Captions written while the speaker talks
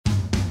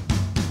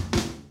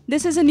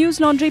This is a News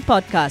Laundry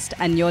podcast,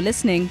 and you're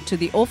listening to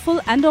the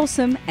Awful and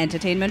Awesome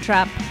Entertainment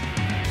Wrap.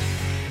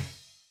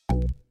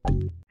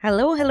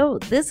 Hello.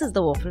 This is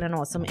the Awful and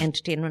Awesome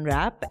Entertainment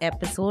Wrap,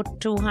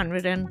 episode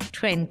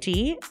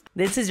 220.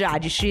 This is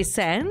Rajeshri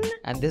Sen.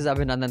 And this is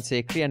Abhinandan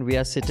Sekhri, and we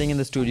are sitting in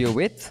the studio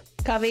with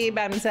Kaveri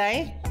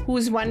Bamsai,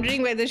 who's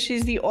wondering whether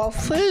she's the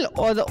awful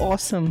or the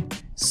awesome.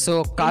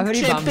 So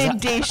Kaveri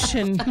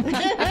Trepidation.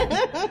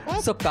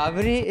 So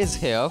Kaveri is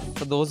here.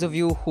 For those of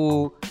you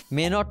who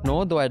may not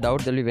know, though I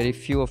doubt there'll be very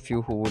few of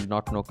you who will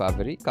not know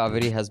Kaveri.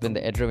 Kaveri has been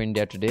the editor of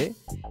India Today.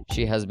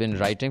 She has been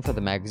writing for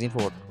the magazine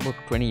for about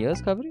 20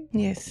 years, Kaveri?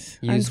 Yes.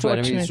 You used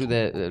to do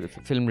the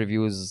film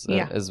reviews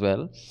as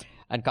well.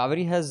 And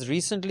Kaveri has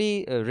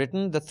recently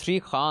written The Three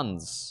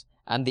Khans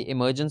and the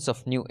Emergence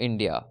of New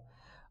India.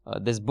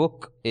 This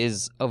book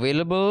is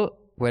available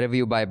wherever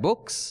you buy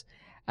books.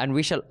 And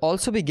we shall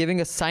also be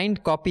giving a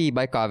signed copy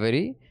by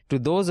Kaveri to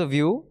those of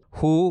you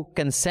who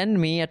can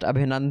send me at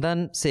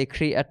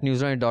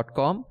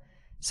abhinandansekhri@newslaundry.com.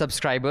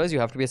 Subscribers, you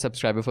have to be a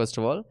subscriber first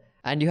of all.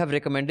 And you have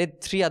recommended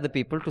 3 other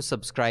people to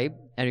subscribe,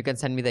 and you can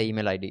send me the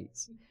email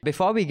IDs.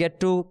 Before we get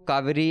to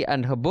Kaveri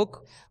and her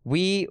book,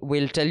 we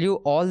will tell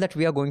you all that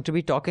we are going to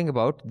be talking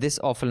about this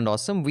Awful and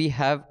Awesome. We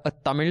have a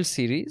Tamil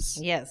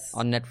series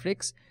on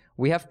Netflix.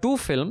 We have 2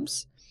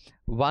 films.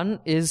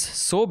 One is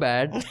so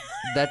bad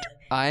that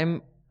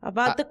I'm...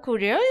 About the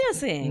Courier, you're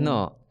saying?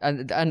 No.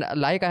 And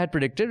like I had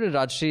predicted,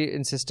 Rajshri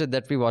insisted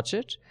that we watch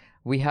it.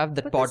 We have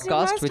the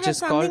podcast which is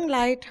called something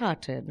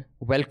light-hearted.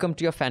 Welcome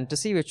to Your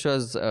Fantasy, which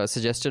was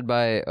suggested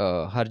by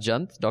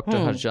Harjant, Dr.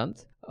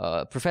 Harjant.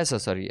 Professor,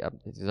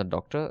 he's a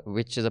doctor,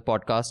 which is a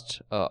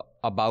podcast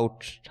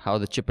about how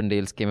the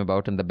Chippendales came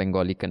about and the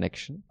Bengali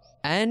connection.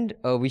 And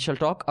we shall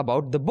talk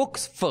about the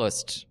books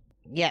first.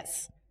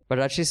 Yes. But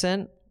Rajshri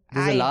Sen,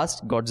 this is the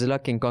last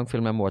Godzilla King Kong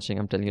film I'm watching,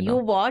 I'm telling you now.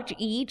 You watch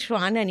each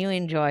one and you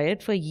enjoy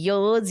it. For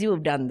years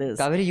you've done this.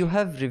 Kaveri, you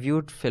have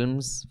reviewed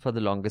films for the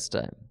longest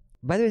time.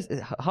 By the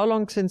way, how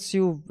long since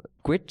you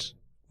quit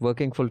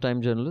working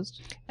full-time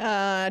journalist?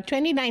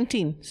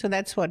 2019. So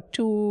that's what,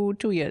 two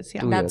years.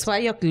 Yeah. That's why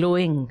you're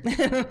glowing.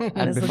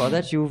 And before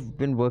that, you've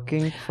been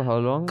working for how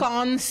long?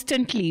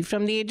 Constantly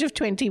from the age of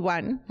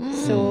 21.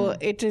 So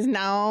it is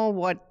now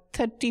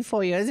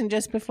 34 years. And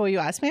just before you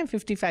asked me, I'm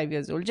 55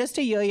 years old. Just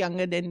a year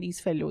younger than these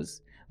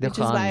fellows. Which is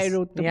why I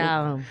wrote the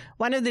book.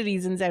 One of the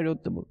reasons I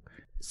wrote the book.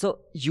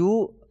 So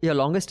your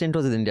longest stint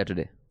was in India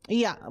Today?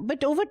 Yeah,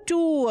 but over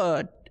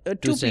two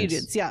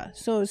periods,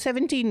 so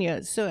 17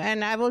 years. So,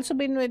 and I've also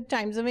been with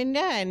Times of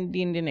India and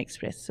the Indian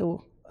Express,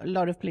 so a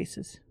lot of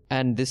places.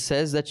 And this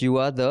says that you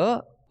are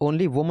the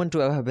only woman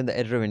to ever have been the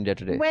editor of India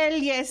Today. Well,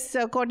 yes,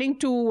 according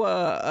to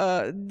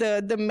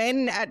the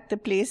men at the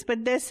place,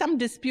 but there's some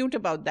dispute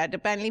about that.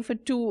 Apparently for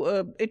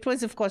 2, it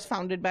was of course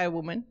founded by a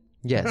woman.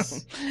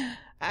 Yes.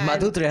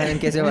 Madhu Trehan, in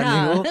case you're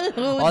wondering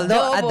who.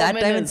 Although at that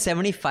time in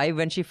 75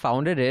 when she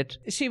founded it,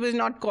 she was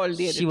not called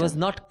the editor. She was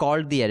not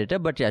called the editor,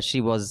 but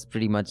she was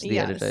pretty much the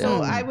editor.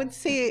 So I would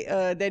say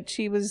that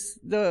she was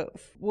the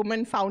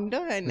woman founder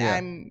and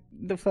I'm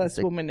the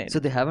first woman editor. So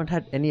they haven't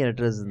had any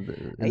editors in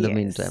the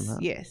meantime, huh?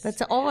 Yes.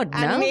 That's odd,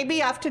 and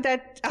maybe after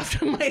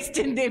my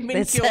stint, they've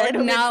been cured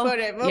of it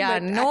forever. Yeah,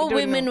 no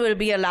women will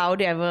be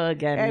allowed ever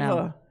again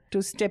now.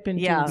 To step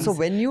into so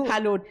when you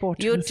hallowed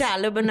portals. You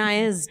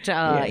Talibanized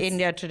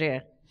India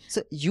Today.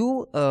 So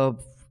you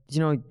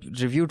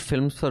reviewed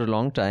films for a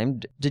long time.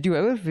 Did you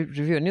ever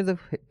review any of the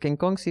King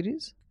Kong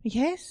series?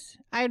 Yes,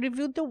 I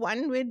reviewed the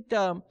one with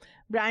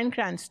Bryan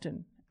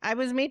Cranston. I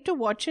was made to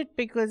watch it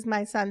because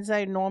my sons are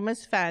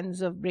enormous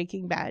fans of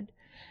Breaking Bad.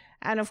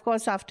 And of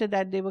course, after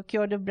that, they were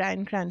cured of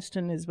Bryan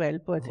Cranston as well,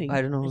 poor thing.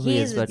 I don't know who he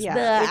is, but...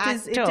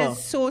 It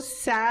is so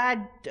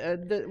sad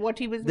what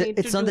he was made to do.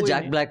 It's not the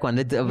Jack Black one.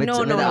 The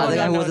other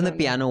guy who was in the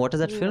piano. What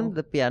is that film?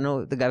 The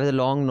piano, the guy with the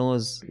long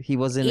nose. He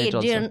was in it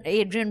also.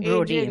 Adrian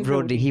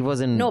Brody. He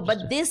was in... No,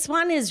 but this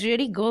one is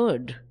really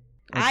good.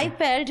 Okay. I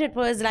felt it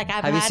was like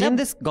Have you seen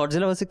this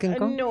Godzilla vs. King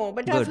Kong? No,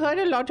 but I've heard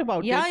a lot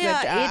about it.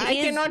 I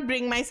cannot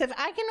bring myself...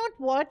 I cannot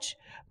watch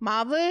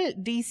Marvel,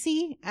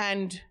 DC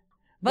and...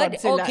 But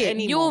Godzilla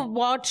anymore. You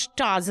watched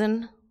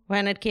Tarzan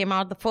when it came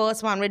out, the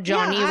first one with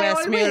Johnny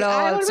Westmuller.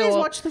 I always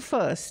watch the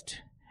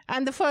first.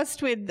 And the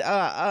first with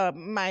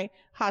my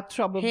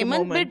heartthrob of the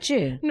moment.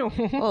 Bichi? No.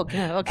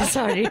 Okay,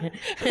 sorry.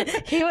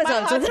 He was my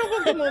also... My heartthrob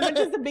of the moment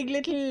is the big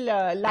little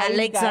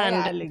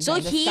Alexander. So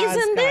he's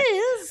in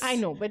this. I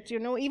know, but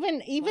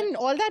even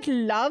all that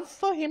love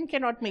for him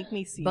cannot make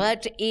me see.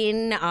 But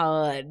in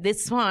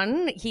this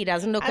one, he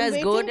doesn't look as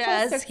good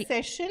as...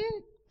 Succession.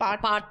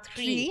 Part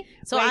 3.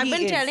 So I've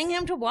been telling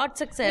him to watch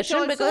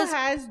Succession because it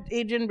has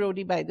Adrian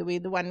Brody, by the way,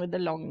 the one with the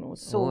long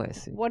nose. So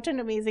what an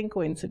amazing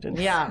coincidence.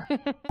 Yeah.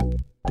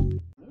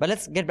 But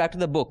let's get back to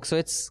the book. So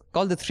it's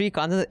called The Three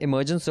Khans: The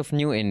Emergence of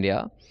New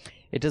India.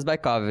 It is by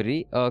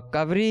Kaveri.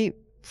 Kaveri,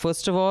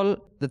 first of all,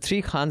 the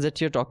 3 Khans that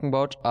you're talking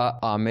about are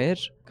Amir,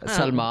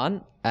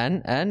 Salman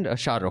and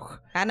Shah Rukh.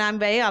 And I'm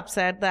very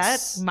upset that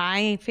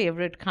my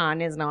favorite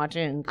Khan is not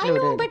included. I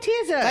know, but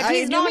he's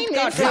not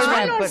got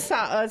Irfan or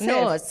Saif.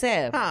 No,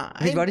 Saif.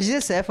 What did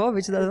you say, Saif or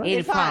which is the other one?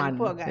 Irfan.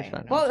 Poor guy.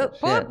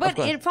 But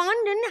Irfan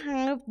didn't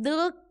have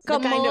the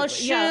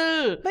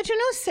commercial. But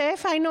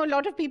Saif, I know a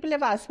lot of people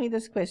have asked me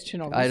this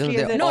question. I Obviously,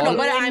 don't know,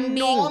 but I'm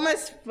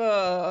enormous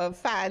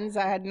fans.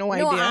 I had no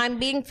idea. No, I'm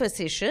being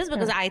facetious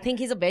because I think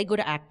he's a very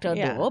good actor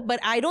though. But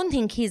I don't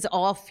think he's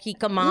off. He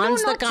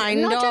commands the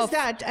kind of. Not just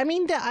that. I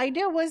mean, the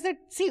idea was that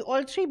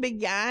all three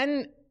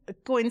began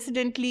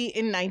coincidentally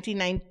in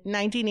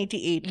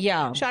 1988.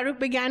 Yeah. Shah Rukh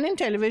began in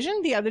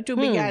television. The other two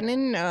began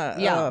in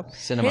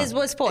cinema. His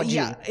was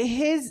 4G.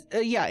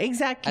 Yeah,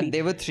 exactly. And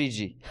they were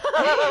 3G.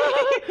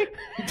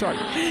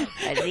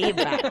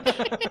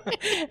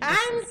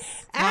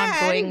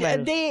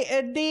 and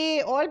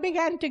they all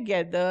began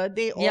together.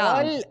 They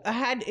all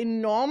had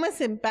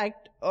enormous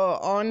impact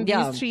on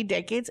these 3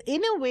 decades.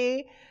 In a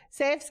way,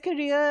 Saif's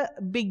career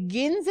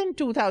begins in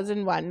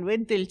 2001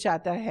 with Dil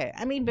Chahta Hai.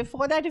 I mean,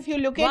 before that, if you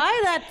look at...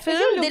 Why that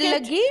film, Dil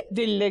Lagi?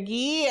 Dil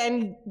Lagi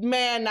and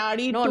Main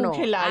Anari, No.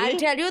 Khiladi. I'll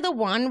tell you the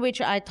one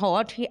which I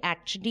thought he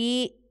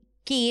actually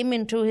came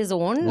into his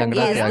own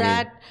Langda is Tyagi.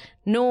 that...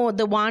 No,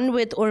 the one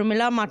with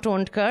Urmila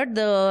Matondkar,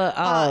 the...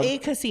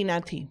 Ek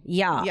Hasina Thi.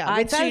 Yeah,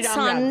 I with felt Sriram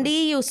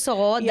Sunday you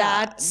saw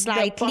that the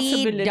slightly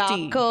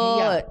possibility.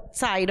 darker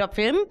side of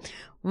him,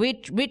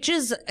 which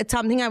is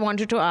something I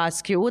wanted to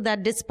ask you,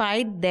 that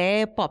despite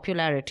their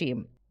popularity,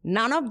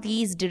 none of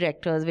these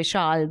directors,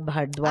 Vishal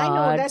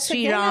Bhardwaj,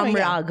 Sriram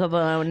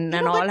Raghavan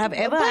and all have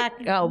ever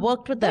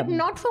worked with them. But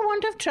not for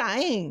want of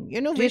trying.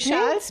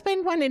 Vishal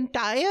spent one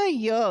entire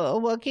year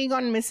working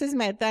on Mrs.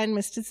 Mehta and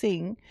Mr.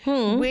 Singh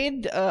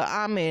with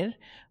Amir,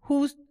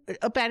 who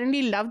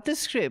apparently loved the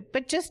script,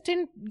 but just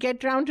didn't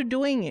get around to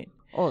doing it.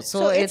 Oh,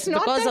 so it's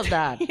not because of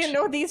that. These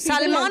people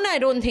Salman, I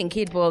don't think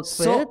he'd work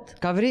So, with.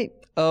 Kaveri,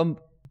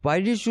 why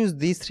did you choose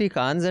these 3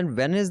 Khans, and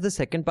when is the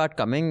second part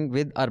coming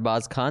with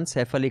Arbaz Khan,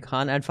 Saif Ali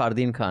Khan and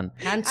Fardeen Khan?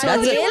 And That's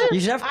it. Sohail?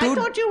 You should have 2... I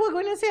thought you were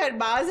going to say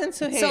Arbaz and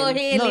Sohail.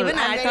 Sohail, No, even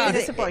I'm I very thought.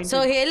 disappointed.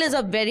 Sohail is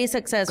a very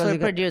successful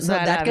producer.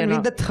 No, that can be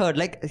the third.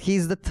 Like,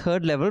 he's the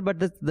third level, but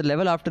the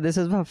level after this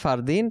is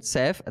Fardeen,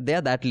 Saif. They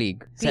are that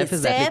league. Saif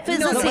is that league.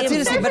 the but same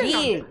seriously,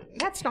 league.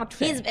 That's not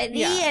fair. He's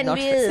very not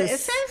fair.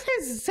 envious.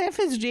 Saif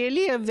is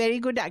really a very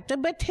good actor,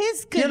 but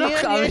his career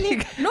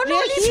Kaveri.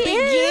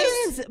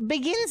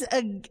 begins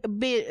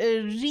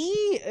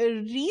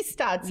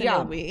restarts in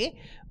a way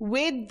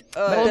with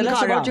But tell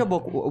us about your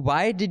book.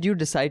 Why did you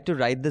decide to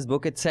write this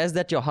book? It says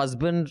that it was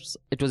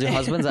your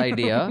husband's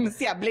idea.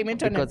 Yeah, blame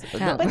it on him.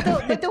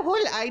 But the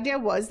whole idea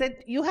was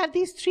that you have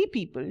these 3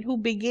 people who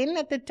begin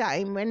at the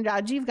time when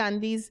Rajiv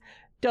Gandhi's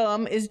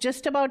term is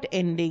just about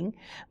ending,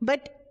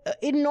 but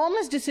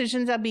enormous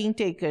decisions are being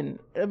taken.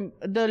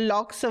 The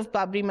locks of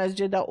Babri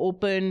Masjid are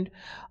opened.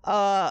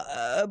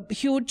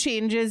 Huge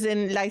changes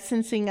in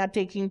licensing are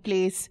taking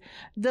place.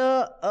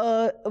 The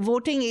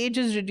voting age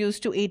is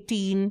reduced to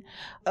 18.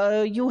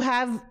 You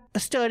have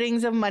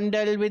stirrings of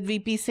Mandal with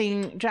VP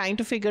Singh trying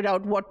to figure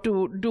out what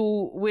to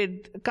do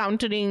with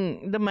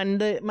countering the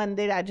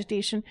Mandir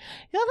agitation.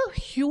 You have a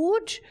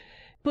huge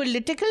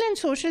political and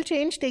social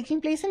change taking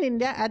place in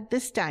India at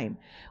this time.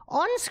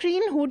 On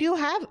screen, who do you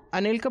have?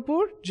 Anil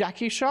Kapoor,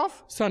 Jackie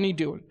Shroff, Sunny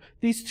Deol.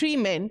 These 3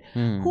 men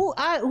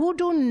who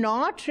do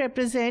not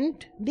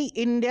represent the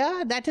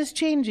India that is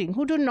changing,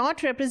 who do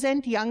not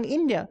represent young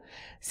India.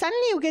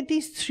 Suddenly you get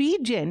these 3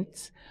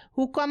 gents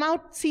who come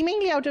out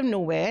seemingly out of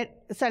nowhere.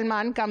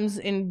 Salman comes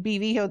in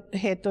Biwi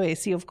Hai To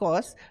Aisi, of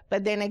course.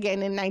 But then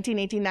again, in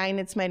 1989,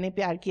 it's Maine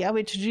Pyar Kiya,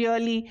 which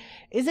really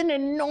is an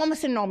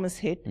enormous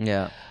hit.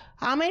 Yeah.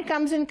 Amir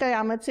comes in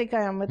Qayamat Se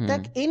Qayamat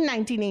Tak in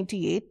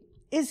 1988,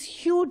 is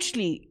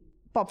hugely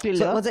popular.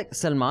 So was it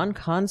Salman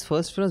Khan's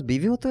first film was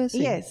Biwi Ho To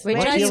Aisi? Yes. Which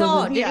I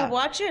saw. Did you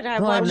watch it? I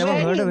watched never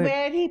it. heard of it.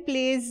 Where he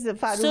plays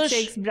Farooq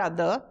Sheikh's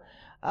brother.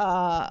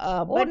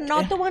 But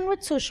not the one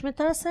with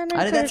Sushmita Sen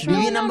and That's Krishna?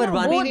 BV number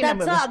 1. Oh,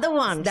 that's the other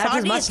one. That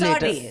is much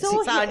later.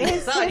 So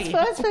his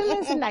first film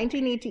is in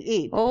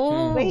 1988.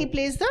 Oh. Where he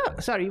plays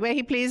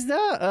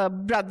the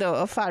brother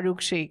of Farooq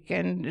Sheikh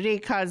and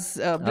Rekha's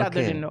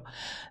brother-in-law.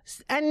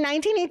 And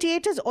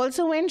 1988 is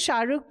also when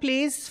Shah Rukh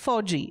plays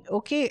Fauji.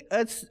 Okay,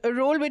 it's a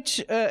role in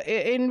which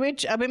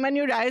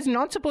Abhimanyu Rai is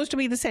not supposed to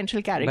be the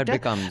central character,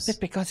 but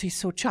because he's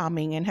so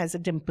charming and has a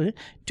dimple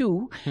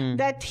too,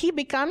 that he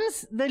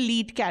becomes the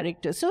lead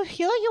character. So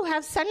here you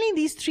have suddenly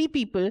these 3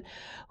 people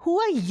who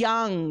are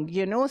young,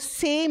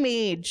 same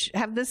age,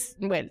 have this,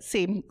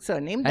 same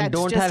surname. And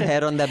don't have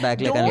hair on their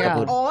back like Anil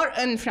Kapoor. Or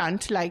in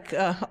front,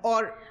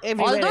 or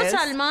everywhere Although else.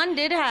 Salman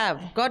did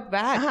got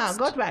waxed.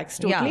 Got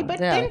waxed totally, but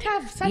didn't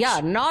have such...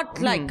 Yeah,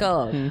 not like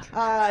a...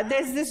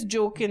 there's this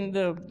joke in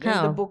the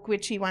book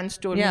which he once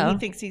told me. He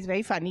thinks he's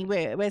very funny,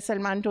 where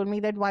Salman told me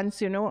that once,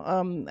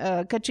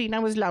 Katrina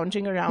was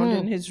lounging around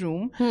in his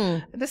room.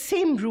 The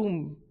same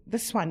room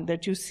this one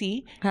that you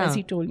see, as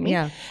he told me.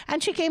 Yeah.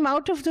 And she came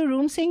out of the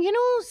room saying,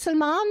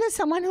 Salman, there's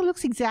someone who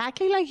looks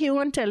exactly like you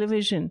on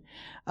television,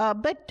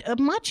 but a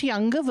much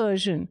younger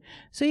version.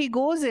 So he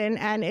goes in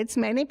and it's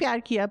Maine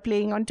Pyar Kiya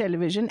playing on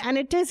television and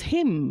it is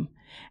him.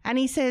 And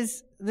he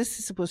says, this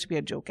is supposed to be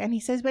a joke. And he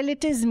says, well,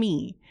 it is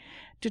me,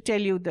 to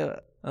tell you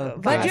the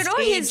but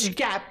age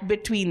gap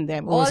between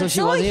them. Oh, so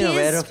she wasn't even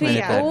aware of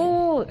Maine Pyar.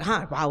 Oh,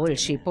 how will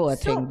she? Poor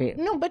thing, babe.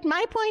 No, but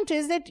my point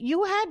is that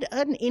you had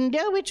an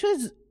India which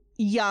was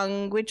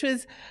young, which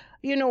was,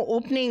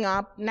 opening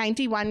up.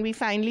 91, we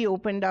finally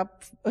opened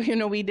up.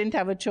 We didn't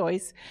have a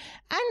choice.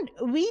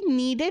 And we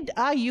needed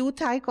our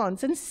youth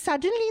icons. And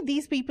suddenly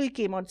these people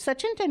came out.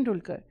 Sachin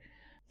Tendulkar,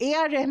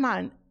 A.R.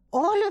 Rahman,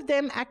 all of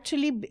them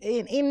actually,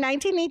 in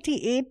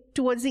 1988,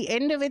 towards the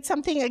end of it,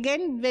 something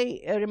again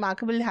very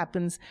remarkable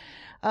happens.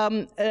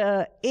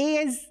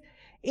 A.S.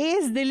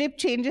 Dilip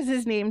changes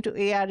his name to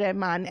A.R.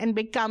 Rahman and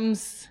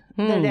becomes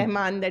the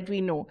Rahman that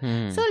we know.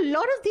 So a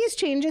lot of these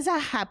changes are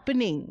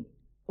happening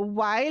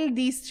while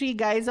these three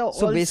guys are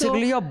also... So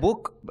basically your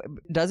book,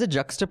 does it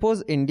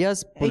juxtapose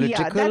India's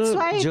political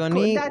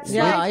journey? That's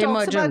why it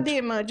talks about the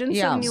emergence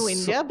of New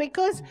India,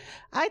 because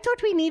I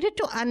thought we needed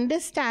to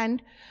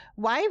understand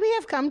why we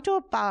have come to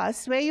a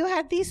pass where you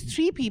have these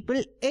three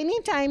people,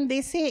 anytime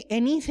they say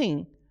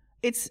anything,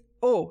 it's,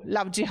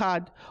 love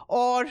jihad,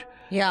 or,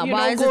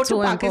 go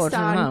to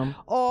Pakistan,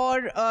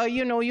 or,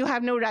 you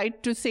have no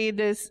right to say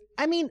this.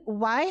 I mean,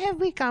 why have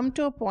we come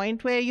to a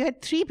point where you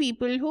had three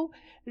people who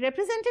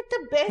represented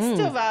the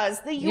best of us,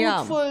 the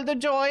youthful, the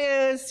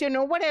joyous,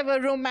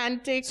 whatever,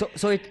 romantic.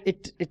 So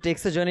it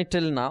takes the journey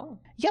till now?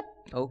 Yep.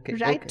 Okay.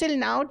 Right till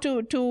now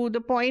to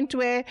the point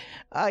where,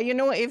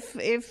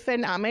 if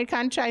an Amir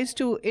Khan tries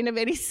to, in a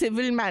very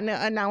civil manner,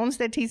 announce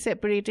that he's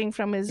separating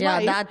from his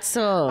wife, that's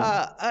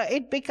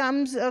it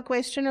becomes a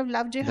question of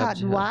love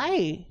jihad.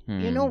 Why?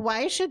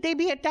 Why should they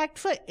be attacked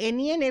for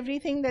any and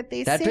everything that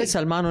they say? That way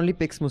Salman only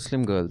picks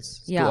Muslim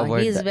girls to Yeah,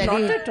 avoid he's that. very...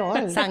 Not at all.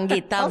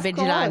 Sangeeta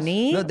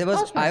Bijlani. No, there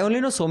was... I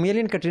only know Somiali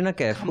and Katrina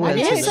Kaif. Who else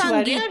Yes, is there?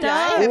 Sangeeta.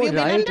 Have you been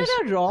right. under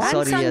a rock? And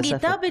Sorry, yes, I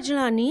Sangeeta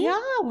Bijlani. Yeah,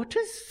 what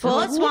was...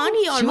 First one,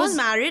 he almost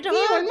married her.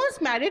 He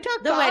almost married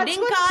her. The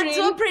wedding cards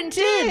were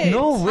printed.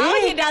 No way.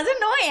 Oh, he doesn't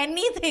know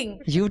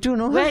anything. You two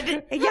know?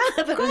 Yeah,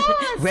 of course.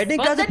 Wedding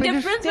What's cards the are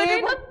printed? difference They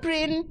between were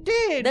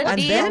printed. the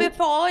And day then-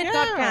 before it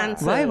got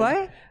cancelled?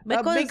 Why?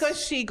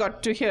 Because she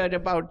got to hear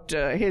about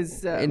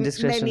his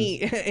Indiscretions. many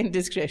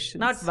indiscretions.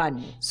 Not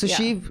one. So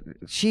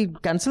she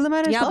cancelled the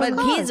marriage? Yeah, Of but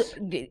course.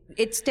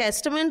 it's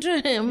testament to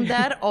him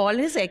that all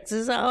his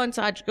exes are on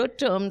such good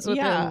terms with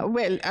him.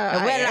 Well,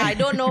 I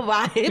don't know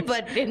why,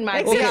 but in my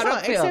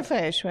except for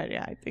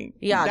Aishwarya, I think.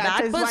 Yeah,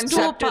 that is was one too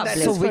chapter that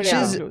public. So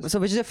is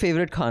which is your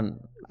favorite Khan?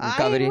 I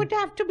Kaveri? would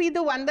have to be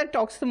the one that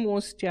talks the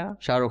most, yeah.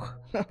 Shah Rukh.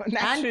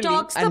 Naturally. And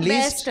talks the And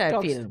least best, I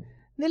talks- feel.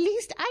 The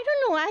least, I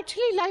don't know, I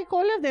actually like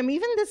all of them.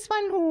 Even this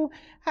one who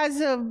has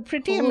a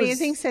pretty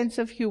amazing sense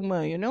of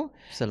humor,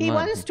 Salman. He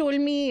once told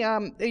me,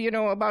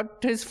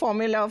 about his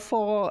formula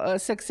for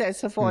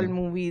success of all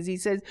movies. He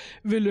says,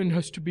 villain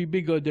has to be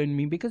bigger than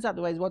me, because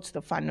otherwise what's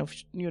the fun of,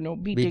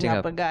 beating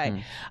up a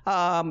guy?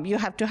 You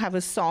have to have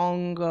a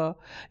song.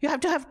 You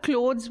have to have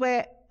clothes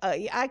where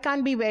I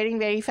can't be wearing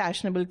very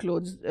fashionable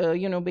clothes,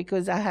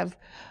 because I have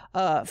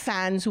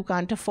fans who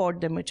can't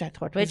afford them, which I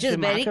thought Which was is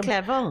very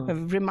clever.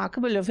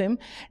 remarkable of him.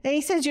 Then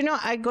he says,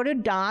 I got to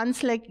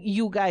dance like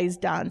you guys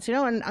dance,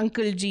 and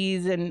Uncle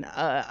G's and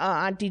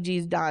Auntie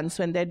G's dance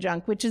when they're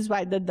drunk, which is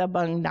why the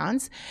dabang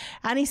dance.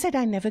 And he said,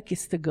 I never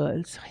kiss the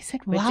girls. I said,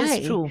 why? Which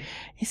is true.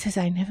 He says,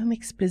 I never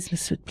mix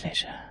business with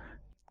pleasure.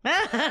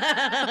 It's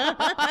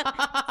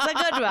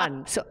a good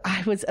one. So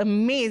I was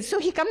amazed. So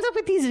he comes up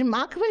with these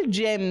remarkable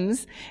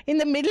gems in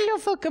the middle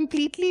of a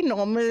completely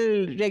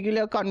normal,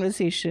 regular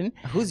conversation.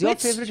 Who's your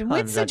favorite Khan,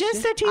 Which suggests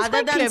Rajyasree? that he's Other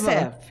quite than clever.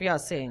 Saif, you're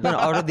saying. No,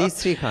 out of these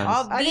three Khans.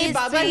 Of Ali these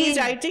Baba, three- he's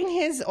writing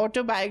his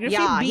autobiography.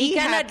 Yeah, Be he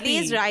can happy. at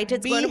least write.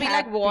 It's Be going to be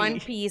like happy. One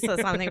Piece or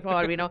something for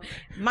all we know.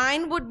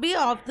 Mine would be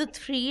of the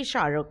three,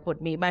 Shah Rukh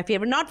would be my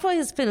favorite. Not for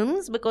his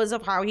films, because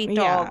of how he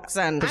talks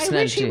and... I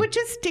wish he would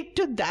just stick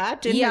to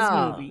that in his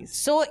movies.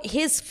 So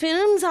his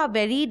films are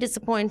very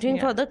disappointing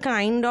for the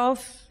kind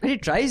of... He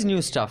tries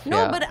new stuff.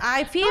 No, yeah. but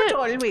I feel... Not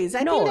always.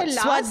 I no, think the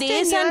last 10 Swades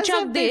years and have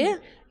Chak been-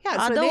 De Yeah,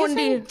 are so the they only...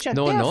 said Chak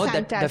No, De are no,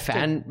 that the fantastic.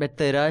 fan, मैं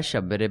तेरा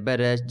शब्बरे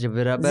बरस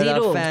जबरा बड़ा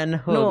Zero. fan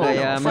हो No,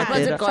 गया no. What was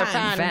मैं it called?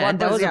 तेरा Fan. What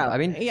That was was, it? I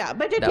mean, Yeah,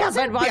 but it Yeah,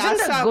 wasn't but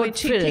wasn't a Pyasa, good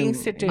which he film.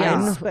 thinks it is. I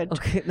know. But,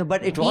 Okay, no,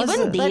 but it was.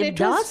 Even but it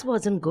Devdas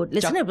wasn't good.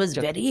 Listen, it was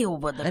Chuck- very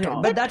over the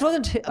top. But that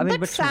wasn't. I mean,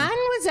 but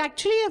Fan was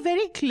actually a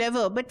very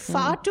clever, but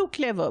far too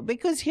clever,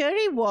 because here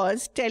he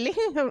was telling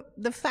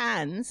the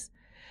fans,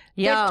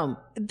 yeah.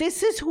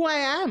 this is who I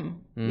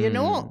am.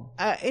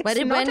 It's But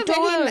it not went a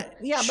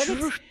very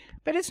over-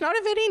 but it's not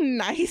a very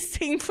nice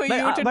thing for you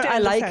to but tell I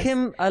the like fans.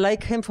 him. I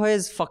like him for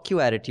his "fuck you"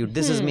 attitude.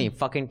 This is me.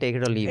 Fucking take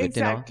it or leave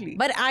Exactly.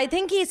 But I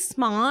think he's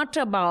smart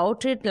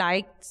about it.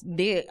 Like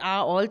they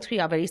are, all three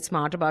are very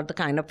smart about the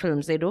kind of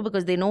films they do,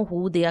 because they know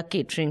who they are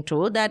catering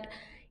to. That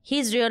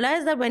he's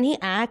realized that when he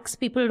acts,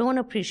 people don't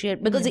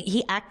appreciate, because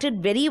he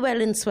acted very well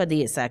in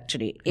Swades,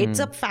 actually. It's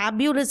a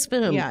fabulous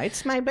film. Yeah,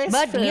 it's my best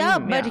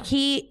film. But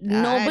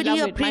nobody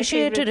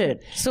appreciated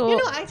it. So,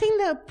 I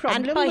think the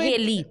problem and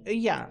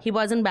Paheli. He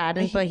wasn't bad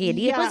in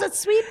Paheli. It was a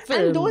sweet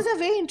film. And those are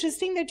very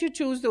interesting that you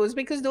choose those,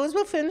 because those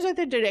were films where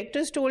the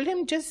directors told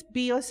him, just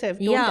be yourself,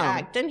 don't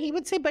act. And he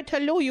would say, but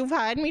hello, you've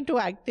hired me to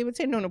act. They would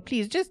say, no,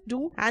 please just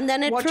do. And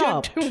then it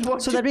flopped.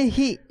 So that means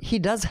he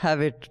does have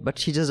it, but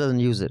she just doesn't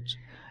use it.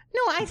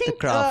 No, I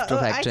think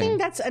I think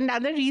that's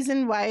another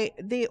reason why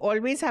they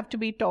always have to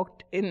be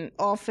talked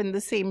off in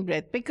the same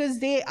breath, because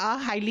they are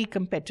highly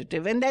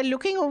competitive and they're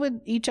looking over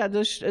each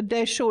other's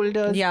their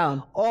shoulders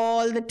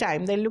all the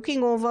time. They're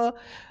looking over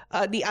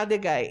the other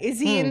guy. Is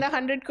he in the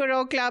 100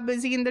 crore club?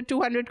 Is he in the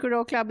 200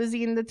 crore club? Is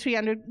he in the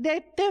 300?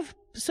 They're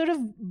sort of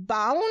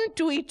bound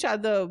to each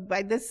other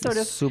by this sort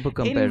of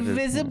super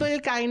invisible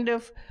kind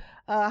of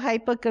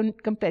hyper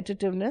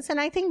competitiveness. And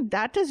I think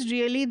that is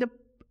really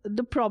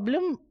the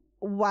problem,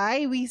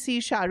 why we see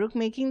Shah Rukh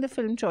making the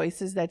film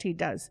choices that he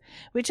does,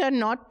 which are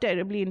not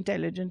terribly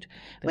intelligent,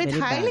 with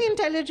highly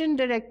intelligent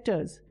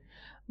directors.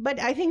 But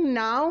I think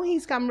now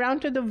he's come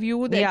around to the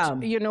view that,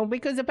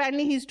 because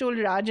apparently he's told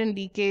Raj and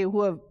DK,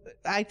 who are,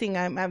 I think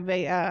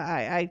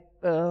I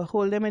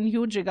hold them in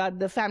huge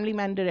regard, the Family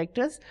Man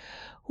directors,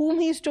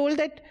 whom he's told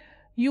that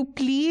you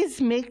please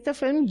make the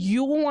film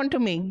you want to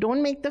make.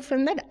 Don't make the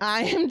film that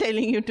I am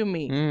telling you to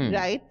make,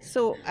 right?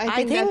 So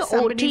I think that's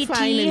OTT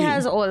finally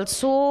has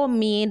also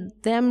made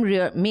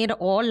made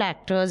all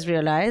actors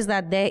realize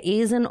that there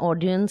is an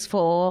audience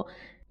for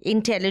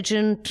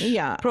intelligent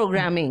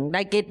programming.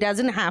 Like, it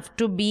doesn't have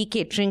to be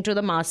catering to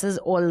the masses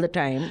all the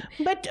time.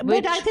 But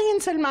I think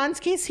in Salman's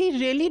case, he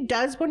really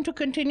does want to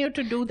continue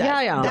to do that.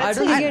 I don't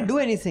think he can do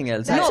anything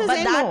else. No,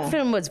 but that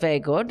film was very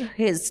good.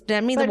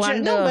 Tell me the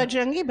one.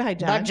 Bajrangi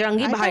Bhaijaan.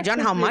 Bajrangi Bhaijaan,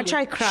 how much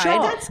I cried.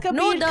 Sure. That's Kabir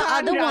no, the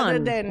Khan other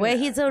one, where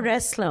he's a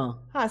wrestler.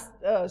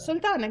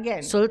 Sultan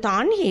again.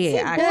 Sultan, he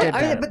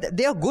acted. But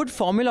they are good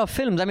formula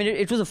films. I mean,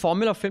 it was a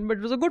formula film, but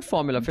it was a good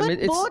formula film.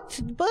 But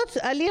both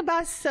Ali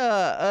Abbas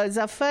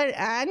Zafar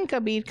and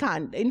Kabir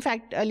Khan, in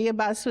fact, Ali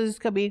Abbas was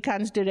Kabir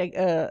Khan's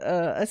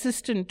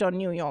assistant on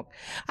New York.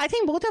 I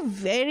think both are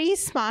very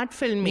smart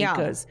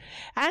filmmakers.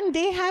 And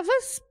they have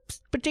a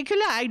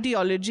particular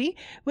ideology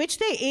which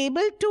they're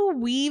able to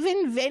weave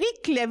in very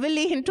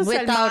cleverly into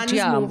Salman's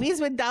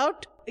movies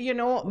without...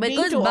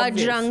 because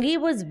Bajrangi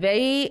was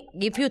very,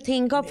 if you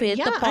think of it,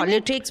 the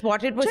politics,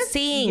 what it was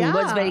saying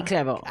was very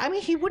clever. I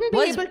mean, he wouldn't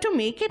be able to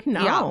make it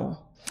now.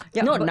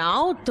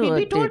 Now he'd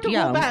be told to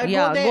go back,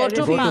 go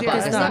to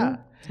Pakistan.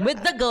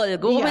 With the girl,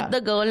 with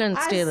the girl and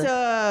stay there.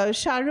 As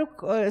Shah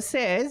Rukh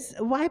says,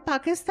 why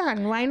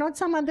Pakistan? Why not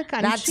some other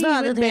country? That's the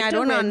other thing. I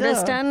don't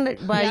understand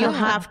why you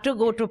have to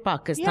go to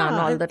Pakistan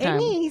all the time.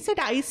 He said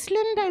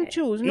Iceland I'll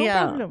choose, no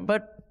problem.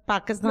 But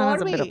Pakistan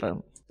is a bit of a...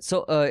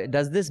 So,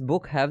 does this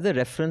book have the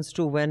reference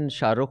to when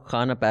Shah Rukh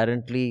Khan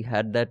apparently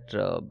had that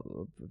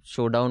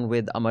showdown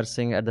with Amar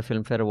Singh at the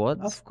Filmfare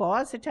Awards? Of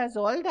course, it has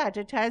all that.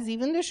 It has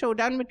even the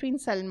showdown between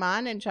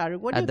Salman and Shah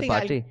Rukh. What do you think?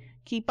 I'll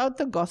keep out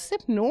the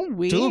gossip? No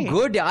way. Too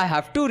good. I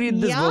have to read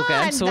this book,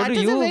 and so do you.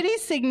 That is a very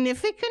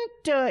significant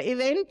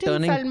event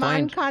in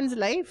Salman Khan's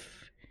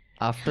life.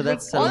 After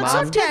that, Salman...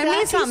 Also, tell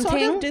me something.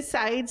 He sort of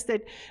decides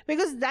that,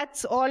 because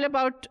that's all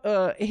about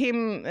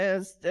him,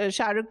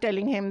 Shah Rukh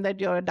telling him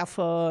that you're a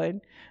duffer,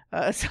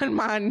 and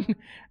Salman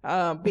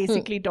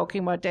basically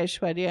talking about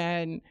Aishwarya,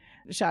 and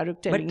Shah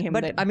Rukh telling him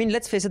that... But, I mean,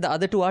 let's face it, the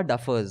other two are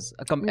duffers.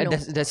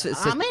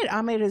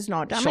 Amir is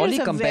not. Amir Surely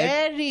is a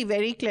very,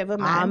 very clever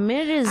man.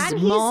 Amir is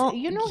more...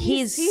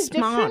 he's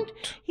smart. Different.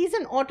 He's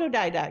an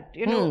autodidact,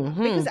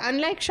 because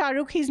unlike Shah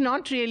Rukh, he's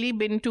not really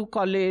been to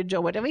college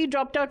or whatever. He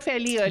dropped out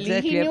fairly early.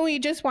 Exactly. He knew he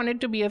just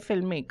wanted to be a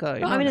filmmaker.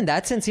 No, I mean, in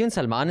that sense, even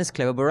Salman is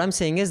clever. But what I'm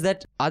saying is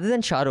that other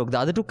than Shah Rukh, the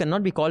other two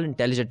cannot be called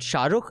intelligent.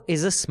 Shah Rukh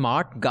is a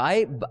smart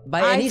guy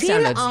by any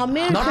standards.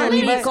 Amir is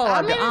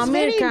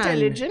very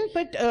intelligent,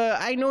 but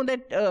I know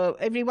that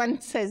everyone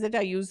says that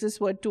I use this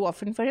word too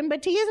often for him,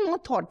 but he is more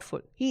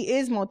thoughtful.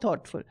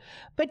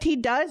 But he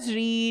does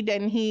read,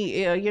 and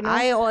he,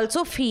 I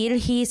also feel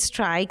he's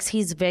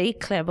very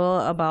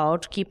clever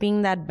about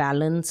keeping that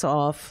balance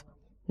of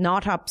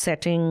not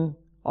upsetting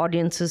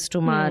audiences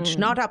too much,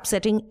 not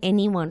upsetting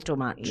anyone too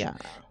much. Yeah.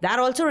 That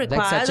also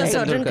requires a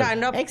certain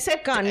kind of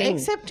cunning.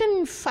 Except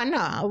in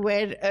Fana,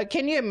 where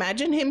can you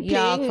imagine him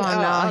playing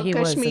a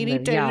Kashmiri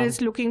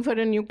terrorist looking for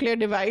a nuclear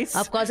device?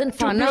 Of course, in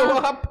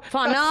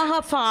Fana,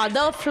 her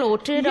father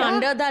floated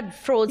under that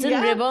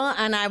frozen river,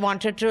 and I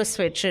wanted to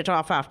switch it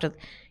off after.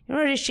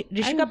 Rishi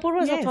Kapoor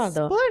was her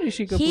father. Poor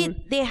Rishi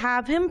Kapoor. They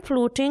have him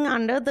floating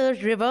under the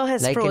river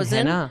has frozen.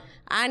 In Henna.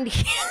 And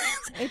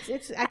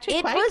it's actually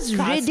it quite was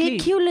ghastly.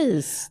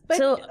 ridiculous.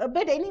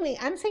 But anyway,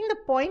 I'm saying the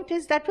point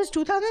is that was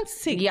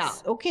 2006. Yeah.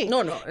 Okay.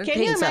 No.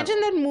 Can you imagine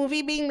that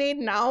movie being made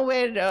now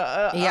where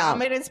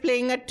Amir is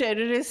playing a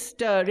terrorist,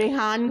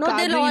 Rehan Qadri,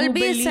 they'll all who be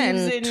believes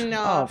sent in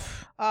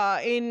off.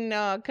 In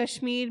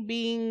Kashmir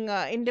being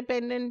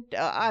independent,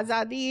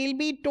 Azadi, he'll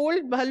be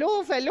told,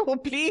 hello fellow,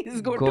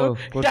 please go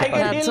to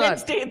Tiger Hill and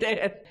stay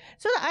there.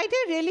 So the idea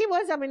really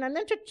was,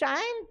 Abhinandan, to try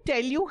and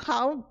tell you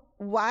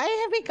why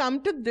have we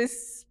come to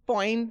this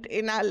point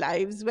in our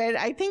lives where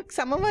I think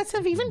some of us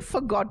have even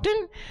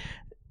forgotten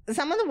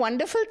some of the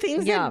wonderful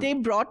things that they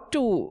brought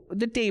to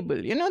the table.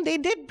 They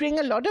did bring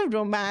a lot of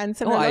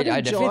romance and a lot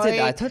of joy.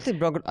 Definitely. I thought they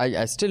brought.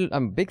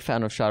 I'm a big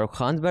fan of Shah Rukh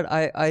Khan's, but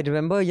I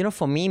remember,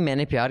 for me,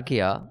 Maine Pyar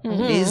Kiya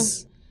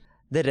is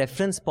the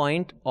reference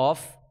point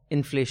of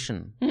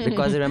inflation.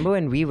 Because I remember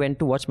when we went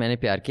to watch Maine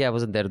Pyar Kiya, I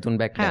was in Dehradun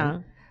back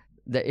then.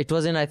 It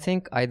was in, I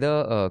think,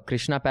 either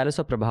Krishna Palace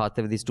or Prabhat.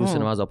 There were these two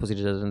cinemas opposite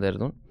each other in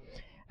Dehradun.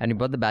 And we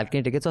bought the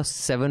balcony tickets of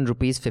 7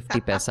 rupees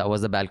 50 paisa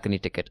was the balcony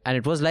ticket. And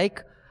it was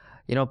like,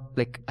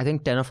 I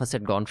think 10 of us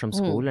had gone from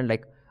school and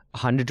like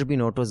 100 rupee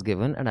note was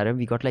given. And I remember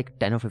we got like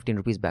 10 or 15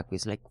 rupees back. We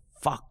was like,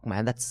 fuck,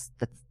 man, that's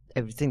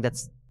everything.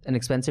 That's an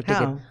expensive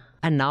ticket.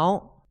 And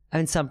now,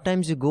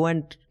 sometimes you go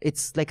and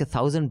it's like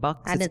 $1,000.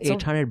 And it's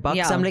 $800.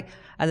 Yeah. I'm like,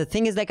 and the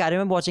thing is, like, I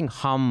remember watching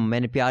Hum,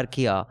 Maine Pyar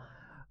Kiya.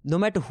 No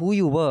matter who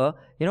you were,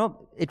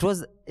 it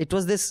was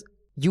this.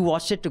 You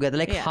watched it together.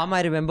 Like Hum,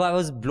 I remember I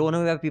was blown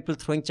away by people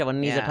throwing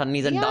chavannis at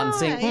Hannis and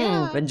dancing.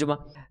 When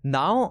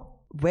now,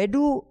 where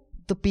do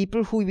the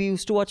people who we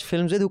used to watch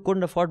films with who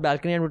couldn't afford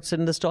balcony and would sit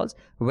in the stalls,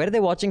 where are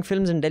they watching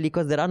films in Delhi?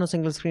 Because there are no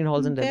single screen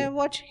halls in Delhi. They're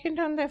watching it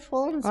on their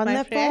phones.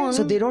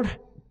 So they don't.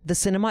 The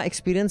cinema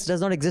experience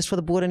does not exist for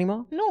the poor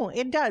anymore? No,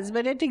 it does,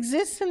 but it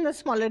exists in the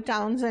smaller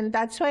towns, and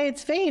that's why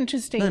it's very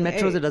interesting. No, in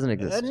metros it doesn't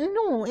exist.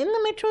 No, in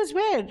the metros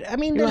where?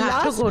 You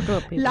have to go to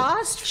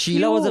a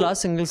Sheila was the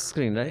last single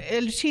screen,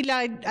 right?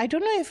 Sheila, I don't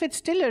know if it's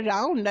still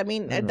around.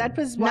 That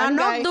was one None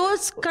guy. of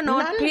those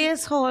Connaught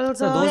Place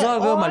halls are... Those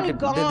are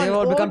multiple. They've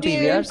all become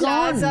PVRs.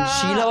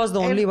 Sheila was the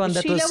only one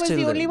that was still Sheila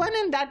was the only one,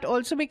 and that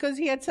also because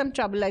he had some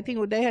trouble. I think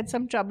Uday had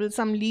some trouble,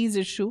 some lease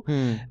issue,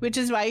 which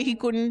is why he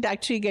couldn't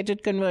actually get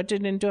it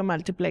converted into a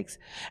multiplex.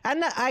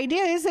 And the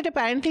idea is that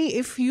apparently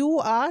if you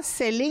are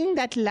selling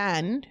that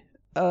land,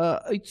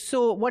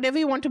 so whatever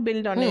you want to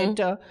build on it,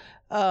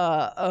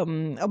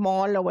 a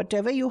mall or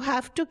whatever, you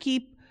have to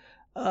keep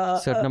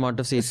certain amount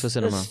of seats for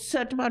cinema.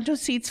 Certain amount of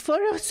seats for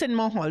a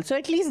cinema hall. So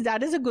at least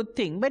that is a good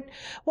thing. But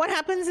what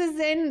happens is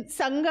then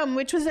Sangam,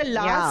 which was the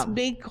last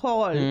big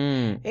hall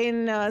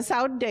in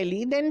South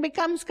Delhi, then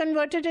becomes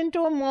converted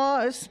into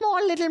a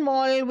small little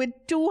mall with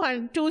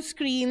two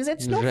screens.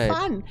 It's no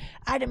fun.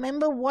 I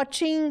remember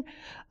watching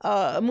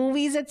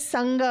movies at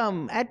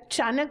Sangam, at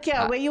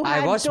Chanakya, where you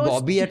had I watched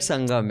Bobby at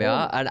Sangam,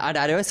 and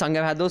I remember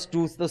Sangam had those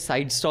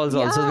side stalls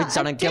also, which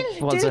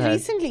Chanakya also had.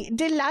 Recently,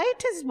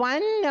 Delight is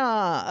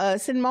one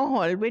cinema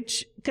hall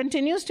which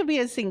continues to be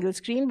a single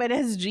screen but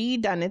has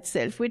redone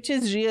itself, which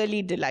is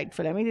really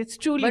delightful. It's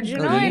truly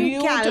beautiful. But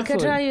in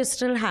Calcutta you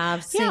still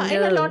have single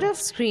in a lot of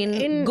screen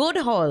in good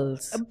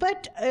halls.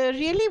 But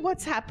really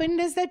what's happened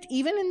is that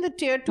even in the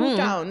tier 2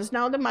 towns,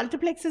 now the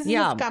multiplexes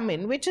have come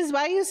in, which is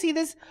why you see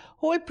this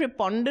whole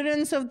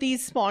preponderance of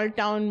these small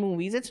town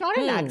movies. It's not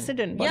an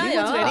accident. Very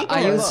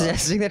Are you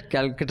suggesting that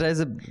Calcutta is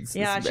a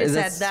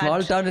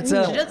small town? It's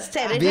a... Just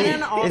said it in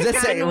an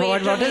offhand way.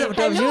 What is the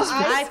term used?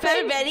 I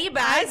felt very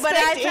bad, but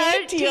I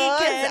felt I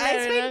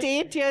spent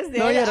 8 years there.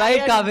 No, you're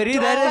right, Kaveri.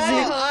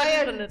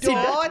 I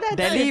adore that.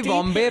 Delhi,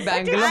 Bombay,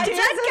 Bangalore.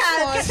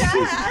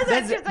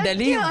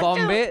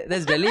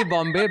 There's Delhi,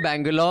 Bombay,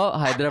 Bangalore,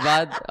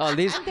 Hyderabad, all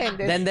these.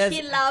 Then there's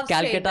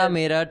Calcutta,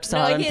 Meerut,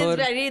 Saharanpur.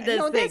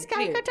 No, there's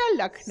Calcutta,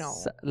 Lucknow.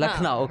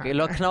 Lucknow, okay.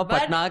 Lucknow,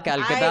 Patna,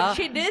 Calcutta,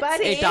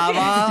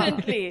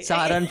 Etawah,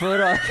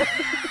 Saharanpur.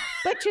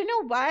 But you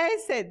know why I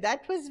said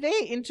that was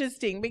very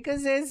interesting,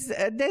 because there's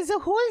a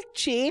whole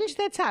change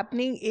that's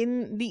happening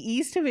in the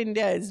east of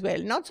India as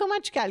well. Not so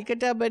much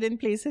Calcutta, but in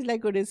places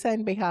like Odisha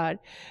and Bihar,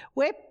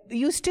 where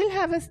you still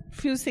have a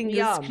few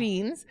single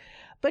screens,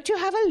 but you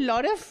have a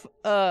lot of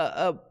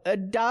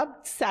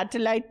dubbed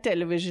satellite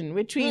television,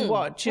 which we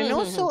watch,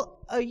 So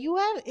you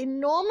have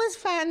enormous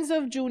fans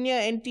of Junior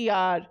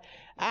NTR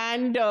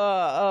and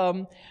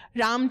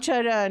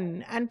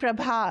Ramcharan and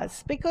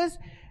Prabhas, because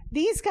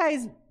these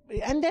guys...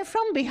 And they're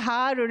from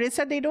Bihar,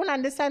 Orissa, they don't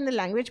understand the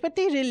language, but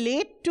they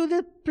relate to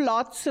the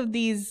plots of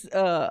these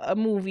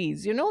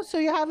movies, So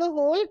you have a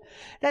whole...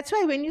 That's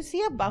why when you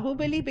see a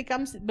Bahubali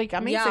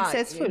becoming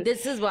successful...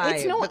 This is why.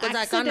 It's no because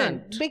accident. I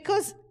can't.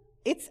 Because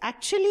it's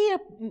actually a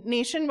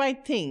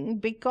nationwide thing,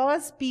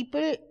 because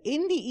people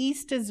in the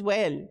East as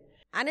well...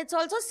 And it's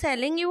also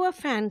selling you a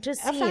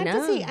fantasy.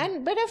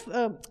 But if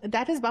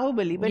that is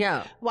Bahubali. But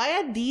why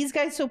are these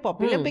guys so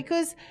popular?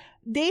 Because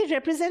they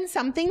represent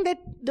something that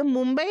the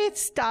Mumbai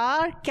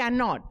star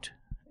cannot.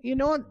 You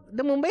know,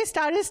 the Mumbai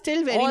Star is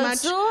still very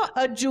much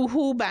a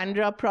Juhu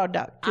Bandra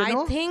product. You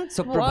know? I think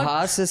so.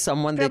 Prabhas is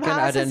someone they can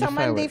identify is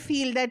someone with. They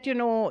feel that, you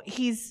know,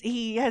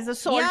 he has the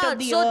salt of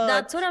the so earth.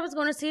 that's what I was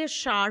going to say.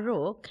 Shah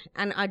Rukh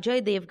and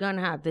Ajay Devgan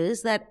have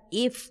this, that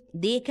if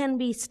they can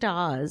be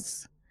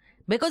stars,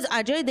 because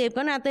Ajay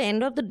Devgan at the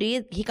end of the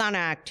day, he can't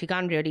act. He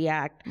can't really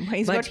act.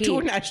 He's got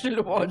 2 national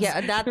awards.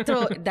 Yeah, that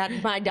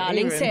my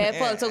darling Saif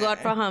also got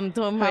for Hum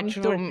Tum, which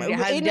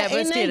has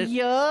devastated. In a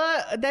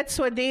year that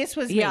Swades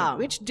was made,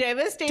 which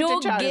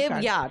devastated Shah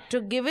Rukh Khan.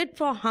 To give it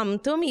for Hum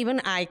Tum,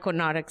 even I could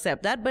not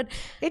accept that. But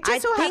it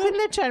just so happened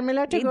that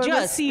Sharmila Tagore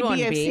was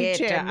CBFC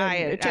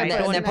chairman.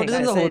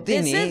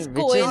 This is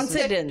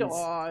coincidence.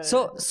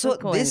 So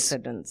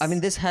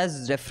this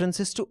has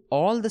references to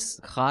all the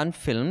Khan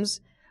films,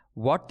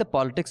 what the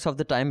politics of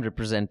the time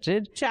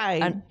represented,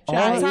 and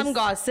some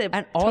gossip,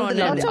 and all the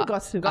lots of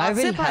gossip. I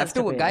will have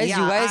to, guys. You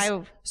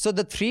guys. So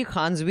the 3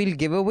 Khans will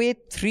give away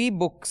 3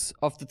 books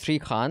of the 3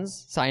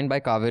 Khans signed by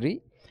Kaveri.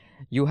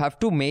 You have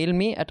to mail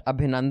me at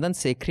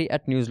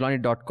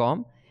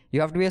abhinandansekri@newslaundry.com.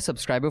 You have to be a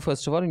subscriber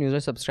first of all, a newsletter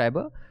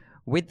subscriber,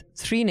 with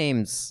 3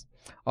 names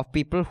of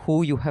people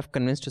who you have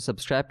convinced to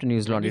subscribe to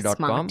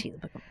newslaundry.com.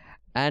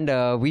 And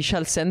we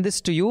shall send this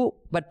to you.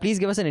 But please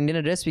give us an Indian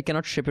address. We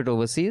cannot ship it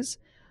overseas.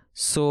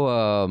 So,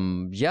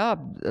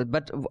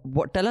 but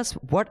tell us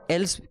what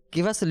else,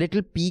 give us a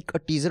little peek, a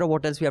teaser of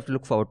what else we have to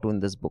look forward to in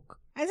this book.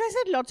 As I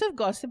said, lots of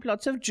gossip,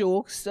 lots of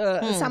jokes.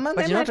 Some of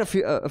but them you're not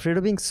afraid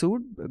of being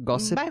sued?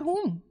 Gossip? By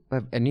whom?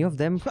 By any of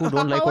them who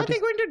don't like How what are they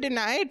going to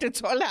deny it?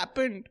 It's all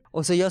happened.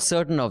 Oh, so you're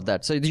certain of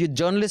that. So you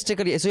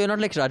journalistically, so you're not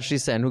like Rajshri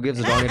Sen who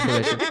gives wrong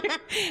information.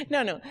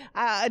 No.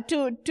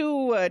 To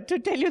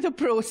tell you the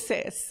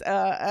process,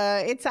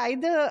 it's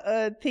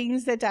either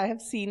things that I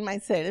have seen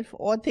myself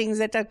or things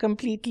that are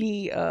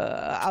completely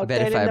out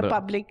there in the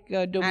public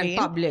domain. And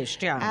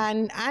published,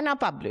 And are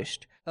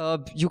published.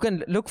 You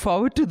can look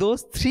forward to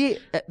those 3,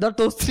 not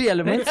those 3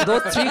 elements,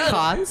 those 3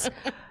 Khans.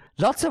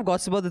 Lots of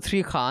gossip about the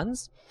 3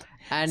 Khans.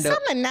 And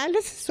some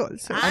analysis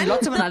also. And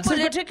lots of analysis.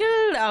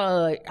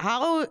 Political,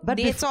 how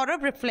they sort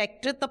of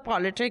reflected the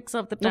politics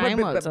of the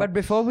time also. But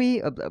before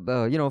we,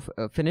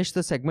 finish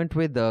the segment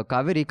with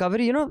Kaveri,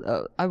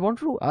 I want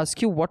to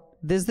ask you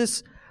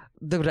the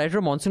writer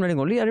of Monsoon Wedding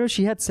only,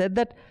 she had said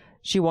that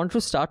she wanted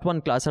to start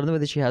one class, I don't know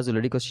whether she has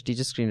already because she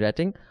teaches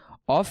screenwriting,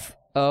 of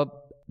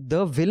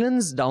the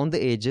villains down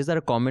the ages are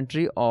a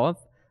commentary of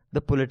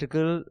the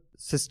political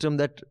system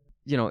that,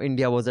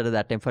 India was at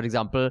that time. For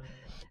example,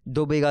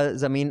 Do Bega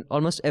Zameen,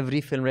 almost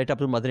every film right up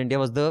to Mother India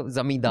was the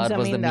Zamindar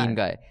was the mean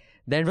guy.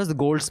 Then it was the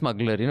gold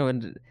smuggler, the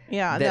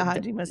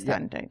Haji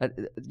Mastan type.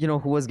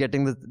 Who was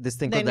getting this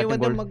thing. Then you were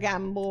the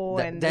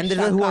Mogambo and then there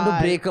was who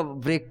wanted to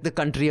break the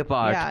country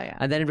apart.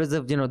 And then it was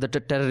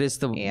the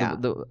terrorists.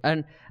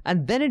 And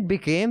then it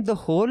became the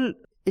whole.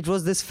 It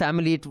was this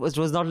family. It was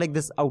not like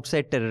this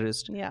outside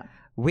terrorist. Yeah.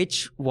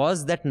 Which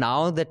was that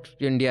now that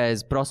India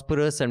is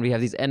prosperous and we have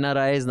these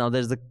NRIs, now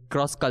there's the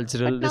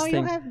cross-cultural this thing.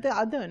 Now you have the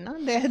other, no?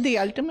 They're the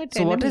ultimate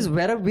enemy. So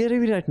where are we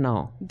right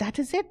now? That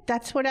is it.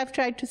 That's what I've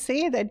tried to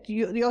say, that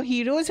your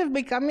heroes have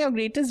become your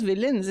greatest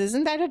villains.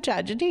 Isn't that a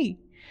tragedy?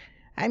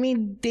 I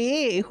mean,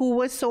 they who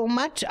were so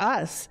much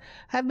us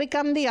have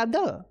become the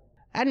other.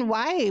 And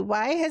why?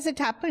 Why has it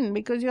happened?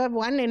 Because you have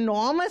one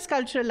enormous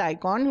cultural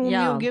icon whom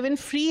you've given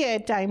free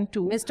airtime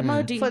to. Mr.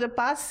 Modi. For the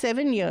past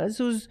 7 years,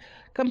 who's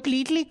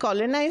completely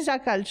colonized our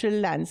cultural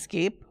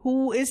landscape,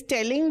 who is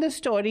telling the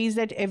stories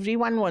that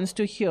everyone wants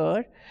to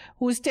hear,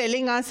 who's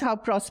telling us how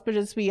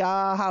prosperous we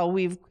are, how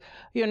we've,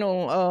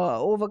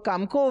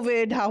 overcome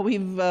COVID, how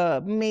we've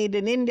made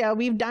in India.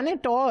 We've done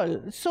it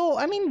all. So,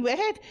 I mean,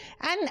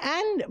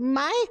 and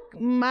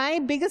my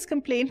biggest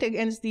complaint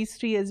against these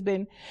 3 has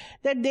been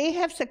that they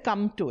have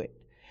succumbed to it,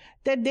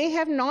 that they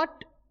have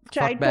not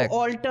tried to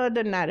alter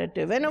the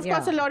narrative. And of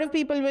course, a lot of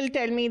people will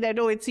tell me that,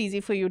 it's easy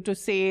for you to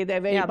say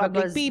they're very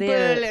public people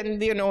and,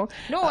 No,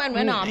 and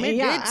when Amit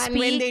did speak, and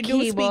when they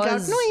do speak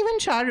out, even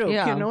Shah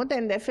Rukh,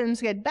 then their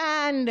films get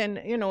banned and,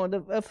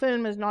 the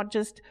film is not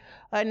just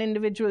an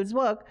individual's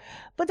work.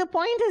 But the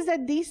point is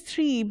that these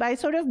 3, by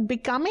sort of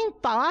becoming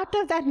part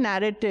of that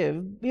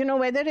narrative,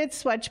 whether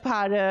it's Swachh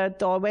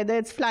Bharat or whether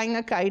it's flying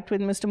a kite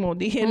with Mr.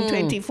 Modi in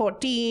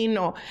 2014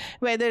 or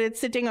whether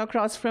it's sitting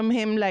across from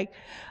him like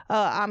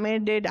Amir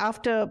did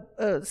after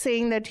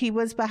saying that he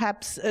was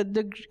perhaps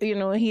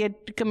he had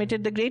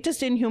committed the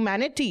greatest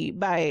inhumanity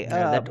by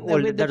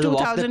with the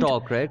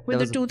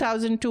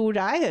 2002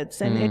 riots,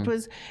 and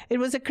it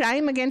was a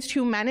crime against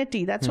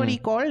humanity. That's what he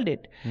called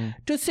it.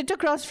 To sit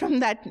across from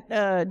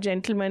that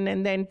gentleman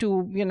and then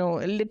to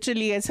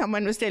literally, as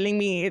someone was telling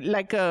me,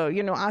 like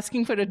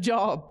asking for a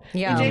job.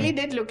 It really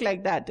did look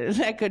like that,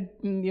 like a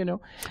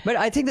But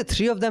I think the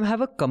 3 of them have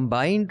a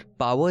combined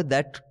power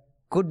that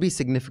could be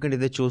significant if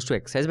they chose to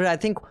exercise. But I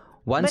think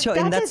Once But you're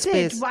in that is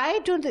space, it.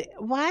 Why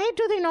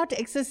do they not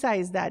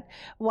exercise that?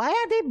 Why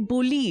are they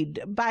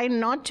bullied by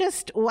not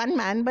just one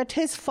man but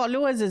his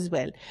followers as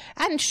well?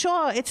 And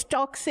sure, it's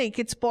toxic,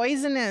 it's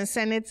poisonous,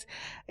 and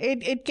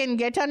it can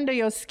get under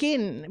your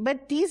skin.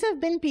 But these have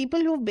been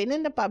people who've been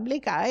in the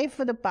public eye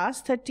for the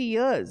past 30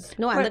 years.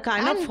 No, and the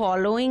kind of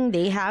following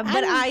they have.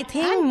 But I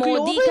think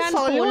Modi can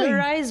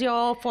polarize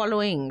your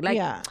following.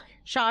 Like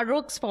Shah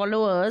Rukh's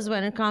followers,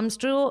 when it comes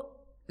to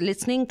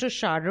listening to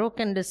Shah Rukh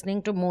and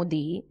listening to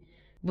Modi,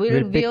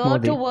 will veer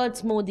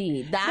towards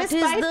Modi. That is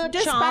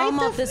the charm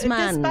of this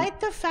man.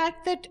 Despite the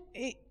fact that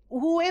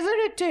whoever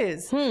it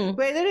is,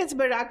 whether it's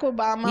Barack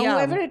Obama,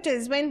 whoever it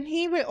is, when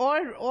he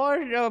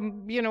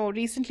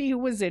recently who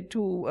was it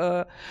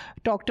who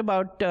talked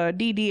about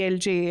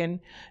DDLJ and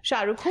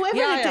Shah Rukh, whoever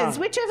it is,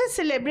 whichever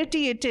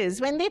celebrity it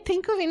is, when they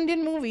think of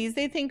Indian movies,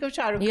 they think of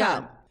Shah Rukh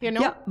Khan.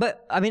 Yeah,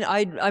 but I mean,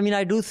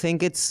 I do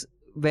think it's,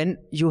 when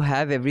you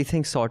have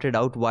everything sorted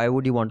out, why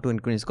would you want to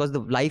increase? Because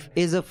the life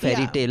is a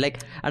fairy tale. Like,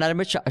 and I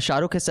remember Shah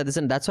Rukh has said this,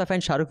 and that's why I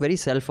find Shah Rukh very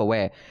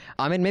self-aware.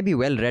 I mean, maybe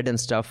well read and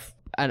stuff.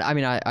 And I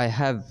mean, I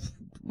have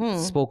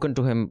spoken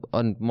to him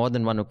on more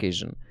than one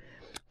occasion.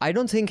 I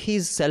don't think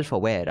he's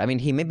self-aware. I mean,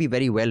 he may be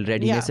very well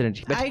read,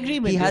 but I agree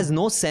with he you. has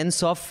no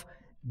sense of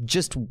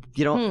just,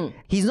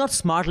 he's not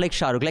smart like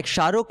Shah Rukh. Like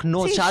Shah Rukh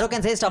knows. Shah Rukh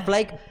can say stuff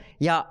like,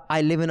 yeah,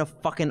 I live in a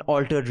fucking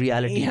altered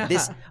reality.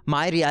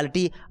 My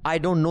reality, I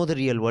don't know the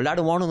real world. I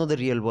don't want to know the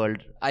real world.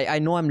 I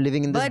know I'm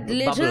living in this bubble.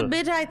 But little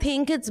bit, I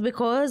think it's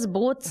because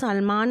both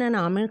Salman and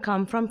Amir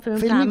come from film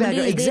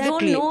families.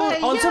 Exactly. They don't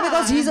know. Also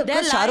because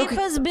Shah Rukh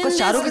has been is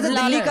a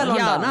Delhi ka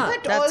londa, na?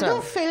 But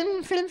although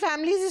film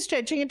families is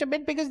stretching it a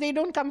bit because they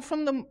don't come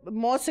from the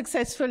more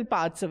successful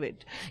parts of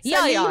it.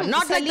 Not like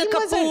the Salim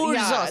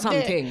Kapoors or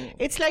something.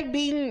 It's like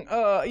being,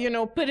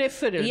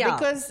 peripheral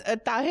because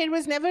Tahir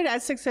was never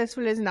as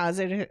successful as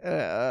Nazir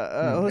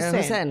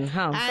Hussain. And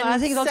I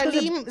think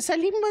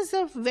Salim was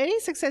a very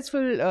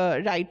successful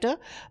writer,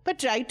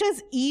 but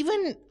writers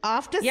even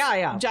after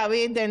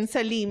Javed and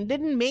Salim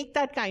didn't make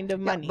that kind of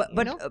money.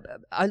 But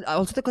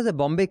also because they're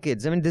Bombay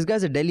kids. I mean, this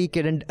guy's a Delhi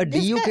kid, and a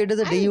DU kid is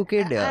a DU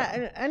kid.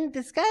 And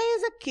this guy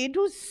is a kid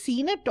who's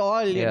seen it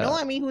all, you know.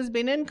 I mean, who's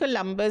been in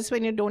Columbus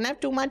when you don't have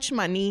too much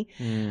money.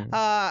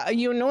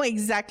 You know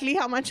exactly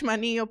how much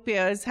money your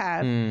peers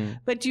have,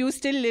 but you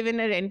still live in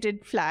a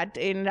rented flat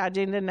in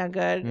Rajendra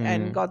Nagar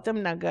and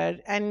Gautam Nagar,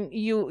 and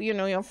you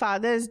know your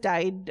father's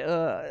died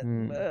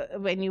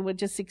when you were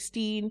just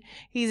 16.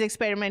 He's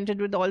experimented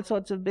with all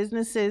sorts of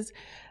businesses.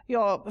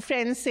 Your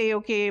friends say,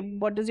 okay,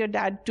 what does your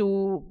dad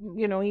do?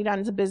 You know, he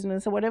runs a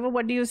business or whatever.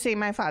 What do you say?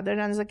 My father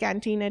runs a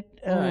canteen at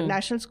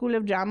National School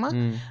of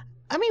Drama.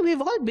 I mean,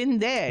 we've all been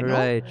there,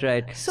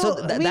 right. So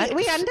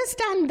we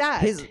understand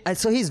that.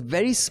 So he's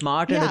very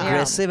smart and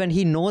aggressive, and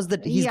he knows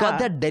that he's got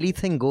that Delhi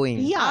thing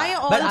going. I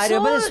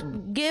also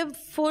give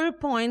full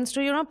points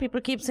to,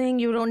 people keep saying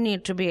you don't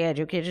need to be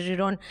educated. You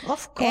don't.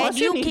 Of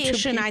course,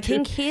 education. I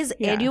think his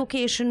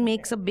education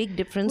makes a big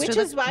difference which to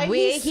is the why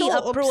way he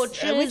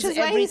approaches which is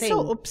why everything. He's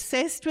so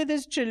obsessed with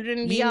his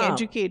children being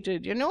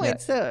educated.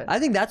 It's I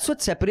think that's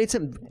what separates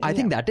him. I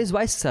think that is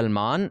why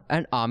Salman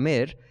and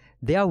Amir,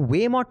 they are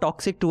way more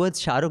toxic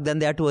towards Shah Rukh than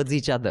they are towards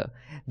each other.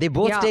 They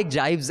both take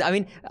jibes. I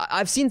mean,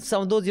 I've seen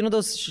some of those,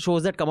 those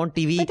shows that come on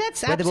TV. But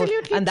that's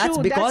absolutely true. And that's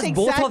because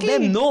both of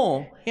them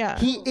know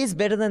he is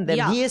better than them.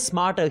 Yeah. He is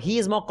smarter. He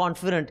is more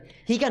confident.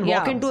 He can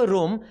walk into a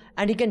room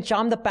and he can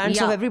charm the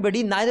pants of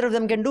everybody. Neither of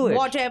them can do it.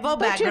 Whatever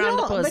background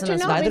the person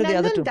is. Neither the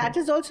other two. That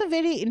is also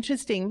very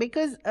interesting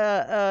because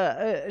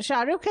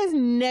Shah Rukh has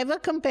never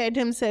compared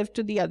himself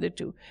to the other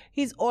two.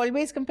 He's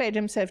always compared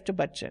himself to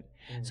Bachchan.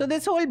 So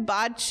this whole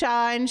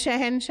Badshah and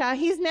Shahenshah,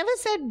 he's never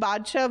said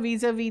Badshah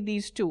vis-a-vis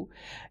these two.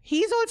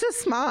 He's also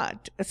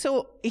smart.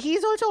 So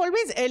he's also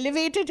always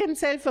elevated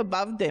himself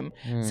above them.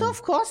 So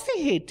of course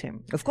they hate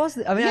him. Of course,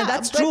 I mean,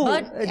 that's true.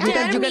 But you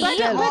can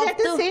tell. But at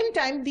the same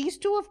time, these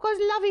two of course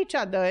love each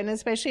other, and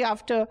especially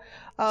after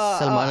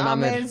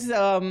Amir's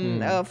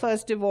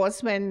first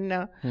divorce,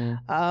 when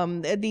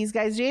these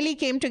guys really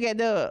came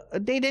together.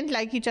 They didn't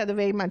like each other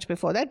very much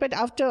before that, but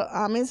after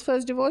Amir's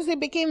first divorce, they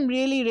became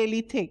really,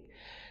 really thick.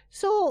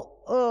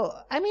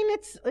 So, I mean,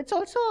 it's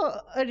also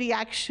a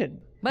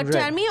reaction. But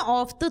tell me,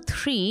 of the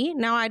three,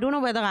 now I don't know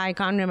whether I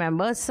can't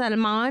remember,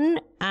 Salman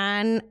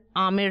and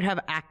Amir have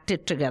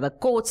acted together,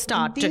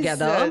 co-starred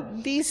together.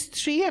 These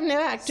three have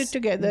never acted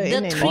together.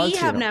 The three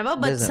have never,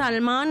 but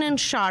Salman and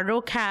Shah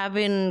Rukh have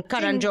in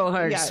Karan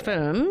Johar's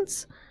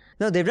films.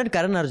 No, they've done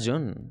Karan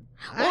Arjun.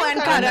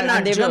 And Karan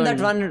Arjun. They've done that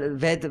one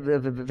where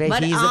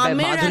but he's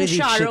Amir Madhuri and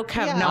Shah Dixit. Rukh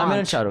have not. Amir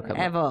and Shah Rukh have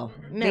ever.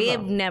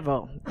 They've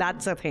never.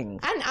 That's a thing.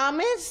 And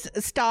Amir's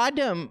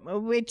stardom,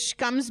 which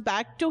comes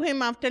back to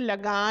him after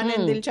Lagan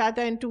and Dil Chahta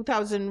in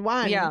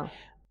 2001,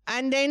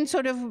 and then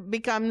sort of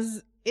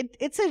becomes,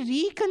 it's a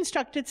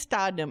reconstructed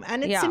stardom,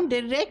 and it's in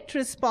direct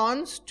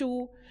response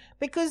to,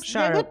 because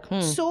there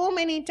were so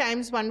many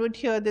times one would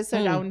hear this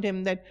around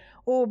him that,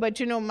 oh, but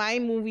my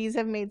movies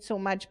have made so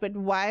much, but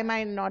why am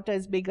I not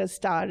as big a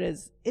star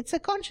as... It's a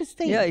conscious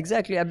thing. Yeah,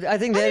 exactly. I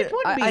think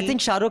I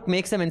think Shah Rukh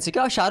makes them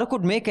insecure. Shah Rukh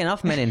could make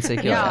enough men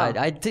insecure. Yeah.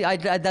 I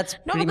think that's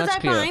pretty much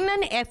clear. I find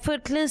an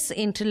effortless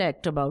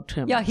intellect about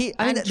him. Yeah,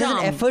 there's an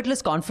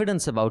effortless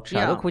confidence about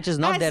Shah Rukh, which is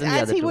not there in the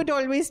other two. As he would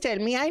always tell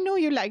me, I know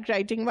you like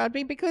writing about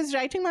me because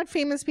writing about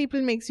famous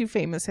people makes you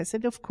famous. I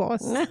said, of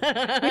course.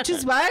 Which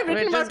is why I've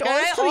written about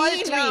all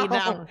three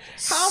now.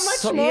 How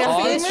much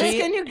more famous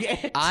can you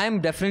get?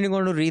 I'm definitely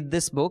going to read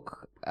this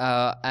book.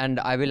 And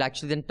I will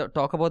actually then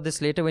talk about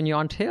this later when you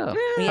aren't here.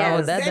 Yes. How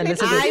about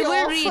that? I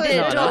will read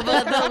it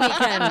over the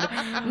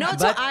weekend. No,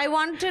 so I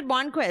wanted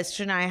one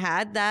question I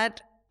had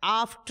that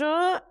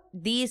after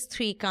these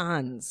three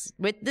Kahans,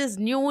 with this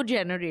new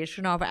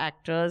generation of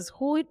actors,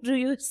 who do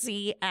you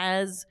see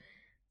as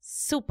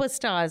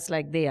superstars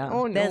like they are?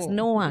 Oh, no. There's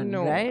no one,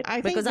 right?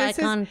 Because I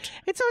can't.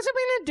 It's also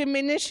been a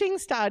diminishing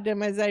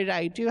stardom as I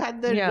write. You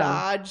had the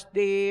Raj,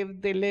 Dev,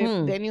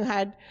 Dilip, then you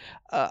had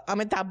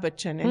Amitabh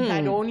Bachchan, and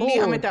had only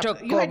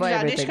Amitabh. You had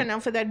Rajesh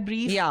Khanna for that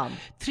brief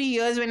 3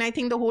 years when I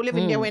think the whole of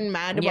India went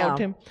mad about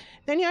him.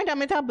 Then you had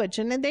Amitabh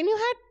Bachchan, and then you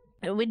had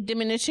with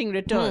diminishing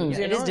returns.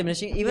 It is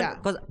diminishing even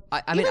because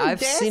I mean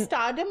I've seen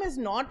stardom is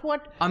not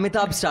what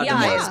Amitabh stardom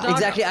was.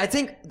 Exactly. I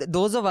think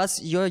those of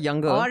us, you're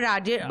younger, or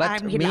Rajesh,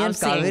 but me and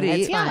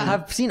Kaveri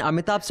have seen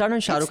Amitabh stardom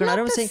and Shah Rukh, and I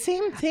remember saying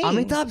same thing.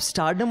 Amitabh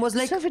stardom was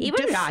like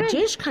even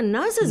Rajesh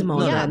Khanna's is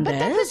more than but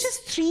that was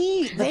just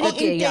 3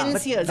 very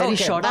intense years. Very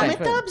short.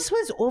 Amitabh's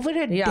was over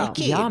a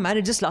decade. Yeah, man,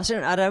 it just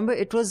lasted. I remember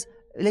it was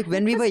like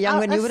when we were young,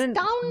 when you were in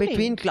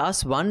between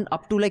class 1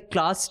 up to like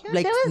class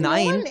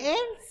 9.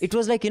 It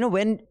was like,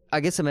 when I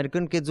guess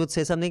American kids would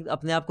say something,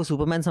 अपने आप को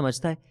Superman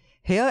समझता है.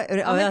 Here,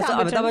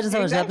 Amitabh Bachchan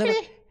समझता है.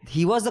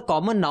 He was the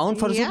common noun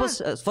for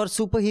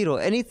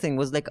superhero. Anything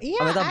was like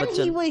Amitabh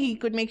Bachchan. And he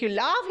could make you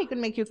laugh, he could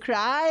make you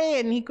cry,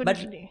 and he could.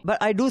 But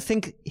I do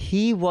think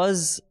he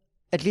was,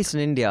 at least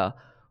in India,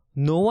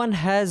 no one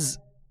has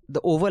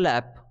the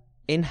overlap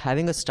in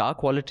having a star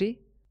quality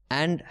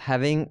and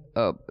having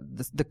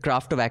the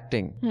craft of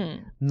acting.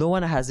 No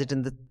one has it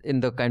in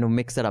the kind of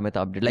mix that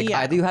Amitabh did. Like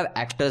either you have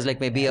actors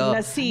like maybe a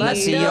Nasir,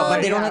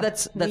 but they don't have that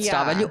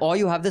star value, or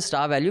you have the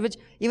star value, which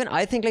even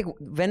I think like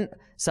when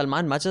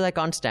Salman, much as I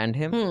can't stand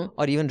him,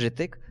 or even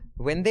Hrithik,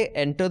 when they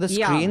enter the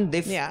screen,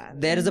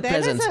 there is a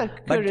presence.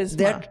 But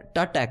they're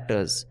tut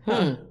actors.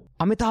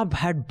 Amitabh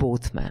had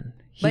both, man.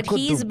 But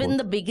he's been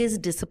the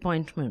biggest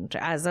disappointment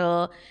as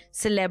a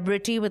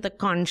celebrity with a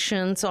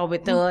conscience or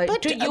with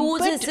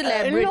his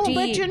celebrity.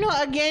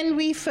 Again,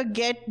 we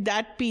forget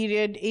that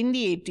period in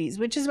the 80s,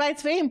 which is why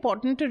it's very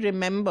important to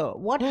remember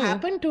what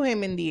happened to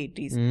him in the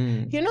 80s.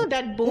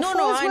 That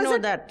Bofors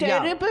was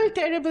a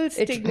terrible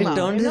stigma. It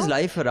turned his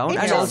life around.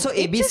 And also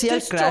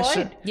ABCL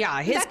crashed.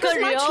 Yeah, his that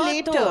career. Was much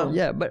later.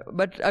 Yeah,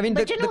 but I mean,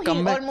 he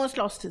almost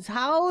lost his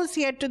house.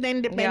 He had to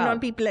then depend on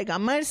people like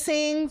Amar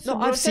Singh.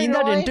 No, I've seen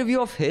that interview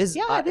of his.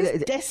 It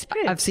was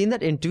desperate. I've seen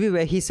that interview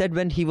where he said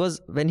when he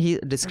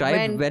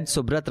described when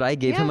Subrat Rai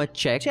gave him a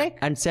check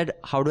and said,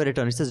 how do I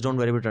return? He says, don't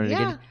worry about returning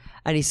it.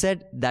 And he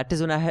said, that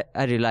is when I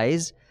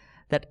realized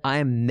that I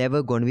am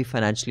never going to be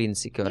financially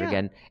insecure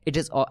again. It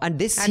is, and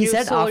this he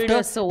said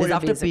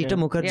after Peter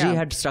Mukherjee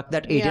had struck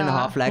that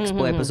 8.5 lakhs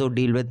per episode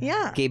deal with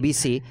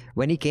KBC.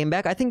 When he came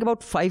back, I think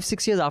about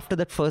 5-6 years after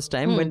that first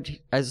time, when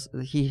as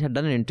he had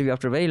done an interview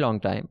after a very long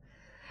time,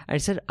 and he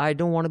said, I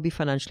don't want to be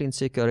financially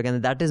insecure again.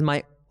 And that is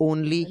my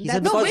only. He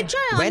said, because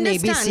when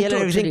ABCL and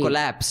everything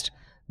collapsed,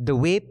 the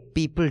way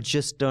people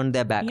just turned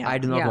their back, I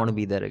do not want to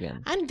be there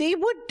again. And they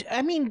would,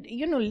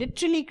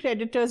 literally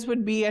creditors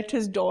would be at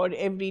his door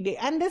every day.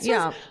 And this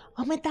was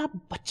Amitabh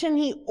Bachchan.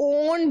 He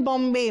owned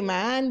Bombay,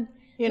 man.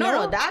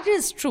 No, that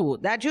is true.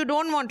 That you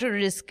don't want to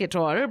risk it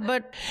all.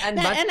 But and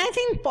I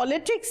think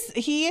politics,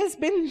 he has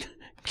been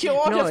cured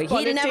of politics.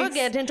 He'll never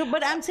get into.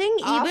 But I'm saying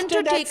even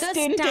to take a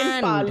stand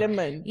in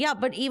Parliament. Yeah,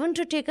 but even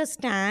to take a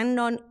stand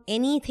on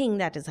anything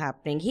that is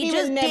happening, he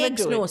just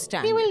takes no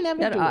stand. He will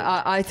never do it.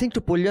 I think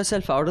to pull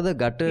yourself out of the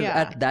gutter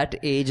at that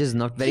age is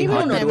not very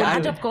hard to do.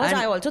 That, of course,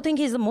 I also think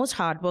he's the most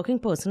hardworking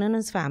person in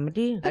his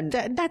family. And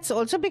that's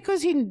also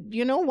because he,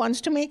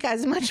 wants to make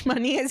as much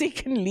money as he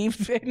can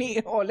leave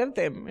all of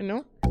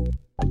them,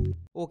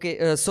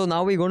 Okay, so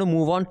now we're going to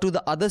move on to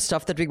the other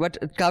stuff that but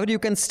Kaveri, you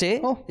can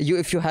stay.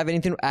 If you have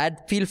anything to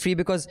add, feel free,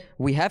 because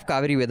we have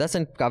Kaveri with us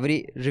and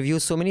Kaveri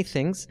reviews so many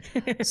things.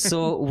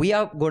 So we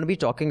are going to be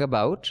talking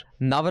about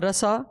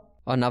Navarasa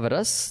or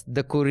Navaras,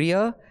 The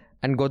Courier,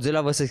 and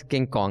Godzilla vs.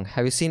 King Kong.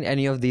 Have you seen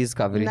any of these,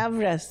 Kaveri?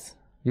 Navaras.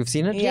 You've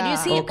seen it?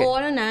 Yeah. Did you see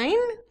all 9?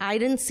 I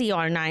didn't see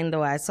all 9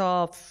 though. I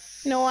saw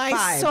 5.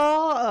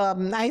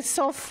 I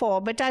saw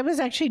 4, but I was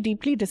actually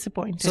deeply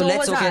disappointed.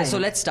 So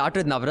let's start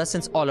with Navaras,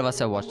 since all of us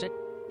have watched it.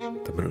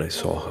 The minute I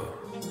saw her,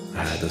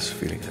 I had this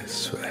feeling, I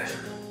swear.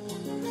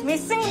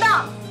 Missing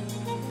da.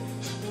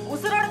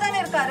 Usurodane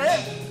irkaru.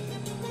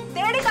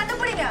 Thedi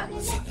kandupidiga.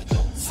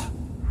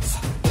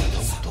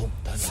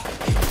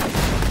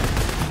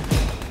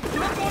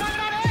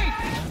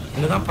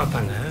 என்னதான்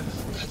பார்த்தாங்க?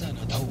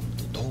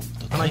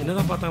 ஆனா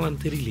என்னதான்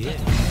பார்த்தாங்கன்னு தெரியலையே.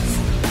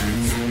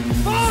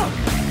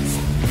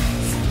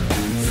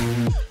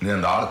 நீ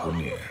அந்த ஆளை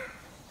கொன்னியே,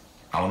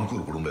 அவனுக்கு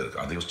ஒரு குடும்பம் இருக்கு,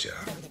 அதை யோசிச்சியா?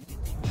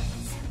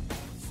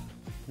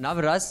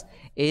 Navaras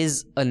is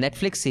a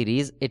Netflix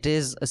series. It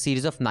is a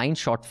series of 9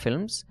 short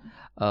films,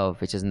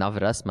 which is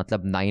Navaras,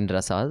 matlab 9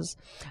 rasas.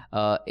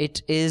 It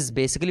is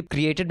basically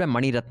created by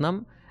Mani Ratnam.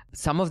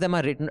 Some of them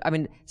are written, I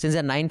mean, since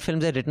there are 9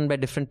 films, they're written by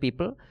different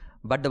people.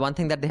 But the one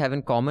thing that they have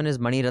in common is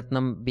Mani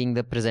Ratnam being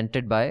the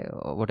presented by,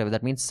 whatever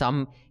that means.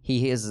 He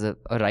is a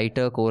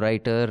writer,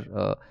 co-writer.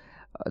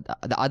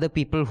 The other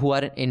people who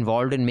are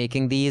involved in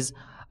making these,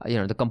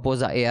 the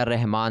composer A.R.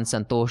 Rahman,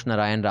 Santosh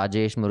Narayan,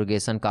 Rajesh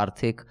Murugesan,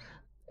 Karthik.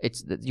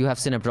 You have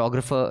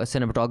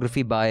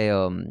cinematography by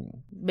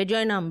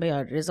Bijoy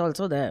Nambiar is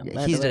also there.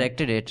 He's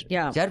directed it.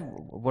 Yeah.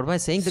 What am I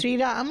saying?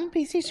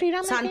 PC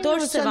Sriram.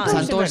 Santosh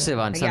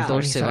Sivan.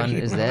 Santosh Sivan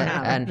is there,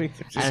 and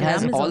it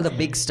has all the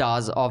big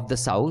stars of the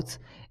South.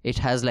 It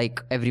has like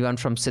everyone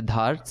from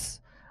Siddharth,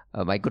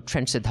 my good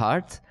friend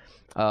Siddharth.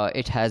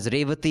 It has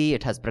Revati.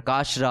 It has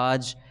Prakash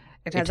Raj.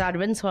 It has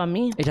Arvind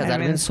Swamy. It has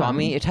Arvind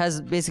Swamy. It has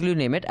basically, you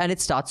name it. And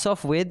it starts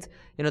off with,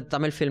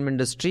 Tamil film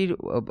industry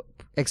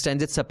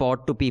extends its support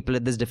to people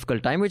at this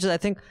difficult time, which is, I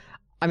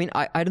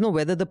don't know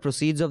whether the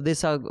proceeds of this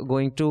are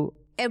going to...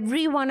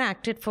 Everyone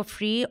acted for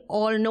free.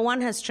 No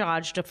one has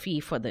charged a fee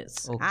for this.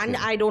 Okay. And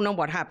I don't know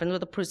what happened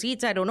with the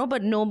proceeds. I don't know.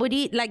 But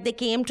nobody, they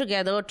came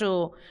together to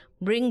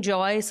bring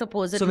joy,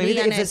 supposedly,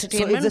 and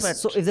entertainment.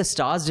 So if the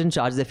stars didn't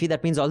charge the fee,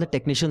 that means all the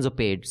technicians are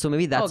paid. So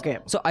maybe that's... Okay.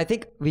 So I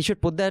think we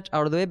should put that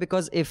out of the way,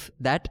 because if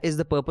that is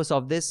the purpose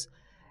of this,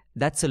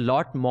 that's a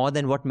lot more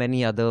than what many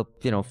other,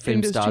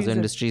 film stars or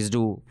industries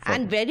do.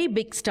 And very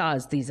big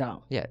stars these are.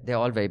 Yeah, they're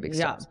all very big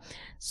stars. Yeah.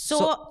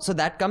 So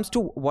that comes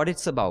to what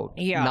it's about.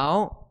 Yeah. Now,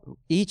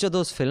 each of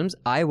those films,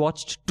 I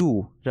watched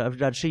 2.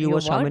 Rashi, you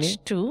watched how many?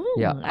 2?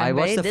 Yeah, I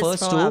watched the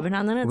first 2,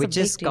 which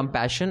is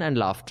Compassion and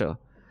Laughter.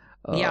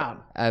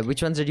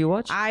 Which ones did you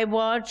watch? I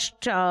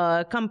watched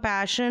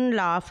Compassion,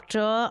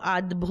 Laughter,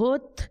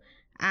 Adbhut,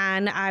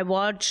 and I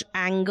watched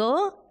Anger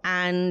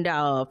and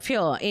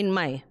Fear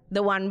in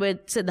the one with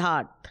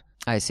Siddharth.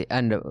 I see.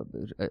 And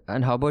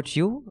how about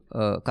you,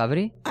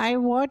 Kaveri? I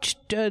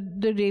watched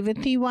the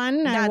Revati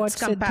one. I watched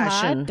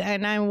Compassion. Siddharth,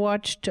 and I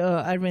watched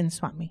Arvind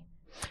Swamy.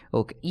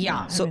 Okay.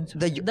 Yeah. So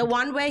the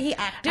one where he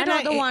acted,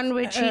 or the one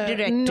which he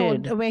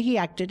directed? No, where he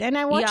acted. And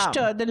I watched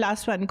the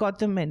last one,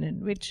 Gotham Menon,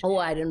 which... Oh,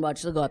 I didn't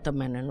watch the Gotham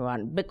Menon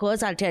one.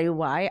 Because I'll tell you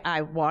why.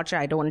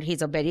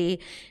 He's a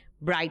very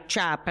bright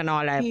chap and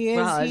all I've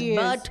heard.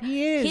 But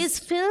his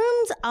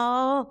films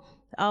are...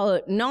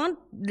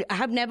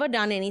 have never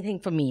done anything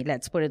for me,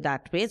 let's put it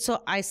that way. So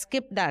I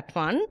skipped that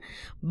one.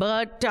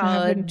 But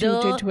you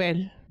did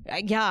well.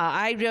 Yeah,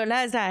 I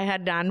realized I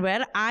had done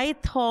well. I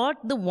thought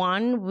the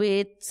one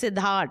with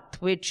Siddharth,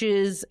 which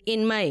is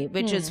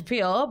which is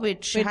Fear,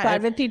 which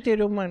Parvati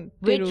Thiruman,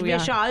 which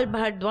Vishal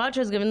Bhardwaj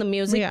has given the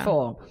music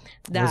for.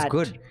 That was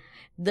good.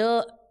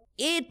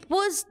 It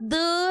was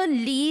the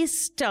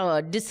least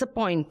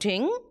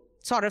disappointing.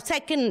 Sort of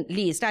second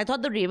least. I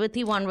thought the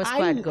Revati one was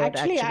quite good.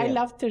 Actually, I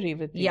loved the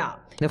Revati. Yeah.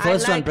 The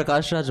first one,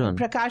 Prakash Raj one.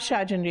 Prakash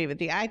Raj and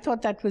Revati. I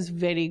thought that was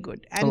very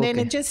good. And then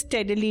it just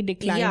steadily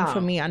declined for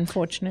me,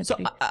 unfortunately. So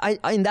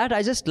in that,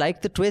 I just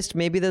like the twist.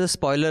 Maybe there's a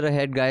spoiler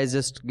ahead, guys,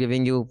 just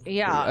giving you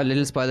a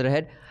little spoiler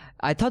ahead.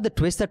 I thought the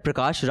twist that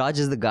Prakash Raj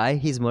is the guy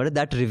he's murdered,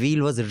 that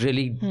reveal was a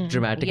really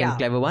dramatic and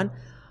clever one.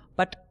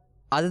 But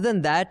other than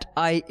that,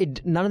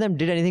 none of them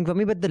did anything for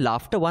me. But the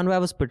Laughter one where I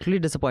was particularly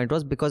disappointed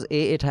was because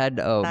it had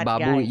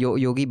Babu,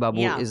 Yogi Babu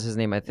is his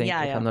name, I think,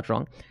 if I'm not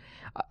wrong.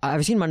 Have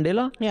you seen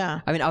Mandela?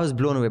 Yeah. I mean, I was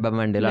blown away by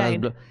Mandela.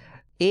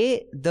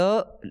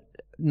 Right.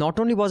 Not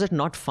only was it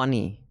not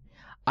funny,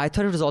 I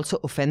thought it was also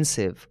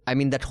offensive. I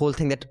mean, that whole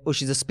thing that,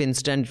 she's a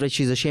spinster and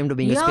she's ashamed of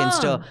being a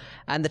spinster.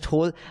 And that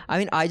whole,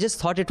 I just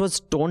thought it was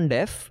tone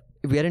deaf.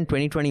 We are in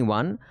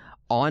 2021.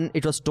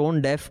 It was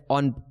tone deaf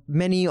on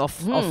many of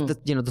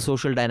the the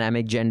social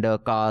dynamic, gender,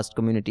 caste,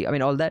 community. I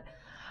mean, all that.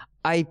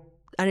 And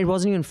it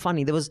wasn't even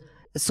funny.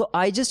 So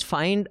I just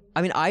find,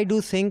 I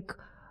do think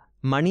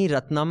Mani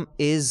Ratnam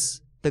is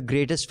the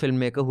greatest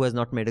filmmaker who has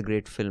not made a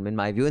great film, in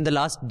my view, in the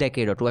last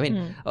decade or two. I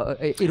mean,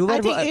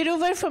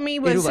 Iruvar for me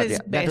was his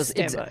best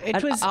ever.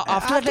 It was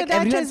after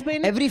that has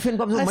been every film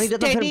comes with Mani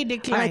Ratnam film,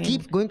 decline. and I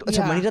keep going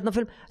to Mani Ratnam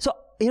film. So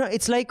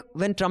it's like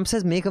when Trump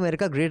says "Make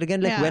America Great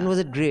Again." Like when was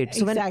it great?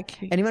 So when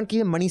anyone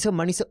keep Mani sir,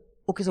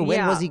 okay, so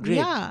when was he great?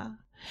 Yeah,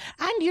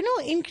 and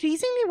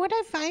increasingly what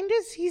I find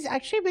is he's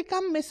actually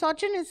become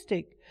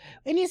misogynistic.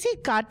 When you see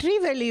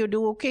Katri Valley, you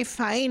do, okay,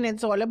 fine,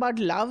 it's all about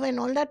love and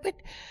all that, but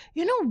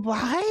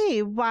why?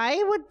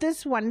 Why would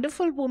this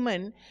wonderful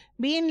woman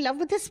be in love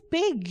with this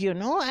pig,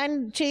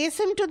 and chase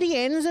him to the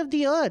ends of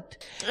the earth?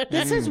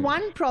 This is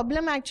one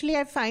problem actually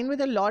I find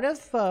with a lot of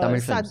Tamil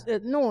films.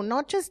 No,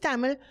 not just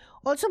Tamil,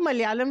 also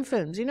Malayalam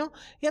films. You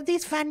have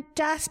these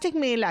fantastic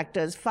male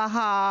actors,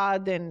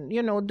 Fahad and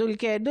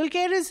Dulquer.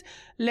 Dulquer is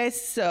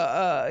less,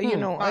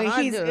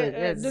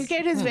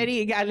 Dulquer is very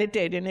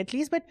egalitarian at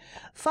least, but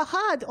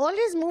Fahad, all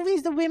his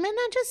movies, the women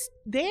are just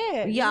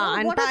there.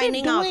 And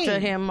pining after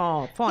him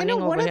or fawning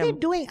over him. What are they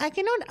doing? I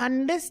cannot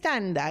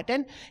understand that.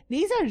 And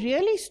these are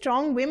really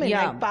strong women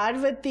like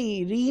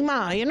Parvati,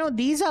 Reema. You know,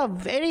 these are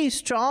very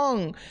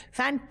strong,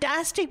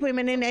 fantastic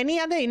women. In any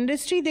other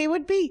industry, they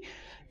would be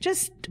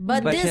just...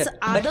 But this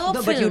other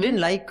film... But you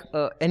didn't like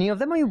any of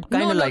them, or you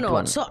kind of liked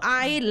one? So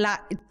I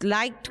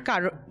liked...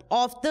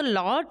 Of the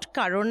lot,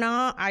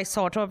 Karuna I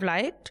sort of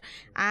liked.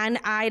 And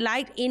I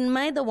liked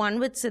Inmay, the one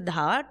with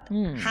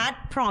Siddharth, had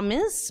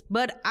promise,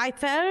 but I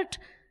felt...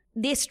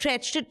 They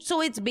stretched it.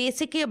 So it's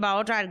basically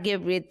about,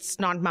 it's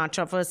not much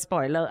of a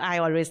spoiler. I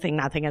always think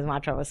nothing is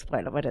much of a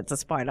spoiler, but it's a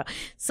spoiler.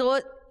 So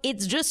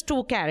it's just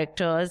two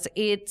characters.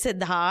 It's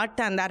Siddharth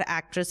and that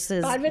actress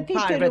is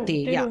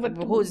Parvati,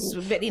 who's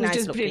very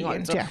nice looking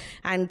also. Yeah.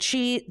 And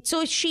she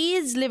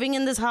is living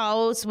in this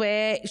house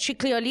where she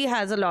clearly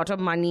has a lot of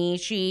money.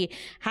 She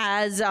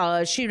runs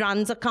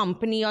a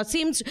company or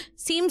seems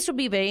to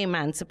be very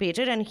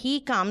emancipated. And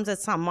he comes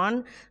as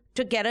someone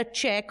to get a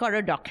check or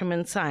a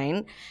document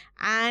signed.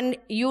 And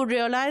you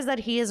realize that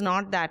he is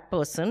not that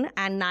person,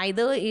 and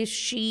neither is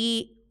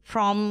she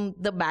from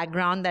the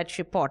background that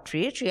she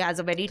portrays. She has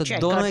a very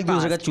checkered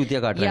past.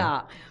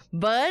 Yeah,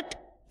 but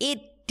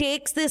it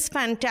takes this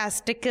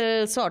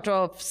fantastical sort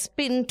of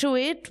spin to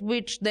it,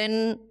 which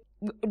then,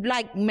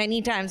 like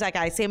many times, like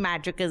I say,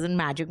 magic isn't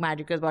magic.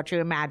 Magic is what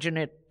you imagine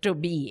it to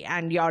be,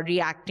 and you're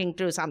reacting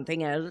to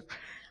something else.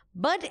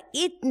 But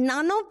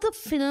none of the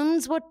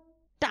films were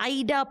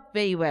tied up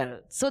very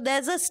well. So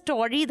there's a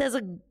story, there's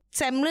a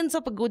semblance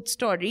of a good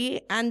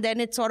story, and then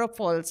it sort of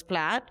falls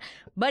flat.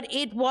 But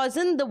it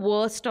wasn't the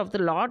worst of the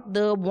lot.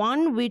 The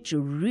one which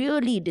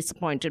really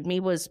disappointed me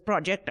was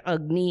Project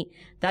Agni,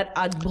 that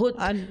Adbhut,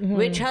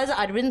 which has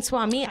Arvind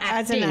Swamy acting.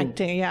 As an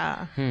actor,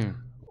 yeah.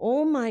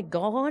 Oh my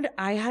God,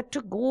 I had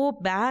to go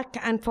back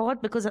and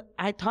forth because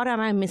I thought,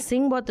 am I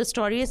missing what the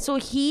story is? So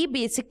he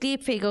basically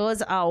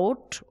figures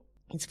out,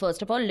 he's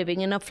first of all living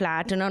in a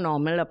flat in a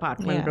normal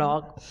apartment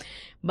block.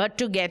 But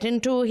to get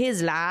into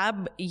his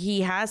lab,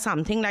 he has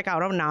something like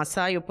out of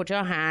NASA. You put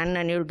your hand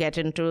and you'll get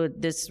into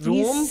this room.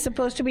 He's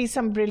supposed to be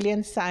some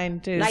brilliant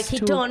scientist. Like he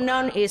turned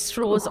down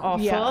ISRO's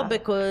offer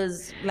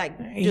because, like,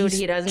 dude,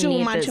 he doesn't need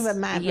too much this. of a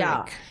maverick.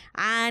 Yeah.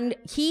 And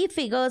he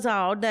figures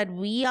out that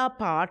we are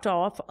part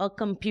of a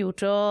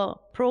computer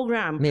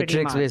program.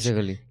 Matrix,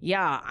 basically.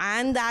 Yeah.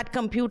 And that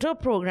computer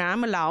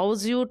program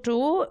allows you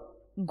to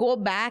go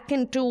back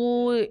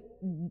into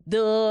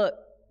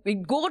we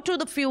go to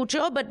the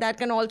future, but that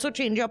can also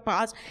change your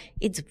past.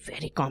 It's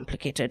very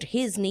complicated.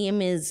 His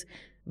name is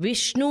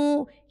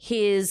Vishnu.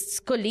 His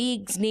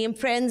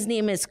friend's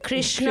name is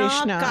Krishna.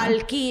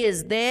 Kalki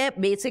is there.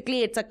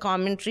 Basically, it's a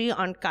commentary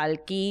on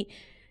Kalki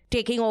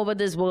taking over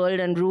this world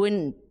and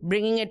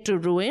bringing it to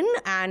ruin.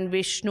 And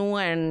Vishnu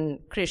and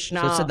Krishna.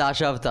 So it's a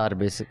Dasha Avatar,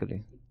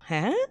 basically.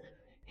 Huh?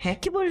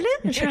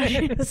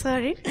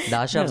 Sorry.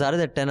 Dasha Avatar is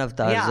the 10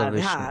 avatars of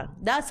Vishnu.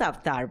 That's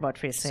Avatar,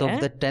 what we say. So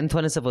the 10th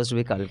one is supposed to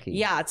be Kalki.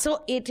 Yeah,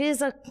 so it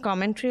is a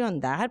commentary on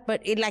that,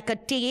 but like a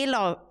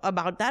tale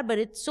about that, but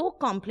it's so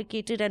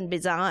complicated and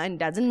bizarre and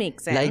doesn't make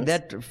sense. Like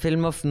that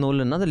film of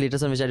Nolan, the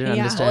latest one which I didn't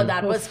understand. Oh,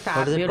 that was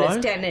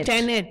fabulous.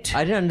 Tenet.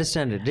 I didn't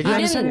understand it. Did you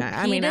understand it?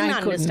 I mean,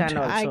 I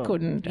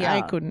couldn't.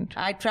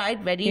 I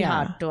tried very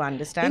hard to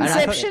understand.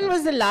 Inception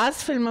was the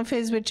last film of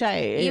his which I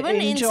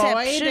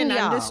enjoyed and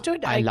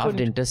understood. I loved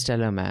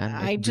Interstellar,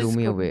 man. It blew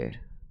me away.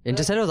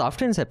 Interstellar was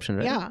after Inception,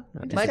 right? Yeah.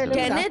 But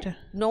Tenet,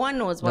 no one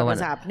knows what was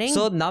happening.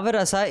 So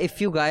Navarasa, if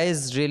you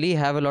guys really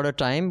have a lot of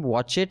time,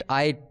 watch it.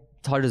 I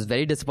thought it was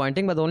very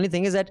disappointing, but the only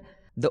thing is that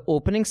the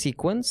opening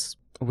sequence,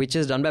 which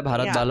is done by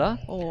Bharat Bala,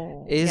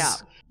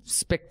 is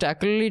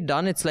spectacularly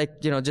done. It's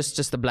like,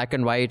 just the black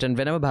and white, and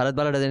whenever Bharat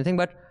Bala does anything,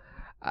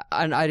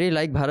 and I really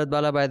like Bharat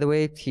Bala, by the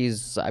way.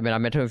 I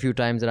met him a few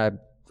times, and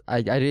I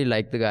really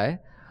like the guy.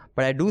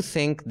 But I do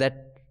think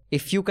that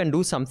if you can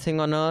do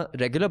something on a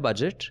regular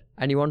budget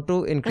and you want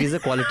to increase the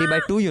quality by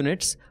 2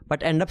 units,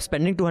 but end up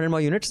spending 200 more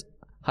units,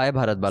 hire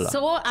Bharat Bala.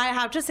 So I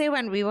have to say,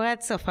 when we were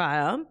at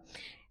Sapphire,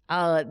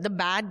 the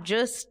batch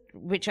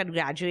which had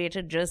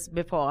graduated just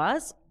before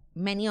us,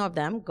 many of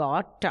them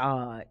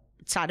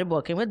started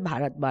working with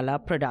Bharat Bala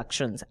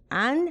Productions.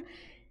 And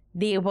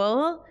they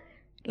were,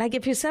 like,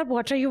 if you said,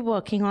 what are you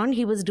working on?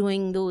 He was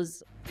doing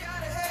those...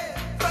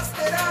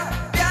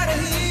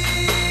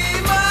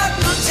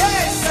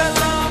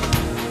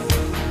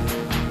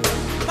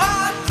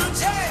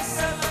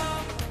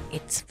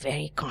 It's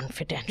very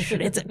confidential.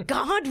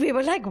 God, we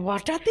were like,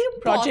 what are they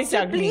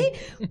possibly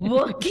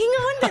working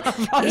on?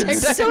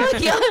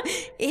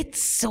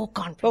 It's so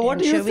confidential. But what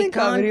do you think,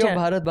 Kaveri, of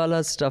Bharat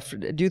Bala's stuff?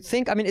 Do you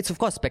think, it's of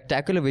course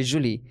spectacular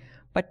visually,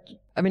 but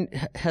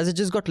has it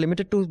just got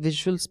limited to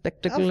visual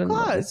spectacle? Of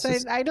course.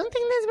 I don't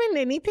think there's been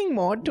anything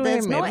more to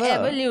there's him no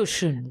ever.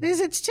 Evolution.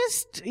 It's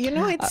just,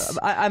 it's...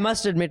 I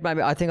must admit,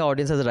 I think our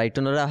audience has a right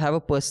to know that I have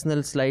a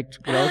personal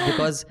slight grudge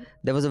because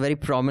there was a very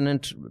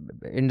prominent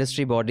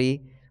industry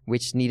body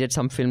which needed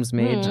some films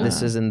made.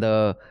 This is in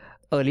the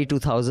early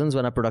 2000s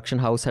when our production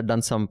house had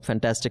done some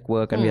fantastic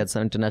work and we had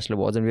some international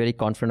awards and we were very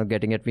confident of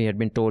getting it. We had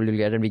been told you'll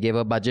get it and we gave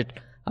a budget.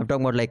 I'm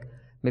talking about like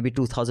maybe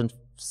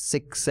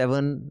 2006,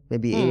 7,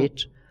 maybe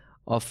 8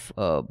 of,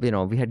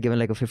 we had given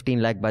like a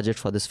 15 lakh budget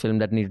for this film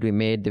that needed to be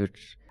made.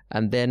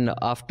 And then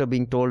after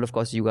being told, of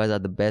course, you guys are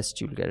the best,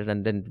 you'll get it.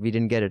 And then we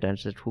didn't get it. And I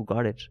said, who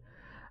got it?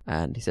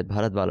 And he said,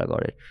 Bharat Bala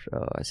got it.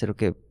 I said,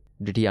 okay,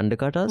 did he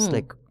undercut us?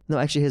 Like, no,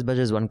 actually his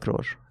budget is 1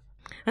 crore.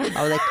 I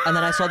was like, and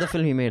then I saw the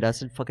film he made. I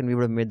said, fucking, we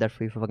would have made that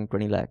for you for fucking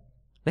 20 lakh.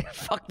 Like,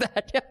 fuck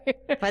that.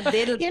 But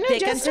they'll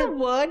just a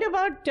word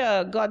about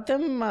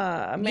Gautam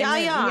Menon.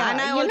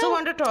 And I also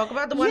want to talk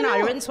about the one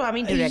Arvind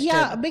Swamy directed.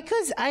 Yeah,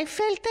 because I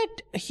felt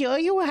that here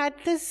you had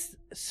this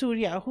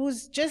Surya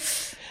who's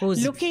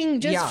looking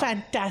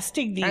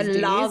fantastic these days. I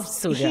love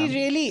Surya. He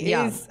really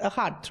is a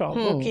heartthrob,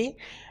 okay?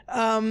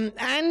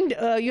 And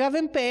you have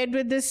him paired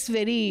with this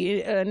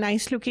very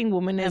nice looking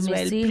woman as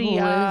well.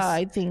 Priya,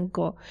 I think.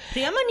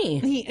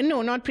 Priyamani?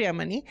 No, not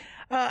Priyamani.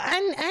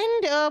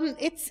 And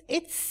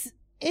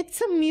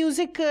it's a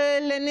musical,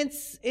 and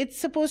it's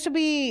supposed to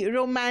be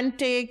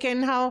romantic,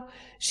 and how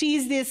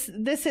she's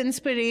this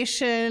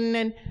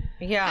inspiration,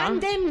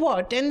 and then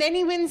what? And then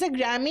he wins a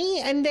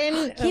Grammy, and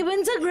then he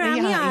wins a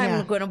Grammy.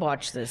 I'm going to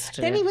watch this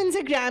today. Then he wins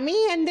a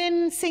Grammy, and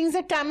then sings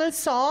a Tamil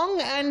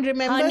song, and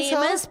remembers her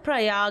name is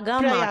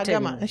Prayaga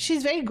Martin.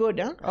 She's very good,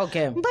 huh?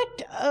 Okay.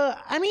 But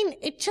I mean,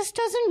 it just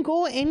doesn't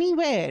go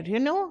anywhere,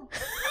 and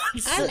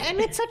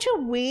it's such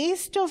a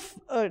waste of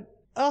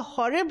a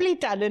horribly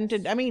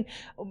talented, I mean,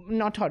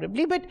 not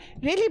horribly, but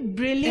really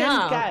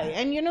brilliant guy.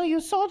 And you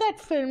saw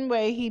that film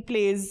where he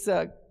plays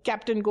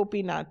Captain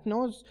Gopinath,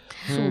 no?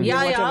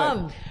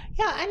 Yeah,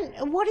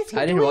 and what is he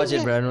doing? I didn't watch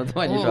it, but I know the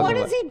one you're talking What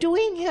about. is he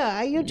doing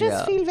here? You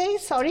just feel very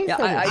sorry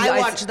for him. I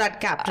watched that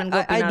Captain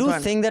Gopinath I do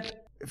one. think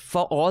that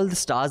for all the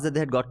stars that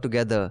they had got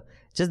together,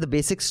 just the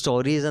basic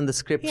stories and the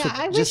script. Yeah,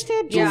 I wish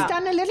they'd just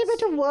done a little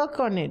bit of work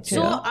on it.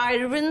 So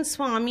Arvind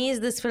Swamy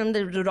is this film,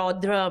 the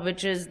Rodra,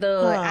 which is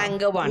the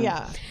anger one.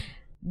 Yeah.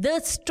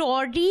 The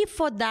story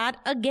for that,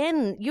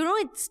 again,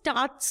 it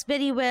starts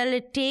very well.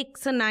 It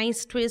takes a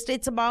nice twist.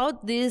 It's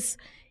about this.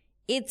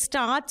 It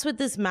starts with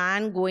this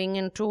man going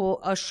into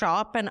a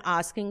shop and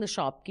asking the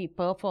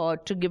shopkeeper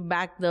to give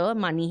back the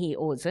money he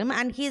owes him.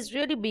 And he's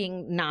really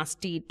being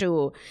nasty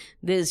to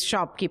this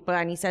shopkeeper.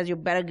 And he says, you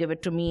better give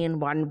it to me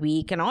in 1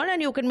 week and all.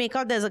 And you can make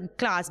out there's a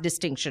class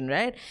distinction,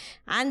 right?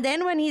 And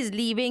then when he's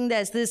leaving,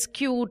 there's this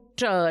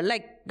cute,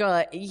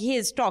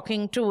 he's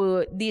talking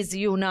to these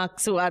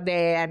eunuchs who are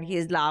there, and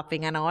he's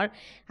laughing and all.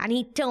 And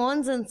he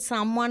turns, and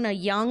a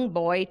young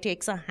boy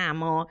takes a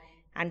hammer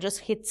and just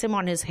hits him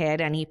on his head,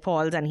 and he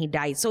falls and he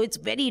dies. So it's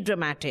very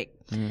dramatic.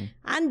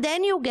 And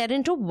then you get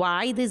into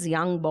why this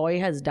young boy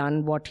has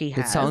done what he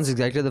has. It sounds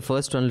exactly the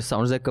first one. It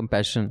sounds like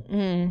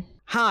compassion.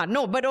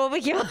 No, but over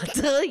here,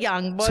 the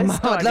young boy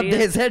story.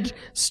 They said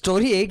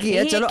story एक ही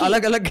है, चलो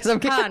अलग-अलग किस्म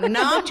के.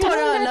 नाम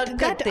थोड़ा अलग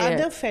that करते हैं.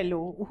 other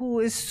fellow who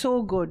is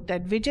so good,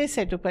 that Vijay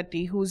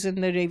Sethupathi, who's in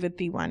the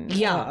Revati one.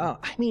 I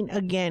mean,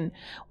 again,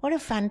 what a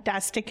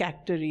fantastic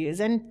actor he is.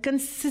 And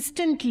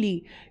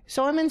consistently,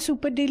 saw him in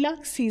Super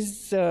Deluxe,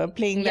 he's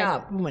playing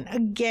that woman.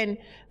 Again,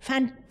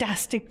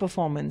 fantastic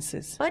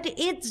performances. But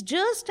it's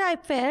just, I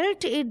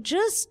felt,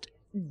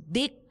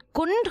 they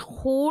couldn't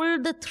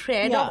hold the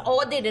thread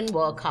or they didn't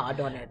work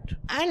hard on it.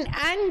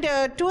 And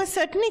to a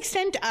certain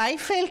extent, I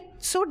felt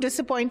so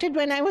disappointed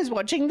when I was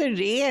watching the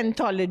Ray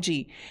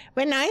anthology.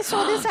 When I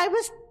saw this, I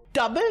was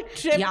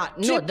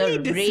triply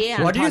the Ray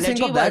What do you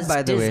think of that,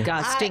 by the way?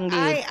 Disgustingly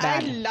I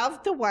bad.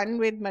 love the one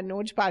with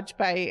Manoj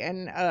Bajpayee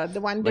and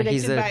the one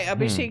directed by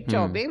Abhishek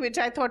Chaubey, which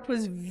I thought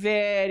was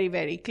very,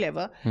 very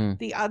clever.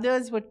 The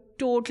others were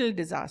total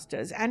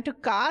disasters. And to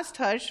cast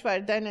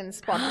Harshvardhan in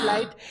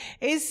Spotlight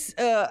is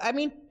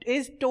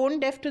tone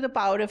deaf to the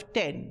power of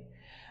 10.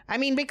 I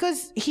mean,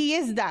 because he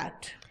is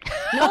that.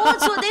 No,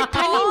 so they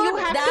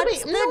thought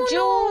that's the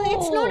joke. No,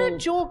 it's not a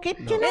joke. It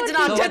cannot It's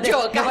not a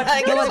joke.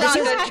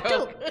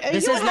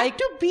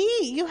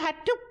 You had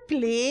to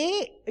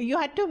play, you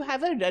had to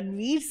have a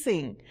Ranveer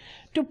Singh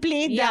to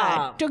play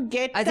that, to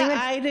get the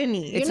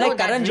irony. It's like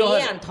Karan Johar.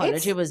 Johar.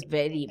 Anthology was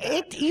very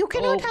bad. You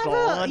cannot have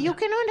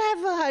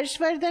a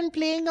Harshvardhan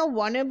playing a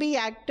wannabe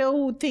actor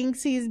who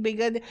thinks he's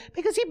bigger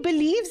because he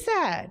believes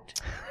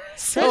that.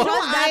 So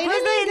that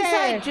was the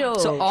inside joke.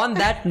 So on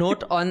that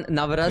note, on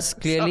Navarasa,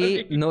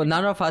 clearly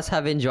none of us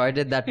have enjoyed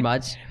it that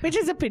much. Which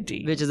is a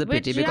pity. Because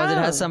it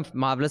has some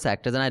marvelous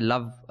actors, and I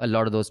love a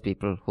lot of those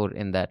people who are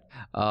in that.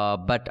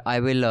 But I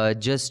will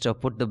just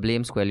put the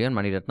blame squarely on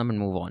Mani Ratnam and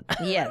move on.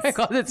 Yes.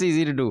 Because it's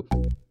easy to do.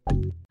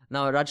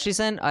 Now,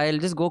 Rajshri-san, I'll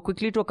just go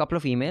quickly to a couple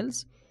of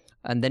emails,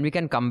 and then we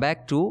can come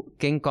back to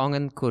King Kong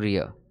and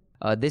Courier.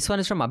 This one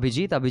is from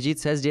Abhijit. Abhijit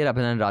says, Dear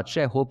Abhinan and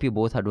Rajshri, I hope you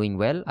both are doing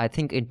well. I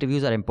think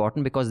interviews are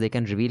important because they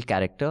can reveal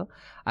character.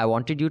 I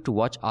wanted you to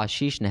watch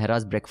Ashish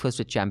Nehra's Breakfast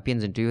with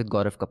Champions interview with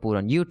Gaurav Kapoor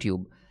on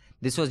YouTube.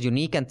 This was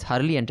unique and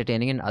thoroughly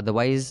entertaining and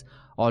otherwise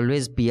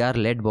always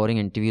PR-led boring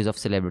interviews of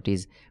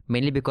celebrities.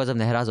 Mainly because of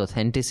Nehra's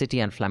authenticity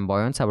and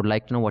flamboyance, I would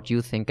like to know what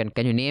you think, and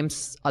can you name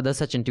other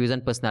such interviews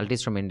and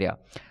personalities from India?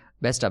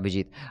 Best,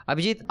 Abhijit.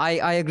 Abhijit,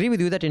 I agree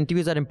with you that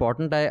interviews are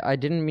important. I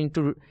didn't mean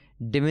to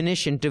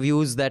diminish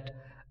interviews, that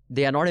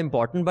they are not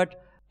important,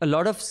 but a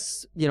lot of,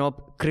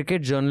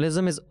 cricket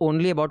journalism is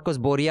only about, because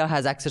Boria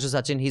has access to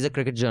Sachin, he's a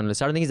cricket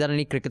journalist. I don't think he's done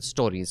any cricket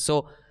stories.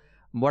 So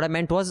what I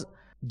meant was,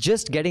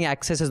 just getting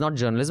access is not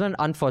journalism, and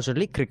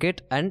unfortunately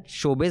cricket and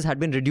showbiz had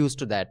been reduced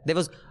to that. There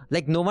was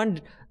like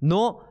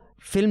no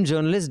film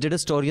journalist did a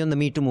story on the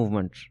Me Too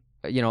movement,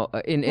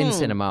 in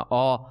cinema,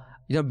 or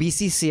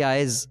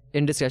BCCI's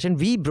indiscretion.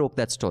 We broke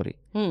that story.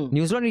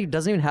 New Zealand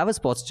doesn't even have a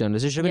sports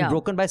journalist. It should have been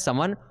broken by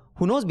someone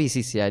who knows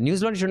BCCI. New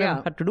Zealand shouldn't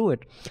have had to do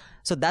it.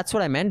 So that's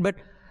what I meant. But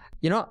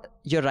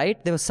you're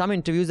right. There were some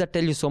interviews that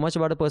tell you so much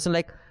about a person.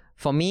 Like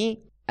for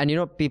me, and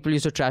people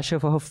used to trash her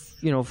for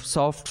her,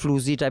 soft,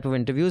 floozy type of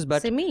interviews.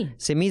 But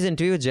Simi's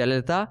interview with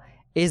Jayalalitha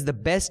is the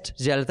best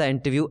Jayalalitha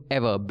interview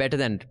ever. Better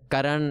than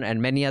Karan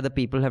and many other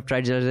people have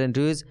tried Jayalalitha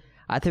interviews.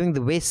 I think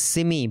the way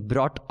Simi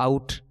brought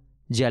out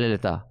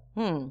Jayalalitha,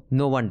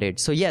 no one did.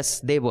 So yes,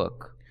 they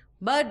work.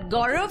 But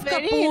Gaurav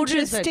Very Kapoor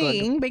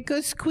interesting,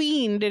 because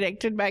Queen,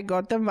 directed by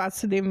Gautam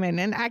Vasudev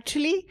Menon,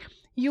 actually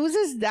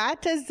uses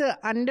that as the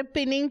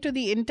underpinning to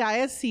the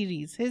entire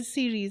series. His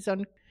series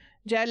on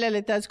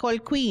Jayalalitha is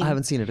called Queen. I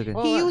haven't seen it. Okay.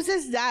 He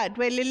uses that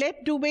where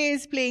Lilette Dubé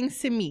is playing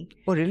Simi.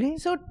 Oh, really?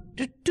 So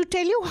to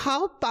tell you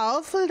how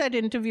powerful that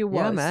interview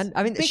was. Yeah, man.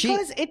 I mean,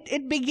 because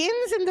it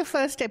begins in the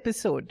first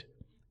episode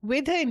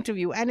with her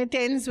interview and it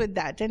ends with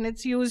that, and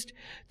it's used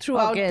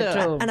throughout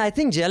And I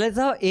think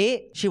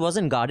Jayalalitha, she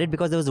wasn't guarded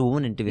because there was a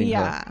woman interviewing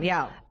her.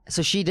 Yeah.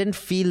 So she didn't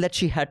feel that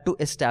she had to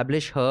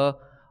establish her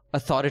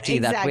authority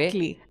that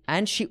way.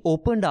 And she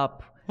opened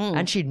up.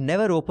 And she'd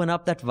never open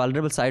up that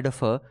vulnerable side of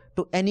her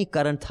to any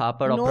Karan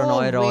Thapar or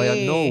Prannoy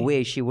Roy. No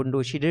way she wouldn't do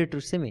it. She did it to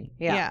Simi.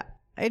 Yeah.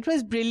 It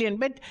was brilliant.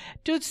 But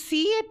to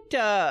see it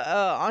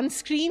on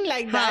screen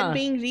like that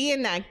being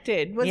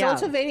reenacted was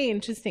also very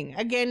interesting.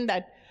 Again,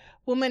 that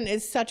woman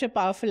is such a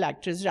powerful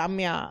actress,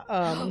 Ramya,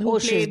 who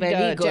played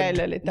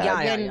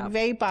Jayalalitha.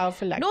 Very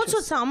powerful actress. No, so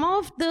some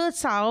of the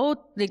South,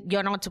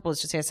 you're not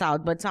supposed to say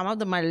South, but some of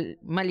the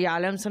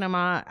Malayalam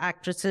cinema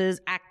actors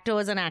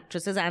and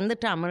actresses, and the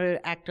Tamil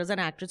actors and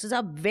actresses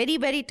are very,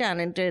 very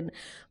talented.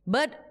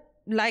 But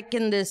like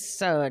in this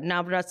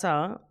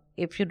Navarasa,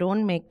 if you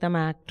don't make them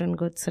act in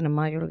good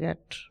cinema, you'll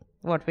get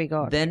what we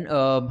got. Then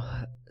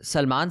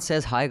Salman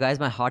says, "Hi guys,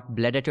 my heart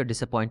bled at your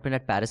disappointment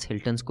at Paris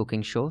Hilton's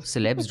cooking show.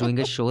 Celebs doing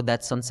a show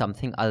that's on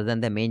something other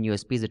than their main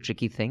USP is a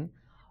tricky thing.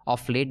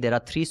 Of late, there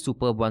are 3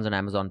 superb ones on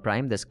Amazon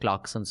Prime. There's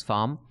Clarkson's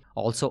Farm,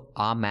 also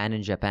Our Man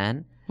in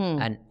Japan,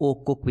 and Oh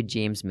Cook with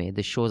James May.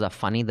 The shows are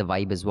funny, the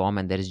vibe is warm,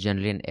 and there is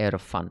generally an air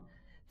of fun.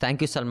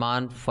 Thank you,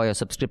 Salman, for your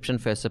subscription,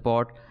 for your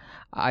support.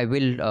 I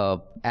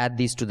will add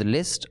these to the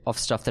list of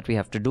stuff that we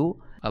have to do.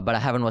 But I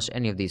haven't watched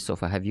any of these so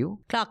far. Have you?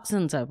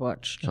 Clarkson's I've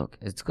watched. Okay,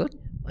 it's good.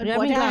 What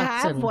I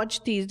have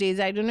watched these days,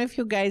 I don't know if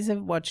you guys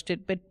have watched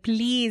it, but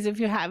please, if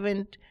you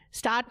haven't,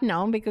 start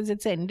now because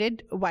it's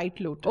ended. White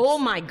Lotus. Oh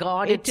my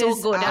God, it's so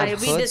good.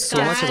 I've heard so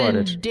much about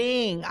it.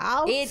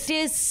 It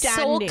is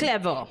so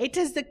clever. It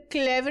is the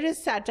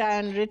cleverest satire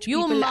on rich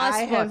people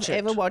I have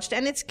ever watched.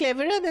 And it's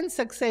cleverer than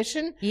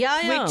Succession,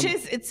 which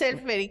is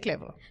itself very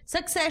clever.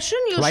 Succession,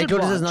 you White should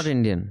Lotus watch. is not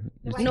Indian.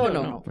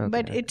 No. Okay.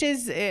 But it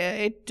is,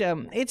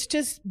 it's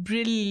just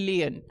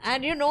brilliant.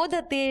 And you know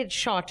that they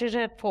shot it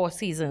at 4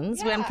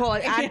 seasons. When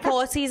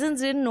 4 seasons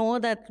didn't know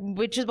that,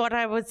 which is what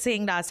I was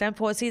saying last time,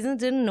 4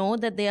 seasons didn't know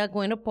that they are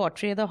going to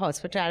portray the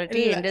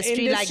hospitality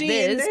industry like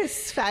this. In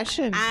this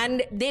fashion.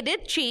 And they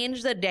did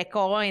change the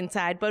decor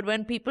inside, but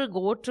when people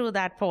go to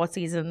that 4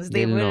 seasons,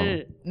 they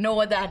will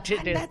know that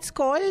it is. That's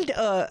called,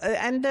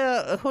 and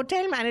the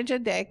hotel manager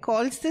there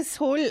calls this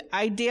whole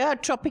idea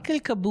tropical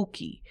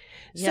kabuki.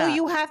 So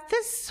you have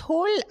this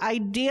whole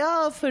idea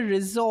of a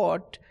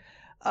resort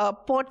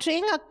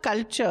portraying a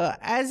culture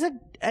as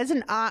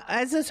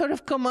a sort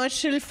of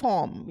commercial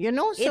form,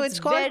 So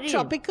it's called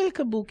tropical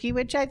kabuki,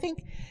 which I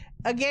think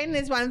again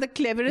is one of the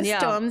cleverest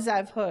terms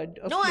I've heard.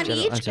 No, and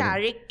each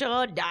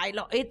character,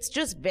 dialogue, it's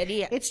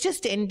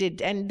just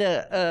ended, and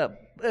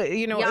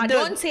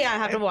don't say I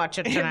have to watch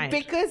it tonight.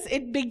 Because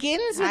it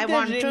begins with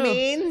the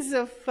remains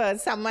of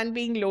someone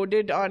being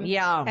loaded on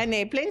an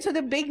airplane. So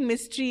the big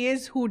mystery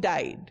is who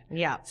died.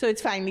 Yeah. So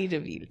it's finally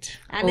revealed.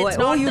 And it's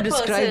not you the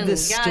described person.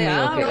 this to me.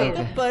 Okay.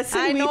 The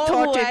person I know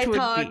thought who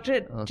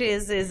it would it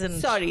is, isn't.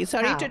 Sorry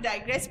to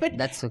digress, but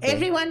that's okay.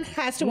 Everyone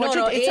has to watch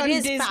it. It's on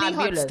Disney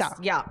Hotstar.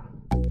 Yeah.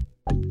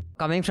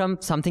 Coming from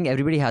something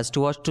everybody has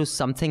to watch to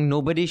something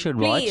nobody should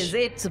watch. Please,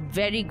 it's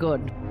very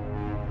good.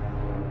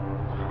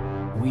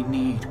 We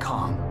need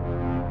Kong.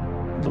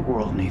 The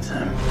world needs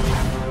him.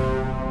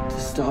 To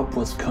stop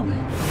what's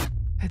coming.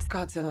 It's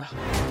Godzilla.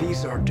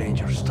 These are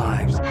dangerous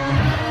times.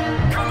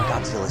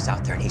 Godzilla's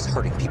out there and he's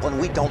hurting people and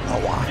we don't know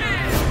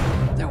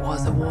why. There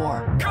was a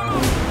war.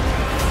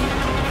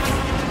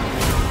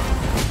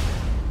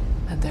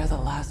 And they're the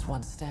last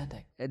ones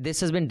standing.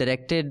 This has been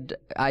directed,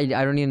 I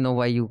don't even know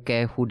why you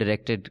care who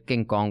directed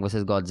King Kong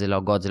versus Godzilla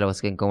or Godzilla vs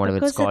King Kong, whatever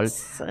it's called.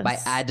 By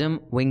Adam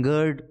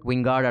Wingard,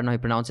 I don't know how you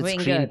pronounce it.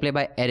 Screenplay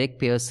by Eric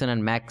Pearson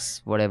and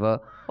Max whatever.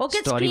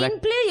 Okay,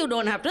 screenplay you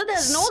don't have to.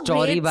 There's no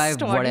story great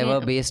by whatever,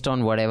 based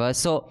on whatever.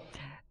 So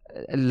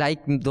like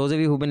those of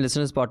you who've been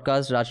listening to this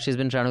podcast, Rajshri's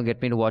been trying to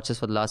get me to watch this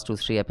for the last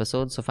 2-3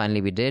 episodes. So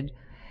finally we did.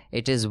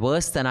 It is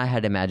worse than I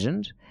had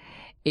imagined.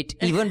 It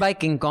even by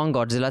King Kong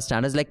Godzilla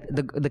standards, like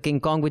the King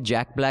Kong with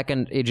Jack Black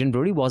and Adrian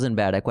Brody wasn't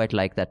bad. I quite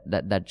like that.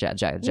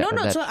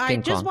 So I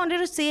just wanted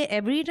to say,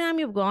 every time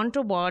you've gone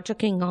to watch a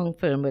King Kong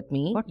film with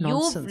me, what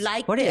nonsense. You've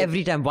liked what it.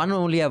 Every time, one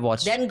only I've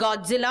watched. Then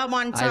Godzilla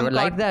won some. I would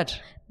like that.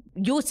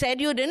 You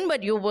said you didn't,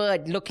 but you were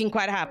looking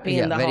quite happy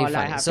in the very hall.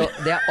 Funny. So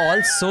they are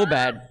all so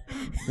bad.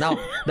 Now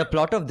the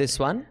plot of this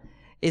one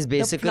is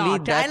basically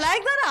that I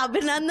like that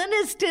Abhinandan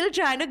is still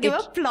trying to give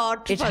a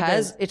plot. It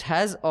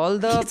has all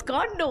the. It's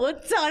got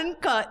notes on.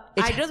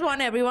 I just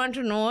want everyone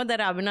to know that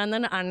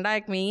Abhinandan,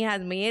 unlike me,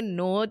 has made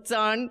notes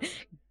on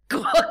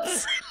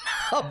Godzilla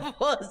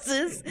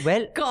versus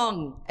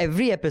Kong.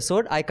 Every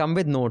episode I come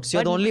with notes.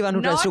 You're the only one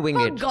who tries to wing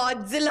it.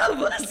 Godzilla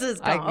versus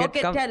Kong.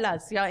 Okay, tell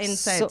us your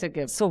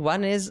insights. So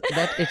one is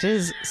that it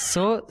is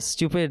so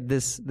stupid.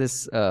 This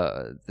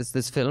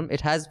film.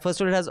 It has, first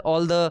of all, it has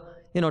all the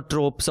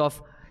tropes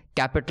of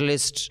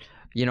capitalist,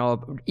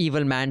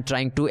 evil man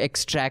trying to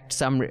extract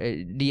some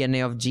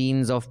DNA of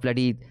genes of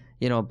bloody,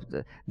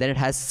 then it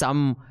has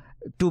some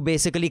to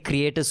basically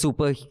create a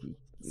super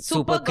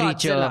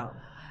creature.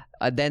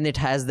 Then it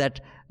has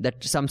that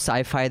some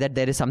sci-fi that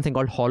there is something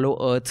called Hollow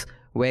Earth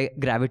where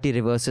gravity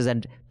reverses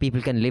and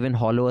people can live in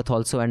Hollow Earth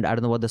also. And I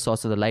don't know what the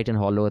source of the light in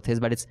Hollow Earth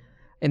is, but it's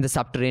in the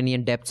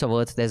subterranean depths of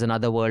Earth. There's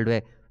another world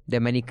where there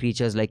are many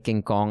creatures like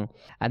King Kong.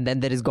 And then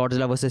there is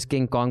Godzilla versus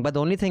King Kong. But the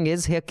only thing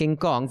is here, King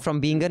Kong, from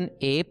being an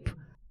ape,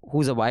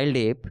 who's a wild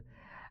ape,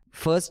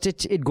 first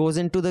it goes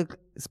into the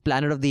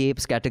Planet of the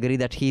Apes category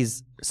that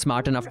he's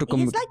smart enough to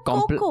communicate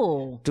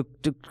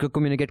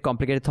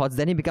complicated thoughts.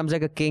 Then he becomes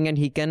like a king and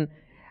he can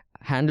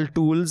handle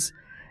tools.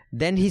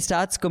 Then he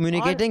starts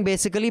communicating.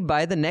 Basically,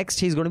 by the next,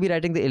 he's going to be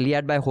writing the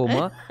Iliad by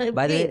Homer.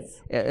 By the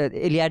way,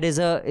 Iliad is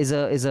a.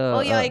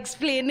 Oh, you're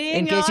explaining.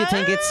 In case you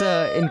think it's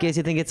a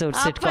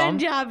sitcom.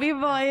 Punjabi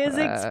boy is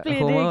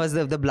explaining. Homer was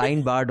the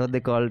blind bard, what they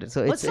called it.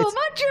 So so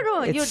much you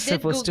know. You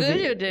did Google.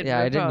 You did.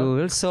 Yeah, I did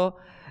Google. So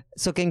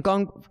King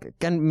Kong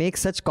can make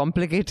such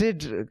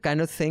complicated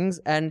kind of things,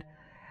 and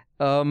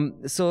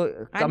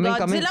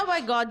Godzilla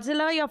by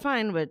Godzilla, you're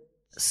fine with.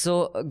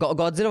 So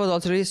Godzilla was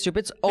also really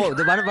stupid. One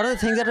of the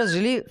things that was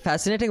really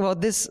fascinating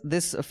about this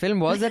film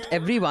was that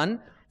everyone,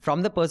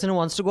 from the person who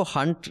wants to go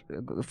hunt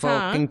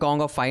for King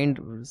Kong or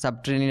find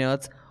subterranean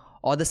Earth,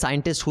 or the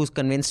scientist who's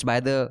convinced by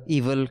the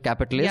evil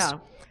capitalist. Yeah.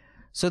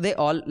 So they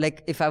all,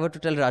 like, if I were to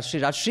tell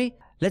Rajshri,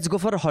 let's go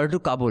for a holiday to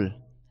Kabul.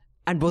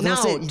 And both of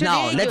us say,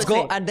 now, let's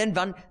go. And then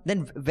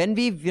when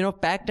we've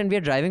packed and we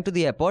are driving to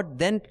the airport,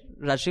 then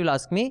Rajshri will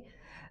ask me,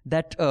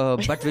 that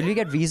but will we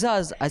get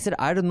visas? I said,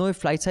 I don't know if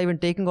flights are even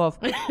taking off.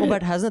 Oh,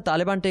 but hasn't the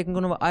Taliban taken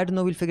over? I don't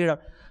know, we'll figure it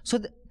out. So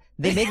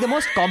they make the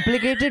most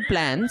complicated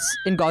plans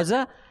in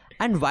Gaza,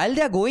 and while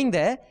they're going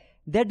there,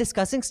 they're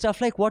discussing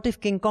stuff like, what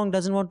if King Kong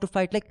doesn't want to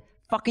fight? Like,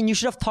 fucking, you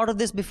should have thought of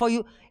this before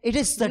you. It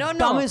is the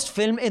dumbest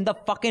film in the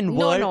fucking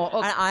world.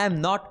 And I am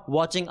not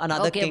watching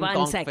another King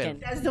Kong film.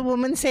 Does the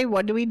woman say,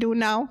 what do we do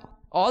now?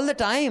 All the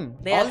time.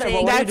 That's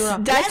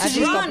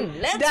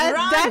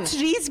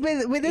Reese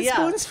with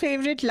Witherspoon's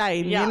favorite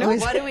line. Yeah.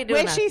 What do we do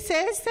where now? She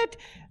says that,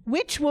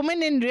 which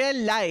woman in real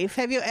life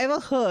have you ever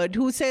heard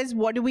who says,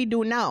 what do we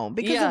do now?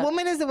 Because the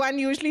woman is the one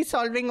usually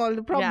solving all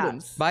the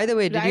problems. Yeah. By the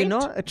way, did you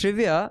know a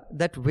trivia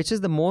that which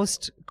is the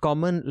most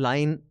common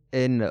line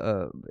in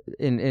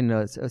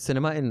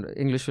cinema, in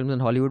English films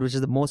and Hollywood, which is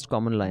the most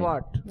common line?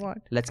 What?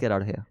 Let's get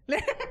out of here.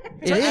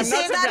 So you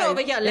say that over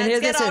here.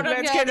 Let's get out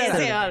of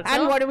here.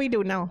 And what do we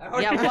do now?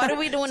 Yeah, what do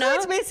we do now? So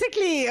it's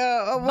basically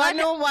a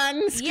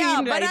 101 screenwriting.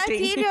 Yeah, but I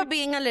feel you're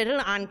being a little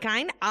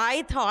unkind.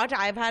 I thought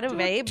I've had a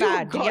very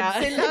bad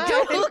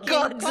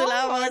Godzilla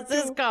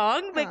versus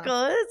Kong,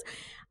 because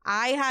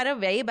I had a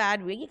very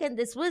bad week, and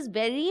this was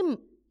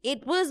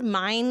it was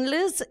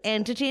mindless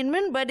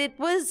entertainment, but it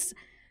was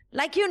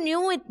like, you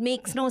knew it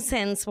makes no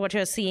sense what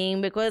you're seeing,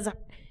 because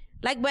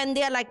like when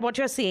they are like what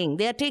you're saying,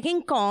 they are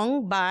taking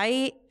Kong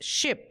by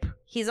ship.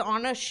 He's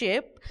on a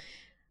ship.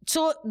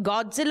 So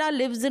Godzilla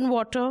lives in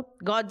water.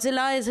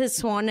 Godzilla is his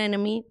sworn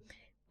enemy.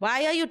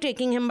 Why are you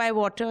taking him by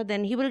water?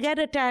 Then he will get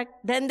attacked.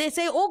 Then they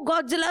say, oh,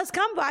 Godzilla's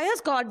come. Why has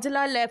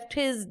Godzilla left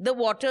the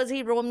waters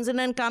he roams in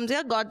and comes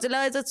here?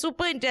 Godzilla is a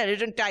super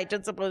intelligent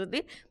titan,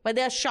 supposedly. But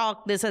they are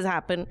shocked this has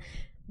happened.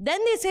 Then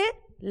they say,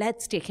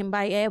 let's take him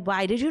by air.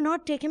 Why did you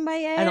not take him by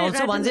air? And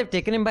also, once they've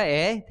taken him by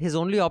air, his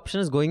only option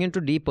is going into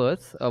deep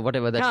Earth, or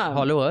whatever, that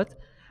Hollow Earth,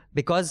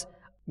 because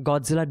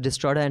Godzilla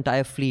destroyed our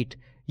entire fleet.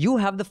 You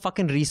have the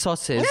fucking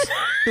resources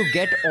to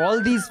get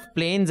all these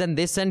planes and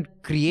this and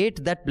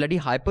create that bloody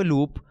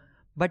hyperloop,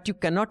 but you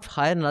cannot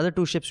hire another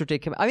 2 ships to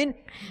take him. I mean,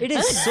 it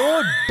is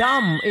so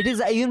dumb. It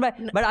is even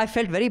but I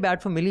felt very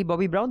bad for Millie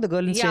Bobby Brown, the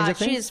girl in Stranger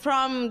Things. Yeah, she's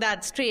from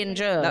that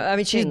Stranger. I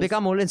mean, she's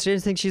become old in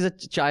Stranger Things. She's a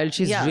child.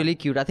 She's really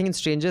cute. I think in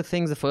Stranger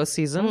Things, the first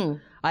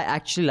season, I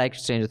actually liked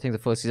Stranger Things the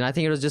first season. I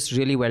think it was just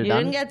really well done. You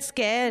didn't get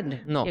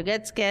scared. No. You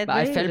get scared. But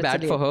I felt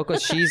bad for her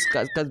because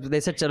they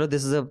said, chalo,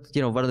 this is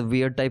one of the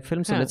weird type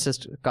films, so let's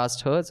just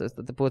cast her. So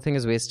the poor thing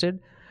is wasted.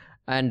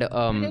 And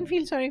I didn't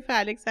feel sorry for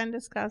Alexander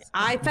Skarsgård.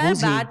 I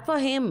felt bad for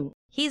him.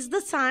 He's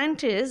the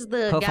scientist,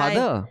 the her guy.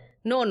 father?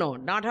 No,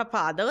 not her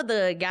father.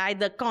 The guy,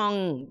 the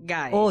Kong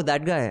guy. Oh,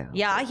 that guy.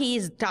 Yeah,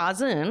 he's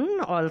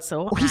Tarzan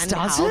also. Oh, he's and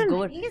how Tarzan?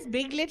 good- He's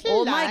Big Little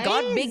Oh Lies. my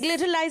God, Big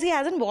Little Lies he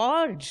hasn't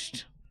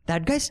watched.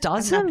 That guy's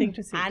Tarzan. Nothing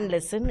to say. And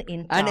listen,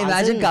 in And Tarzan,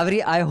 imagine,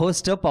 Kaveri, I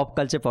host a pop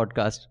culture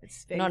podcast.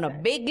 No,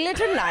 Big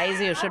Little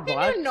Lies you should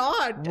watch. you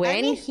not?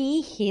 When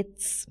he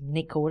hits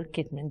Nicole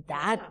Kidman,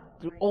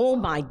 oh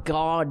my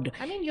God.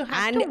 I mean, you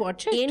have And to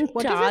watch it. in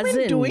What have you been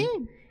Tarzan,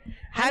 doing?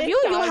 Have you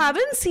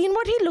haven't seen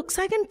what he looks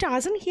like in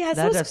Tarzan? He has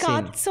That those I've seen.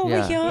 cuts over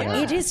Yeah. here.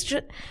 Yeah. It is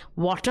just,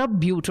 what a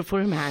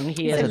beautiful man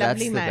he He's is. a that's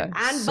lovely the man.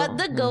 guy. But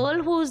the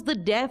girl who's the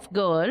deaf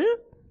girl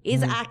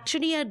is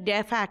actually a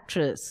deaf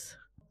actress.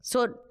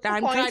 So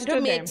I'm points trying to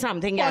to make them.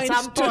 something. Yeah, Points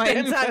some to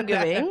points them. I'm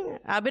giving.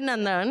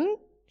 Abhinandan,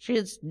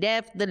 she's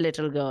deaf, the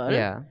little girl.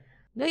 Yeah.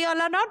 They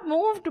all are not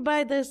moved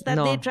by this, that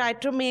No. they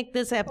tried to make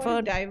this For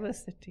effort.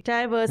 diversity.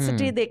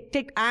 Diversity, they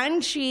take,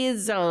 and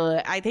she's,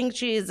 I think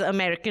she's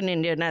American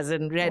Indian, as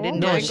in Red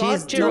Indian. my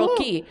God,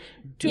 Cherokee.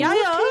 Yeah.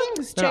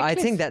 Things, No, I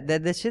checklist. think that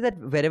they say that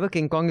wherever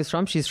King Kong is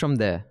from, she's from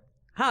there.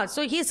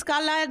 So his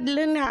Skull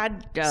Island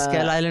had.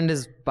 Skull Island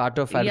is part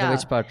of, I don't know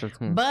which part of.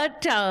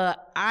 But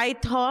I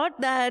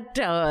thought that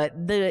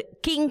the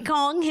King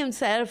Kong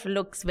himself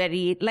looks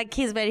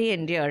he's very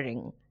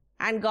endearing.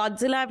 And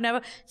Godzilla, I've never.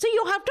 So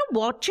you have to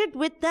watch it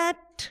with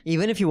that.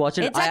 Even if you watch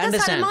it, It's I like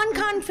understand. a Salman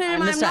Khan film. I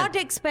I'm understand. not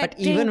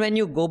expecting. But even when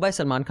you go by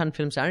Salman Khan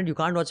film standard, you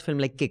can't watch a film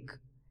like Kick.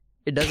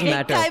 It doesn't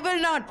matter. I will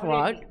not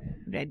watch.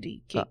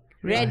 Ready.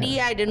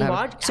 Ready, I didn't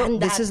watch. So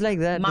and this is like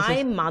that. This My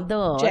is-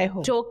 mother Jai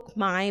Ho. took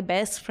my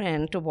best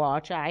friend to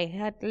watch. I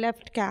had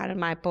left Carol.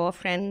 My poor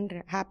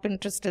friend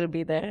happened to still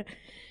be there.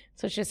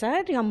 So she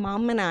said, your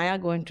mom and I are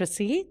going to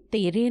see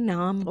Tere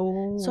Naam.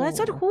 Oh. So I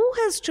said, who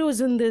has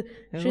chosen this?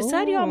 She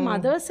said, your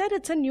mother said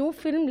it's a new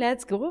film.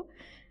 Let's go.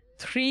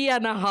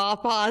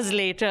 3.5 hours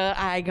later,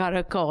 I got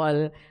a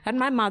call. And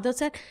my mother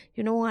said,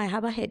 I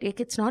have a headache.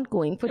 It's not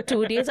going for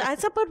 2 days. I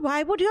said, but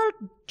why would you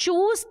all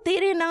choose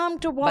Tere Naam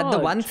to watch? But the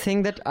one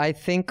thing that I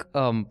think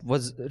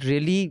was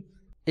really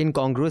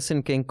incongruous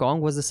in King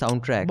Kong was the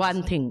soundtrack.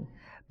 One thing.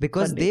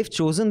 Because they've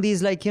chosen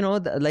these like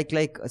songs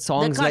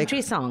The country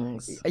like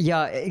songs.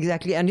 yeah,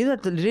 exactly. And the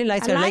really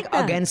nice I are like like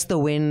that. Against the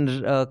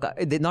Wind,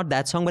 not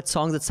that song, but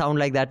songs that sound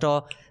like that,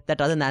 or that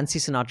other Nancy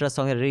Sinatra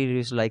song I really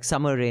used to like,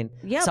 Summer Rain,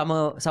 Yep.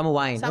 Summer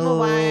Wine. Summer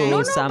Wine. Oh,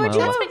 No, summer. but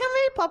it's become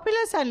very popular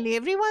suddenly.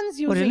 Everyone's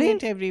using really?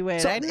 it everywhere.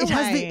 So I don't it know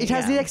has why. it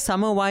has the like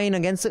Summer Wine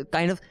against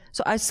kind of.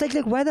 So I was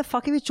like, why the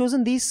fuck have you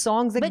chosen these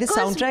songs? Like this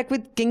Because- soundtrack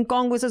with King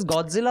Kong versus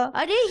Godzilla.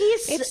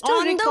 He's It's to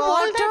on the recall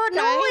water. that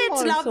No, time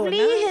it's also, lovely.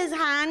 no? His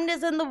hand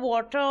is in the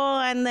water,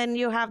 and then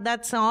you have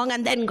that song,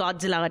 and then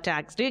Godzilla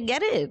attacks. Do you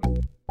get it?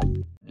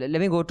 Let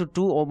me go to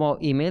 2 or more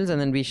emails and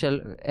then we shall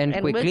end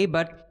And quickly.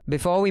 But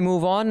before we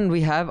move on,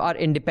 we have our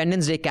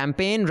Independence Day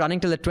campaign running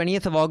till the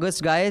 20th of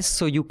August, guys.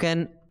 So you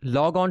can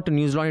log on to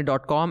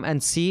newslaundry.com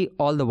and see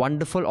all the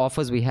wonderful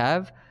offers we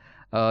have.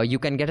 You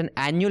can get an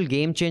annual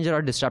Game Changer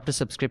or Disruptor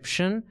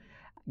subscription,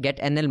 get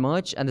NL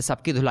merch and the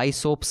Sabki Dhulai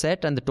soap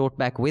set and the tote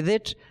bag with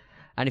it.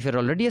 And if you're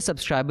already a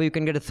subscriber, you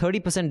can get a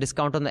 30%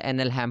 discount on the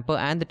NL hamper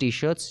and the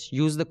t-shirts.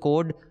 Use the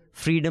code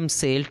Freedom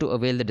Sale to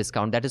avail the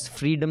discount. That is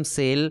Freedom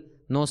Sale,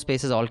 no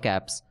spaces, all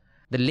caps.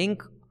 The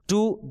link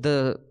to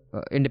the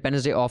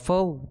Independence Day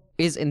offer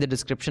is in the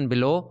description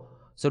below.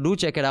 So do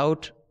check it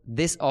out.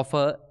 This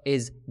offer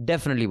is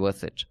definitely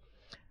worth it.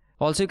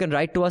 Also, you can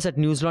write to us at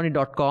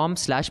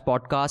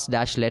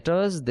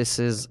newslaundry.com/podcast-letters. This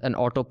is an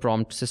auto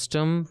prompt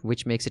system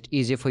which makes it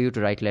easier for you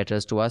to write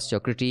letters to us. Your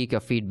critique,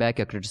 your feedback,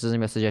 your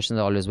criticism, your suggestions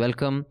are always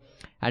welcome.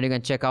 And you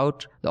can check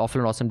out the Awful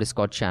and Awesome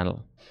Discord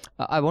channel.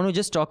 I want to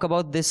just talk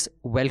about this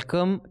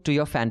Welcome to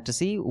Your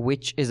Fantasy,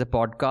 which is a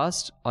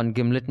podcast on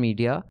Gimlet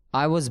Media.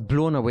 I was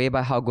blown away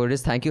by how good it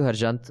is. Thank you,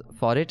 Harjant,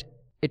 for it.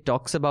 It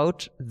talks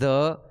about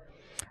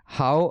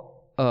how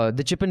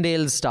the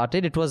Chippendales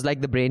started. It was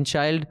like the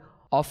brainchild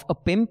of a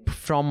pimp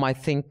from, I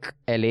think,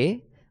 LA,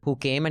 who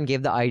came and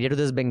gave the idea to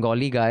this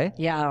Bengali guy.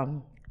 Yeah.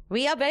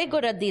 We are very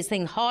good at these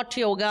things. Hot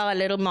yoga, a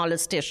little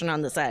molestation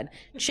on the side.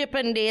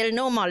 Chippendale,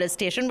 no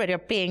molestation, but you're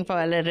paying for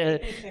a little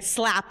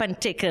slap and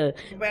tickle.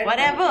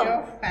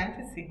 Whatever.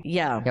 Fantasy.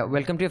 Yeah. Yeah,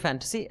 welcome to your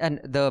fantasy. And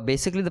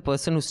basically the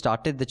person who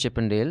started the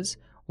Chippendales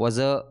was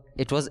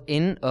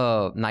in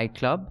a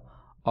nightclub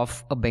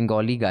of a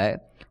Bengali guy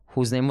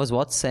whose name was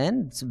what?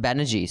 Sen?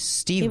 Banerjee.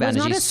 Steve He Banerjee. was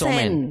not a Somen.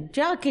 sen.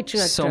 Ja, kichu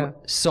actor.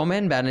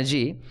 Somen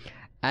Banerjee.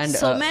 And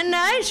Somen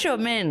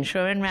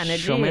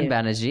Banerjee. Somen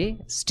Banerjee.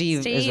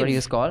 Steve is what he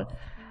was called.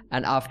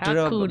 And after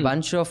How a cool.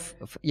 bunch of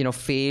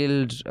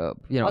failed Also,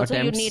 attempts.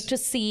 you need to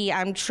see,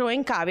 I'm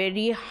showing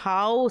Kaveri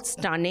how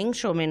stunning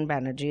Somen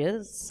Banerjee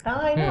is.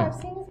 I know, I've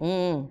seen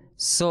it.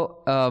 So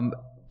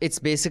it's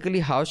basically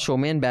how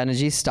Somen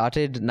Banerjee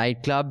started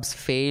nightclubs,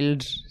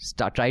 failed,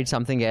 tried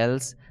something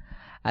else,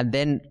 and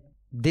then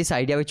this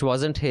idea, which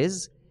wasn't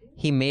his,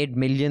 he made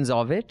millions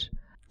of it.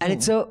 And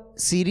it's a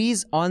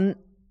series on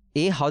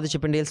how the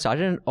Chippendales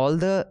started and all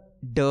the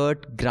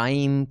dirt,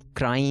 grime,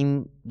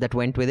 crime that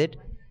went with it.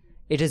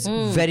 It is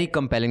very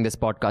compelling, this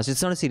podcast.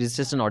 It's not a series, it's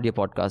just an audio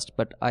podcast.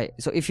 But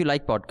so if you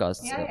like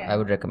podcasts, I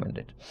would recommend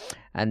it.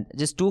 And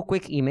just 2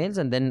 quick emails,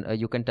 and then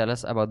you can tell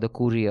us about the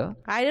Courier.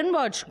 I didn't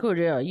watch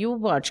Courier. You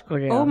watched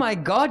Courier. Oh my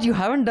God, you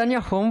haven't done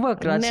your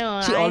homework, Raj.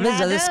 No, she always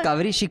does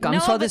Discovery. She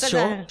comes for this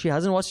show. She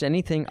hasn't watched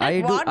anything.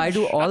 I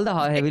do all the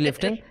heavy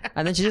lifting,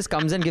 and then she just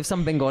comes and gives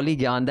some Bengali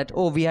gyan that,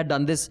 we had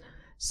done this.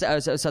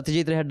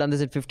 Satyajit Ray had done this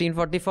in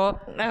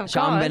 1544.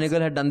 Shyam Benegal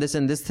had done this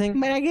in this thing.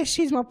 But I guess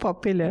she's more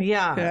popular.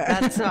 Yeah,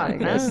 that's all.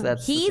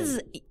 That's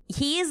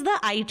he is the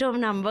item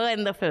number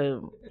in the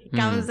film. He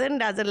comes in,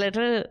 does a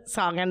little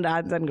song and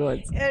dance and goes.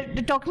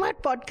 Talking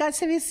about podcasts,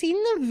 have you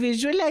seen the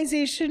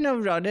visualization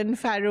of Ronan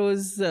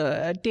Farrow's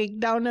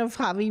takedown of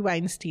Harvey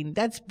Weinstein?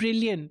 That's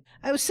brilliant.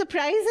 It was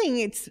surprising.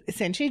 It's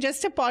essentially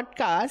just a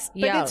podcast,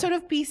 but it's sort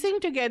of piecing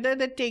together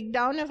the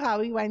takedown of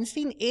Harvey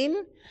Weinstein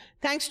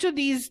thanks to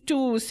these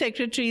 2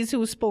 secretaries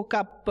who spoke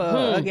up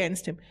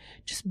against him.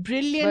 Just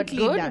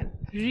brilliantly done.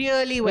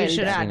 Really well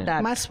done.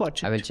 That. Must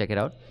watch it. I will check it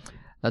out.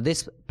 Now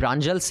this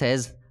Pranjal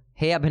says,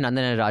 "Hey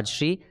Abhinandan and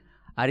Rajshri,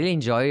 I really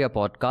enjoy your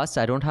podcast.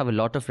 I don't have a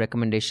lot of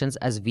recommendations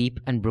as Veep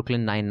and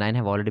Brooklyn Nine-Nine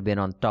have already been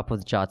on top of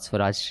the charts for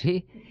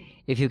Rajshri.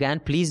 If you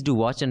can, please do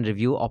watch and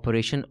review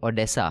Operation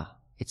Odessa.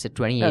 It's a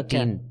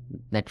 2018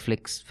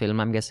 Netflix film,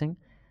 I'm guessing.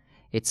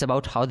 It's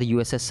about how the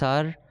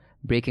USSR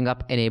breaking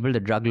up enabled the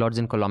drug lords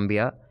in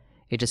Colombia.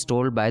 It is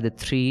told by the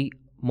 3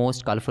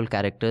 most colorful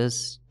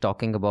characters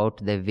talking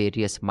about their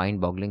various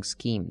mind-boggling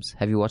schemes.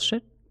 Have you watched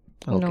it?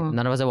 Okay. No.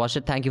 None of us have watched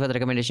it. Thank you for the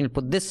recommendation. We'll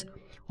put this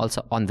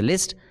also on the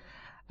list.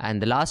 And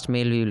the last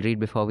mail we will read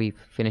before we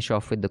finish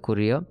off with the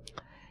Courier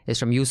is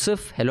from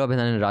Yusuf. Hello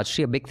Abhinandan and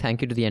Rajshri. A big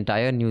thank you to the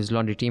entire News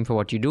Laundry team for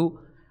what you do.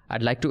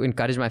 I'd like to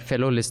encourage my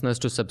fellow listeners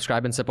to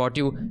subscribe and support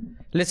you.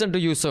 Listen to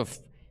Yusuf.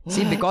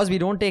 See, because we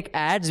don't take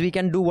ads, we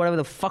can do whatever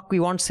the fuck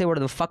we want, say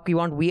whatever the fuck we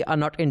want. We are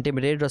not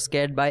intimidated or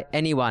scared by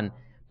anyone.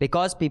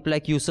 Because people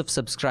like Yusuf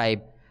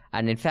subscribe.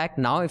 And in fact,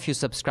 now if you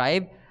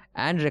subscribe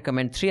and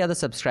recommend 3 other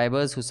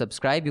subscribers who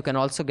subscribe, you can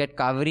also get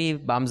Kaveri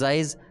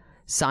Bamzai's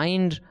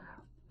signed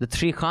the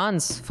 3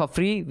 Khans for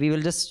free. We will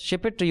just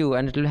ship it to you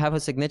and it will have her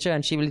signature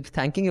and she will be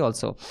thanking you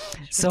also.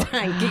 So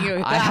thanking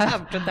you. I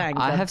have to thank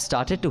I them. have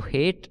started to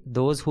hate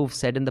those who've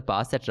said in the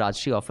past that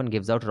Rajshri often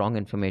gives out wrong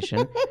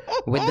information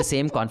with the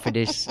same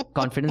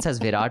confidence as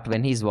Virat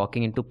when he's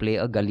walking in to play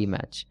a gully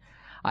match.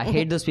 I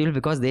hate those people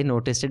because they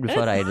noticed it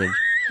before I did.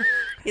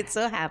 It's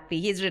so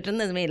happy. He's written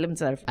this mail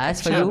himself.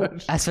 As for you,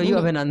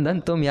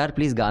 Abhinandan, tum yaar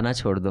please gana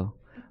chhod do.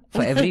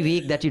 For every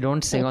week that you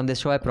don't sing on this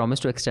show, I promise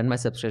to extend my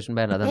subscription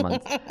by another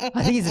month.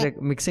 I think he's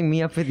mixing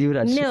me up with you,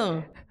 Rajshri.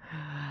 No.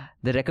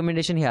 The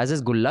recommendation he has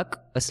is Gullak,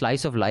 a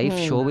slice of life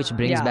show which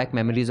brings back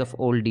memories of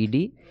old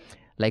DD,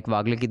 like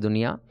Wagle Ki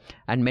Duniya.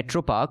 And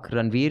Metro Park,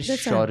 Ranveer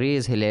Shorey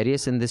is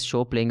hilarious in this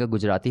show, playing a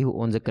Gujarati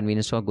who owns a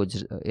convenience store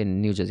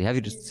in New Jersey. Have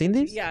you seen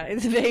this? Yeah,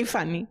 it's very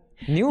funny.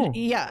 New?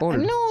 Yeah. Old?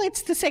 No,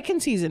 it's the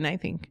 2nd season, I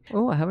think.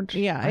 Oh, I haven't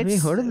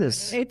heard of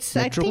this. It's,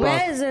 Metro I think, Park.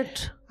 Where is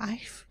it?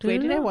 Where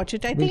did I watch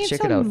it? I We'll think it's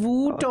check it on out.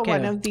 Voot or Okay.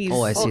 one of these.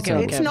 Oh, I see.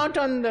 Okay, It's not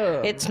on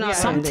the... It's not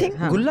Something.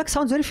 Gullak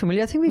sounds very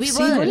familiar. I think we've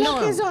seen were- it. no.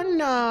 Gullak is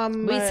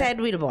on... We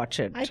said we'll watch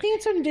it. I think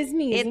it's on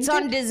Disney. It's isn't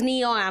on it?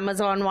 Disney or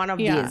Amazon, one of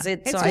Yeah. these.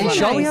 It's It's on Are you very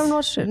sure we nice. haven't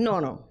watched it?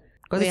 No.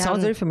 Because it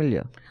sounds very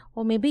familiar.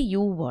 Or maybe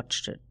you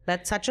watched it.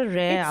 That's such a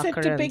rare It's a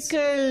occurrence.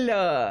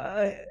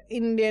 typical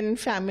Indian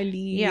family.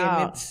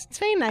 Yeah. And it's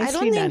very nicely I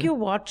don't think done. you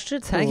watched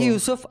it. Thank though. you,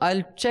 Yusuf.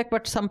 I'll check,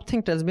 but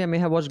something tells me I may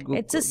have watched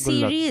It's a Gullak.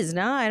 series,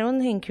 no? I don't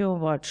think you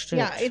watched it.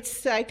 Yeah,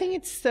 I think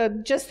it's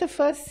just the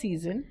first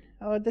season.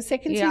 Or the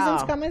second Yeah.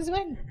 season's come as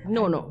well.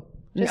 No.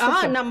 Just the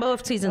first. Number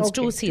of seasons.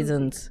 Okay, 2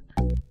 seasons.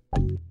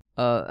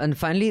 And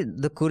finally,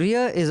 The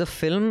Courier is a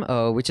film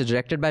which is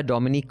directed by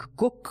Dominique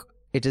Cook.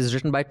 It is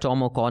written by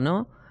Tom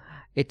O'Connor.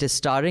 It is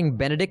starring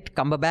Benedict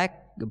Cumberbatch.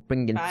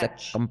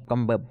 Cumberbatch.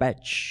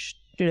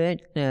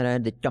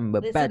 The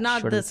Cumberbatch. This is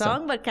not What the is that?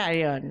 song, but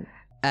carry on.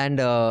 And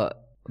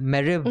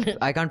Merib,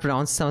 I can't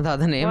pronounce some of the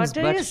other names,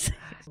 What but is?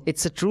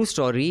 it's a true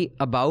story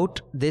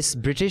about this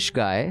British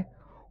guy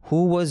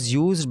who was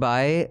used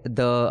by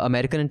the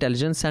American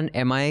intelligence and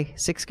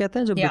MI6 कहते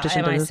हैं जो Yeah, British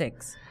intelligence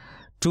MI6.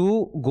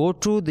 to go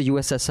to the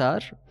USSR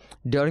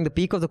during the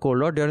peak of the Cold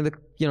War, during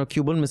the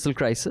Cuban Missile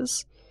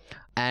Crisis.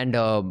 And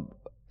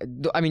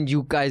I mean,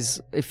 you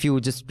guys, if you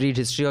just read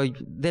history, or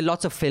there are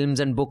lots of films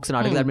and books and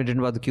articles that have been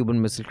written about the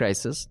Cuban Missile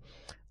Crisis.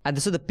 And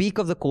this was the peak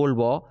of the Cold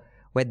War,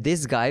 where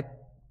this guy,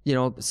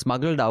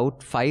 smuggled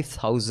out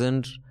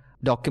 5,000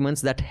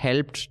 documents that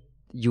helped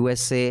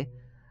USA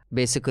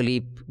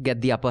basically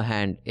get the upper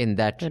hand in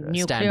that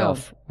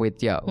standoff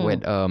with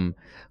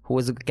who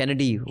was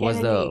Kennedy was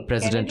the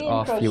president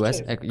of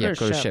US.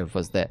 Khrushchev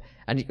was there,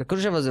 and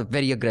Khrushchev was a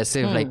very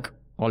aggressive, like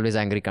always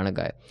angry kind of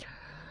guy.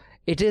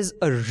 It is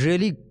a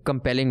really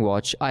compelling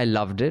watch. I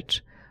loved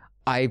it.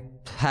 I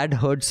had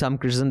heard some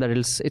criticism that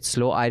it's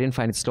slow. I didn't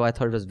find it slow. I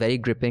thought it was very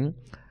gripping.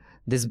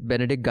 This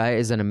Benedict guy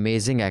is an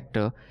amazing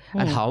actor.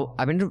 And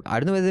I don't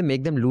know whether they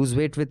make them lose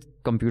weight with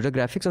computer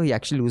graphics or he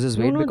actually loses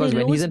weight, because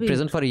when he's in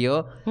prison for a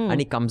year and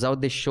he comes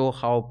out, they show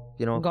how,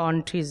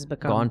 Gaunt he's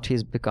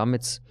become.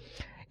 It's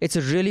It's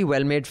a really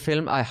well-made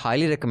film. I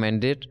highly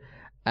recommend it.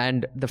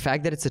 And the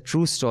fact that it's a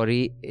true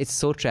story, it's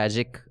so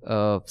tragic.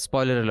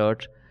 Spoiler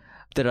alert,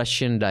 the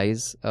Russian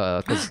dies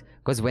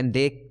because when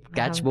they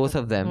catch both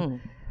of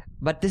them.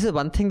 But this is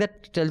one thing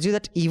that tells you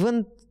that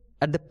even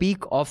at the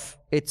peak of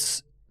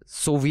its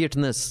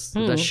Sovietness,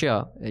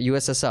 Russia,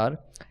 USSR,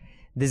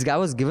 this guy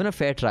was given a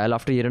fair trial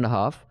after a year and a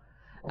half,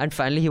 and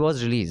finally he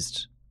was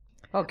released.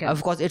 Okay.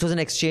 Of course, it was an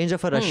exchange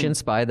of a Russian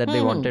spy that they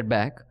wanted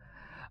back,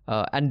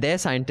 and their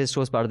scientist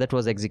who was part of that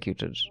was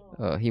executed.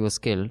 He was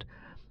killed,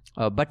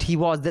 but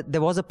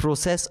there was a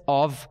process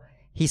of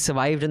he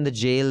survived in the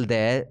jail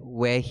there,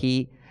 where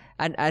he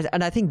and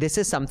I think this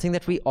is something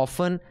that we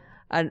often.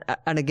 And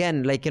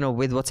again, like,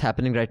 with what's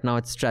happening right now,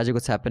 it's tragic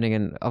what's happening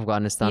in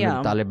Afghanistan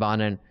with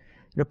Taliban, and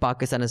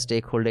Pakistan as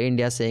stakeholder,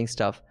 India saying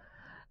stuff,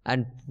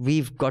 and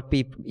we've got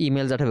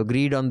emails that have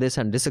agreed on this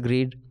and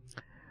disagreed.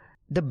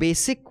 The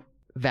basic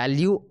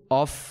value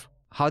of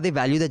how they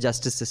value the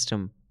justice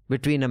system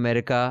between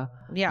America,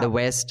 the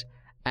West,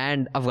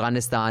 and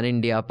Afghanistan,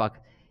 India,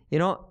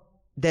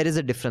 there is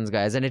a difference,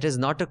 guys, and it is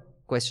not a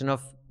question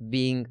of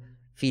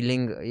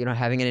feeling,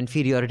 having an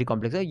inferiority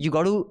complex. You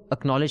got to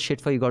acknowledge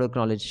shit you got to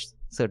acknowledge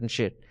certain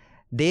shit.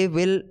 They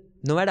will,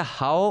 no matter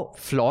how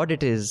flawed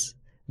it is,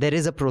 there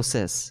is a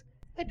process.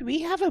 But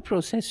we have a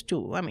process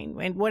too. I mean,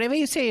 whatever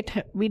you say,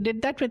 we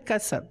did that with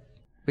Kasab.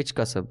 Which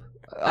Kasab?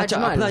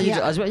 Ajmal.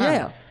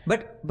 Yeah.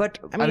 But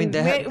I mean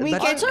we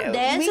also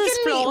theirs is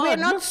flawed. We're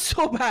not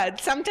so bad.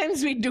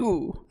 Sometimes we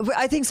do.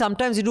 I think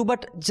sometimes you do,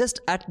 but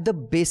just at the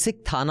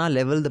basic Thana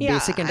level, the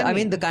basic, and I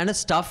mean the kind of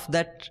stuff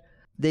that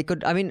they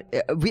could. I mean,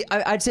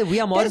 I'd say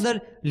we are more in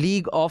the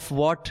league of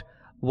what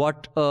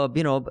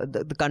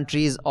the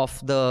countries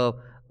of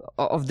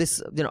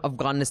this,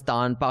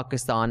 Afghanistan,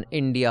 Pakistan,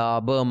 India,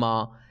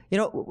 Burma.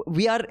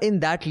 We are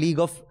in that league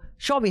of,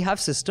 sure, we have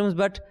systems,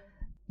 but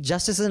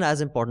justice isn't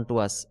as important to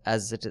us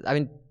as it is. I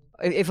mean,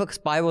 if a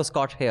spy was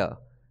caught here,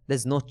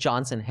 there's no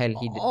chance in hell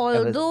he did.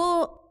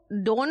 Although,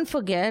 don't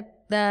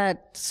forget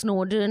that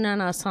Snowden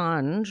and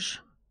Assange,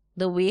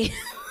 the way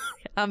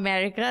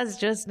America is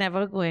just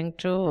never going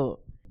to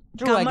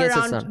come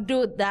around to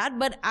do that.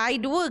 But I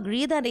do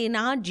agree that in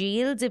our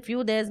jails,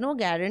 there's no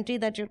guarantee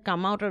that you'll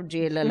come out of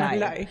jail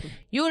alive.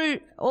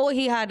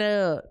 He had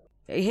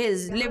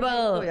his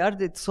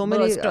liver. So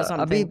many.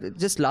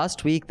 Just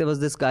last week there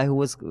was this guy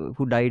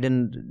who died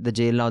in the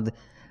jail now.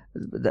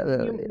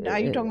 Are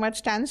you talking about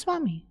Stan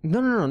Swamy?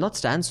 No, not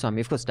Stan Swamy.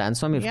 Of course, Stan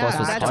Swamy, of course,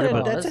 was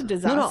horrible. That's a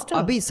disaster.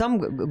 No, some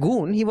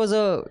goon. He was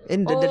it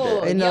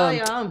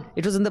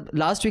was in the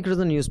last week. It was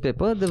in the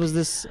newspaper. There was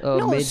this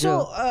major.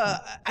 So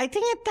I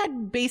think at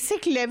that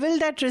basic level,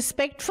 that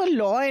respect for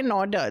law and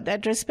order,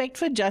 that respect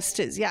for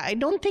justice. Yeah, I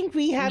don't think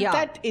we have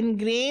that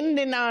ingrained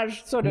in our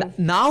sort of.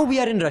 Now we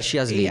are in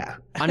Russia's league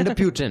under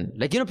Putin.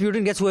 Like,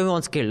 Putin gets whoever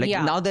wants killed. Like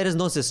now there is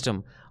no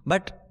system.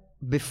 But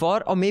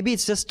before, or maybe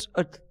it's just.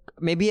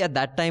 Maybe at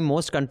that time,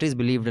 most countries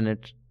believed in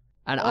it.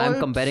 And I'm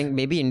comparing,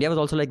 maybe India was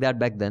also like that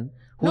back then.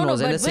 Who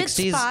knows? In the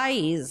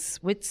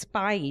 60s. With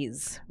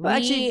spies,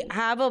 we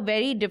have a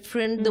very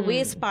different, the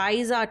way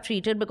spies are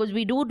treated, because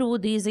we do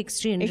these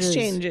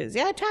exchanges.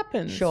 Yeah, it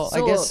happens. Sure,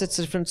 I guess it's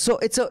different. So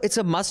it's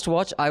a must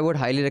watch. I would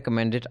highly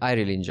recommend it. I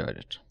really enjoyed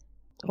it.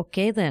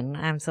 Okay, then.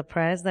 I'm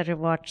surprised that you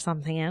watched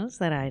something else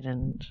that I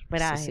didn't.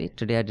 But see,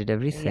 today I did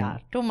everything. Yeah,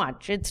 too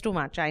much. It's too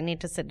much. I need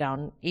to sit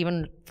down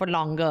even for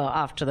longer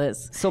after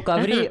this. So,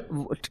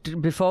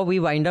 Kaveri, before we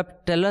wind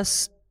up, tell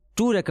us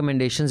 2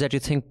 recommendations that you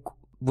think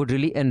would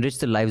really enrich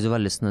the lives of our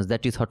listeners,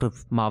 that you thought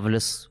of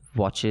marvelous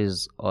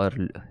watches or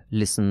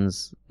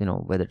listens,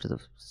 whether it is a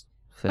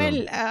film.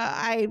 Well,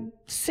 I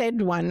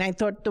said one. I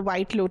thought The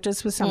White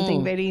Lotus was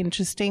something very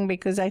interesting,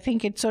 because I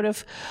think it sort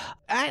of,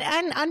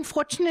 and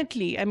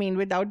unfortunately, I mean,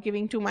 without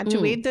giving too much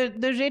away,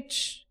 the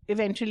rich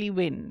eventually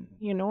win,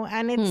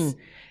 and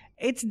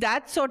it's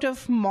that sort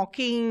of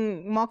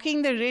mocking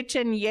the rich,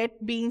 and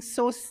yet being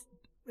so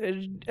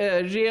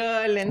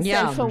real and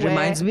self-aware.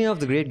 Reminds me of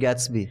The Great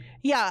Gatsby.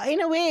 Yeah, in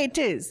a way it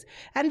is.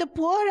 And the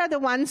poor are the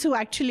ones who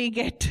actually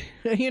get,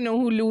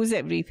 who lose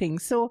everything.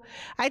 So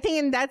I think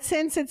in that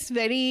sense it's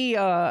very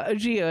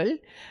real,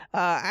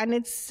 and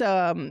it's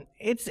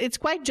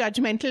quite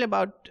judgmental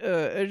about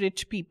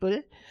rich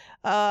people.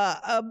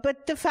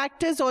 But the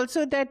fact is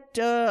also that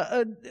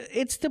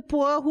it's the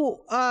poor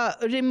who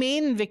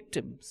remain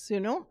victims,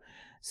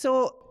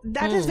 So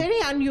that is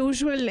very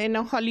unusual in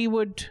a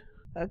Hollywood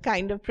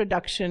kind of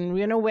production,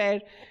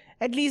 where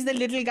at least the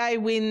little guy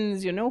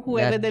wins,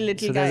 whoever the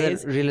little guy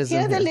is.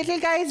 Here the little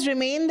guys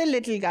remain the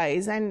little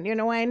guys, and,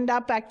 end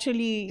up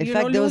actually,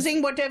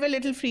 losing whatever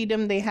little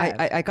freedom they have.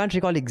 I can't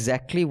recall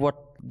exactly what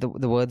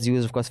the words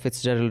used. Of course,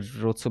 Fitzgerald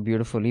wrote so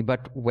beautifully,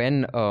 but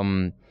when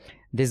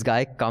this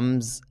guy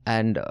comes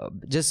and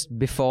just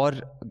before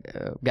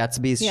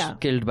Gatsby is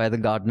killed by the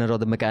gardener or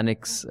the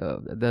mechanics,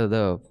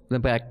 the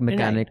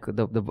mechanic,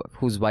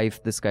 whose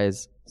wife this guy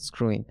is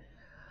screwing,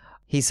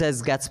 he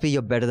says, Gatsby,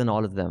 you're better than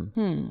all of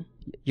them.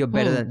 You're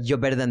better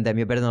than them.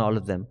 You're better than all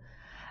of them.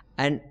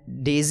 And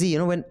Daisy,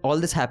 when all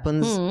this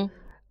happens,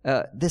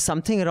 there's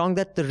something wrong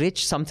that the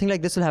rich, something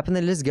like this will happen,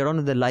 they'll just get on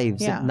with their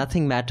lives. Yeah.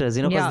 Nothing matters,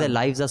 because their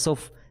lives are so...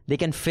 they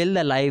can fill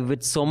their life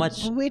with so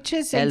much which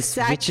is else,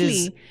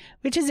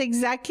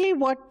 exactly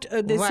what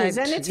this is.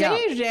 And it's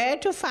very rare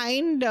to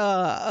find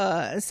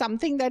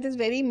something that is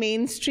very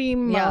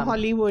mainstream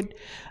Hollywood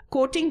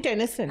quoting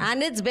Tennyson.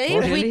 And it's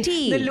very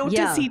witty. The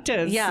Lotus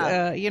Eaters.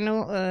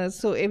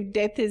 So if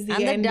death is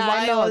the end,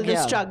 why all the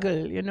struggle,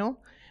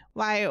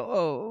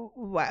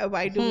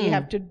 Why do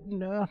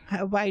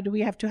we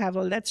have to have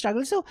all that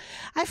struggle? So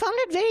I found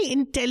it very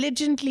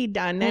intelligently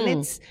done, and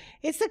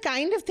it's the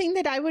kind of thing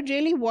that I would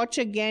really watch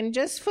again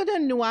just for the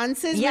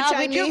nuances. Yeah,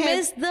 which you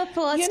missed the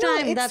first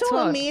time. It's that's so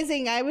what.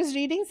 amazing. I was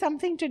reading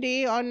something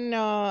today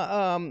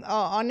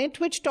on it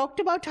which talked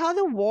about how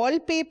the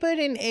wallpaper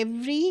in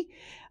every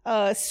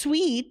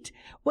suite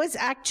was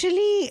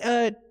actually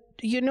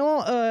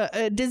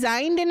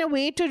designed in a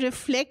way to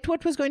reflect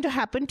what was going to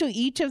happen to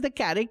each of the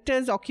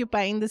characters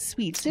occupying the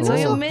suite. So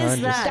you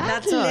missed that.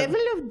 That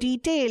level of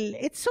detail,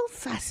 it's so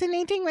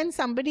fascinating when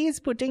somebody is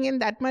putting in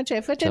that much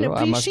effort and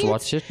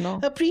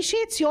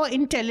appreciates your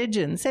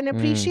intelligence and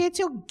appreciates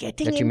your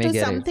getting into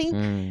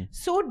something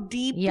so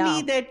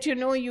deeply that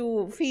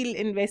you feel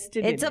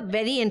invested in. It's a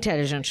very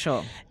intelligent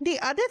show. The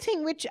other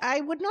thing which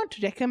I would not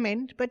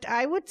recommend, but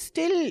I would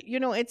still,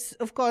 it's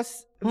of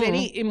course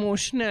very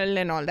emotional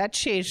and all that,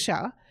 Sher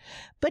Shah.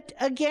 But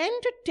again,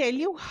 to tell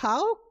you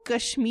how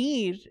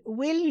Kashmir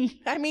and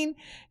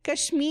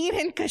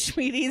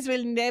Kashmiris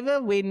will never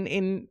win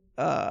in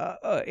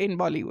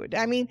Bollywood.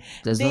 I mean,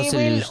 they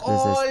will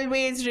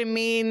always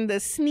remain the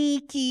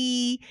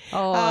sneaky,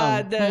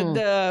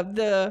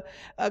 the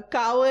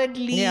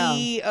cowardly.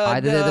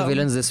 Either they're the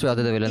villains this way, or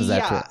they're the villains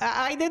that way.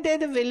 Either they're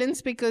the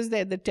villains because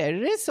they're the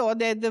terrorists, or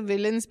they're the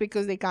villains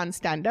because they can't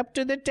stand up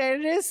to the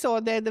terrorists,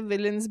 or they're the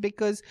villains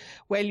because,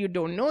 you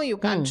don't know, you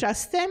can't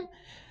trust them.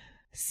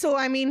 So,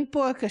 I mean,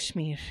 poor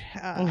Kashmir.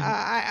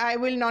 I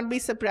will not be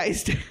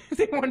surprised if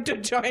they want to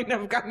join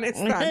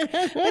Afghanistan.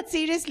 But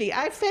seriously,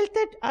 I felt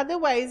that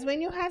otherwise,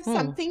 when you have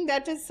something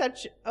that is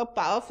such a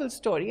powerful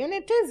story, and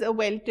it is a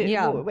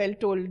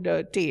well-told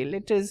tale,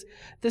 it is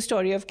the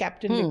story of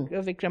Captain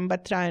Vikram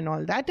Batra and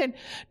all that. And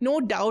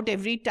no doubt,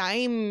 every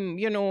time,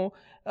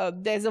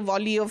 there's a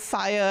volley of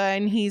fire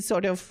and he's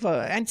sort of,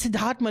 and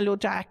Siddharth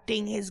Malhotra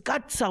acting his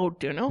guts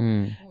out,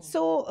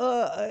 So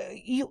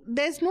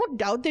there's no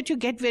doubt that you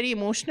get very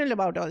emotional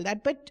about all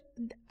that. But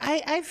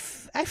I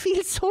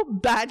feel so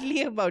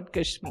badly about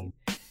Kashmir.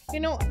 They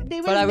will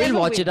but I will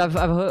watch win. it. I've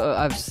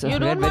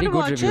read very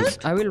good reviews.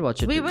 I will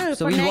watch it. We will.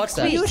 So we'll watch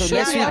that. So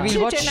next week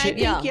we'll watch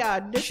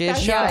Sher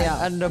Shah.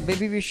 And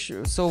maybe we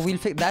so we'll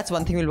that's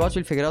one thing we'll watch.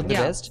 We'll figure out the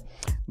rest.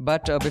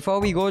 But before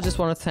we go, just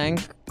want to thank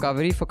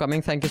Kaveri for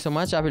coming. Thank you so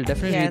much. I will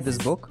definitely read this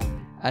book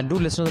and do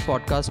listen to the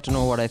podcast to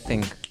know what I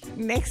think.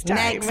 Next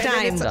time.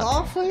 It's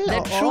awful.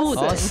 The truth.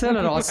 Awesome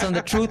or awesome.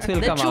 The truth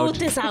will come out. The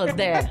truth is out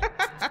there.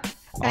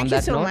 Thank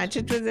you so much.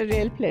 It was a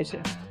real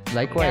pleasure.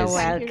 Likewise.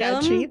 You're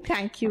welcome.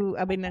 Thank you,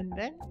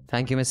 Abhinandan.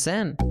 Thank you, Miss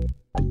Sen.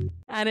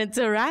 And it's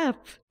a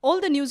wrap. All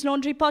the News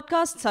Laundry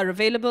podcasts are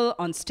available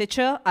on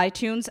Stitcher,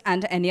 iTunes,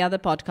 and any other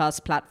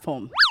podcast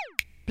platform.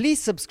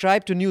 Please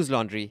subscribe to News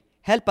Laundry.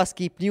 Help us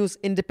keep news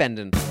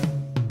independent.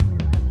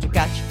 To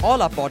catch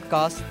all our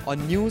podcasts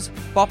on news,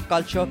 pop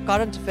culture,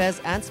 current affairs,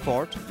 and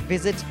sport,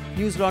 visit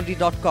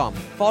newslaundry.com.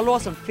 Follow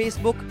us on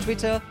Facebook,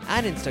 Twitter,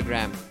 and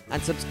Instagram,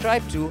 and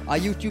subscribe to our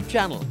YouTube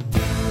channel.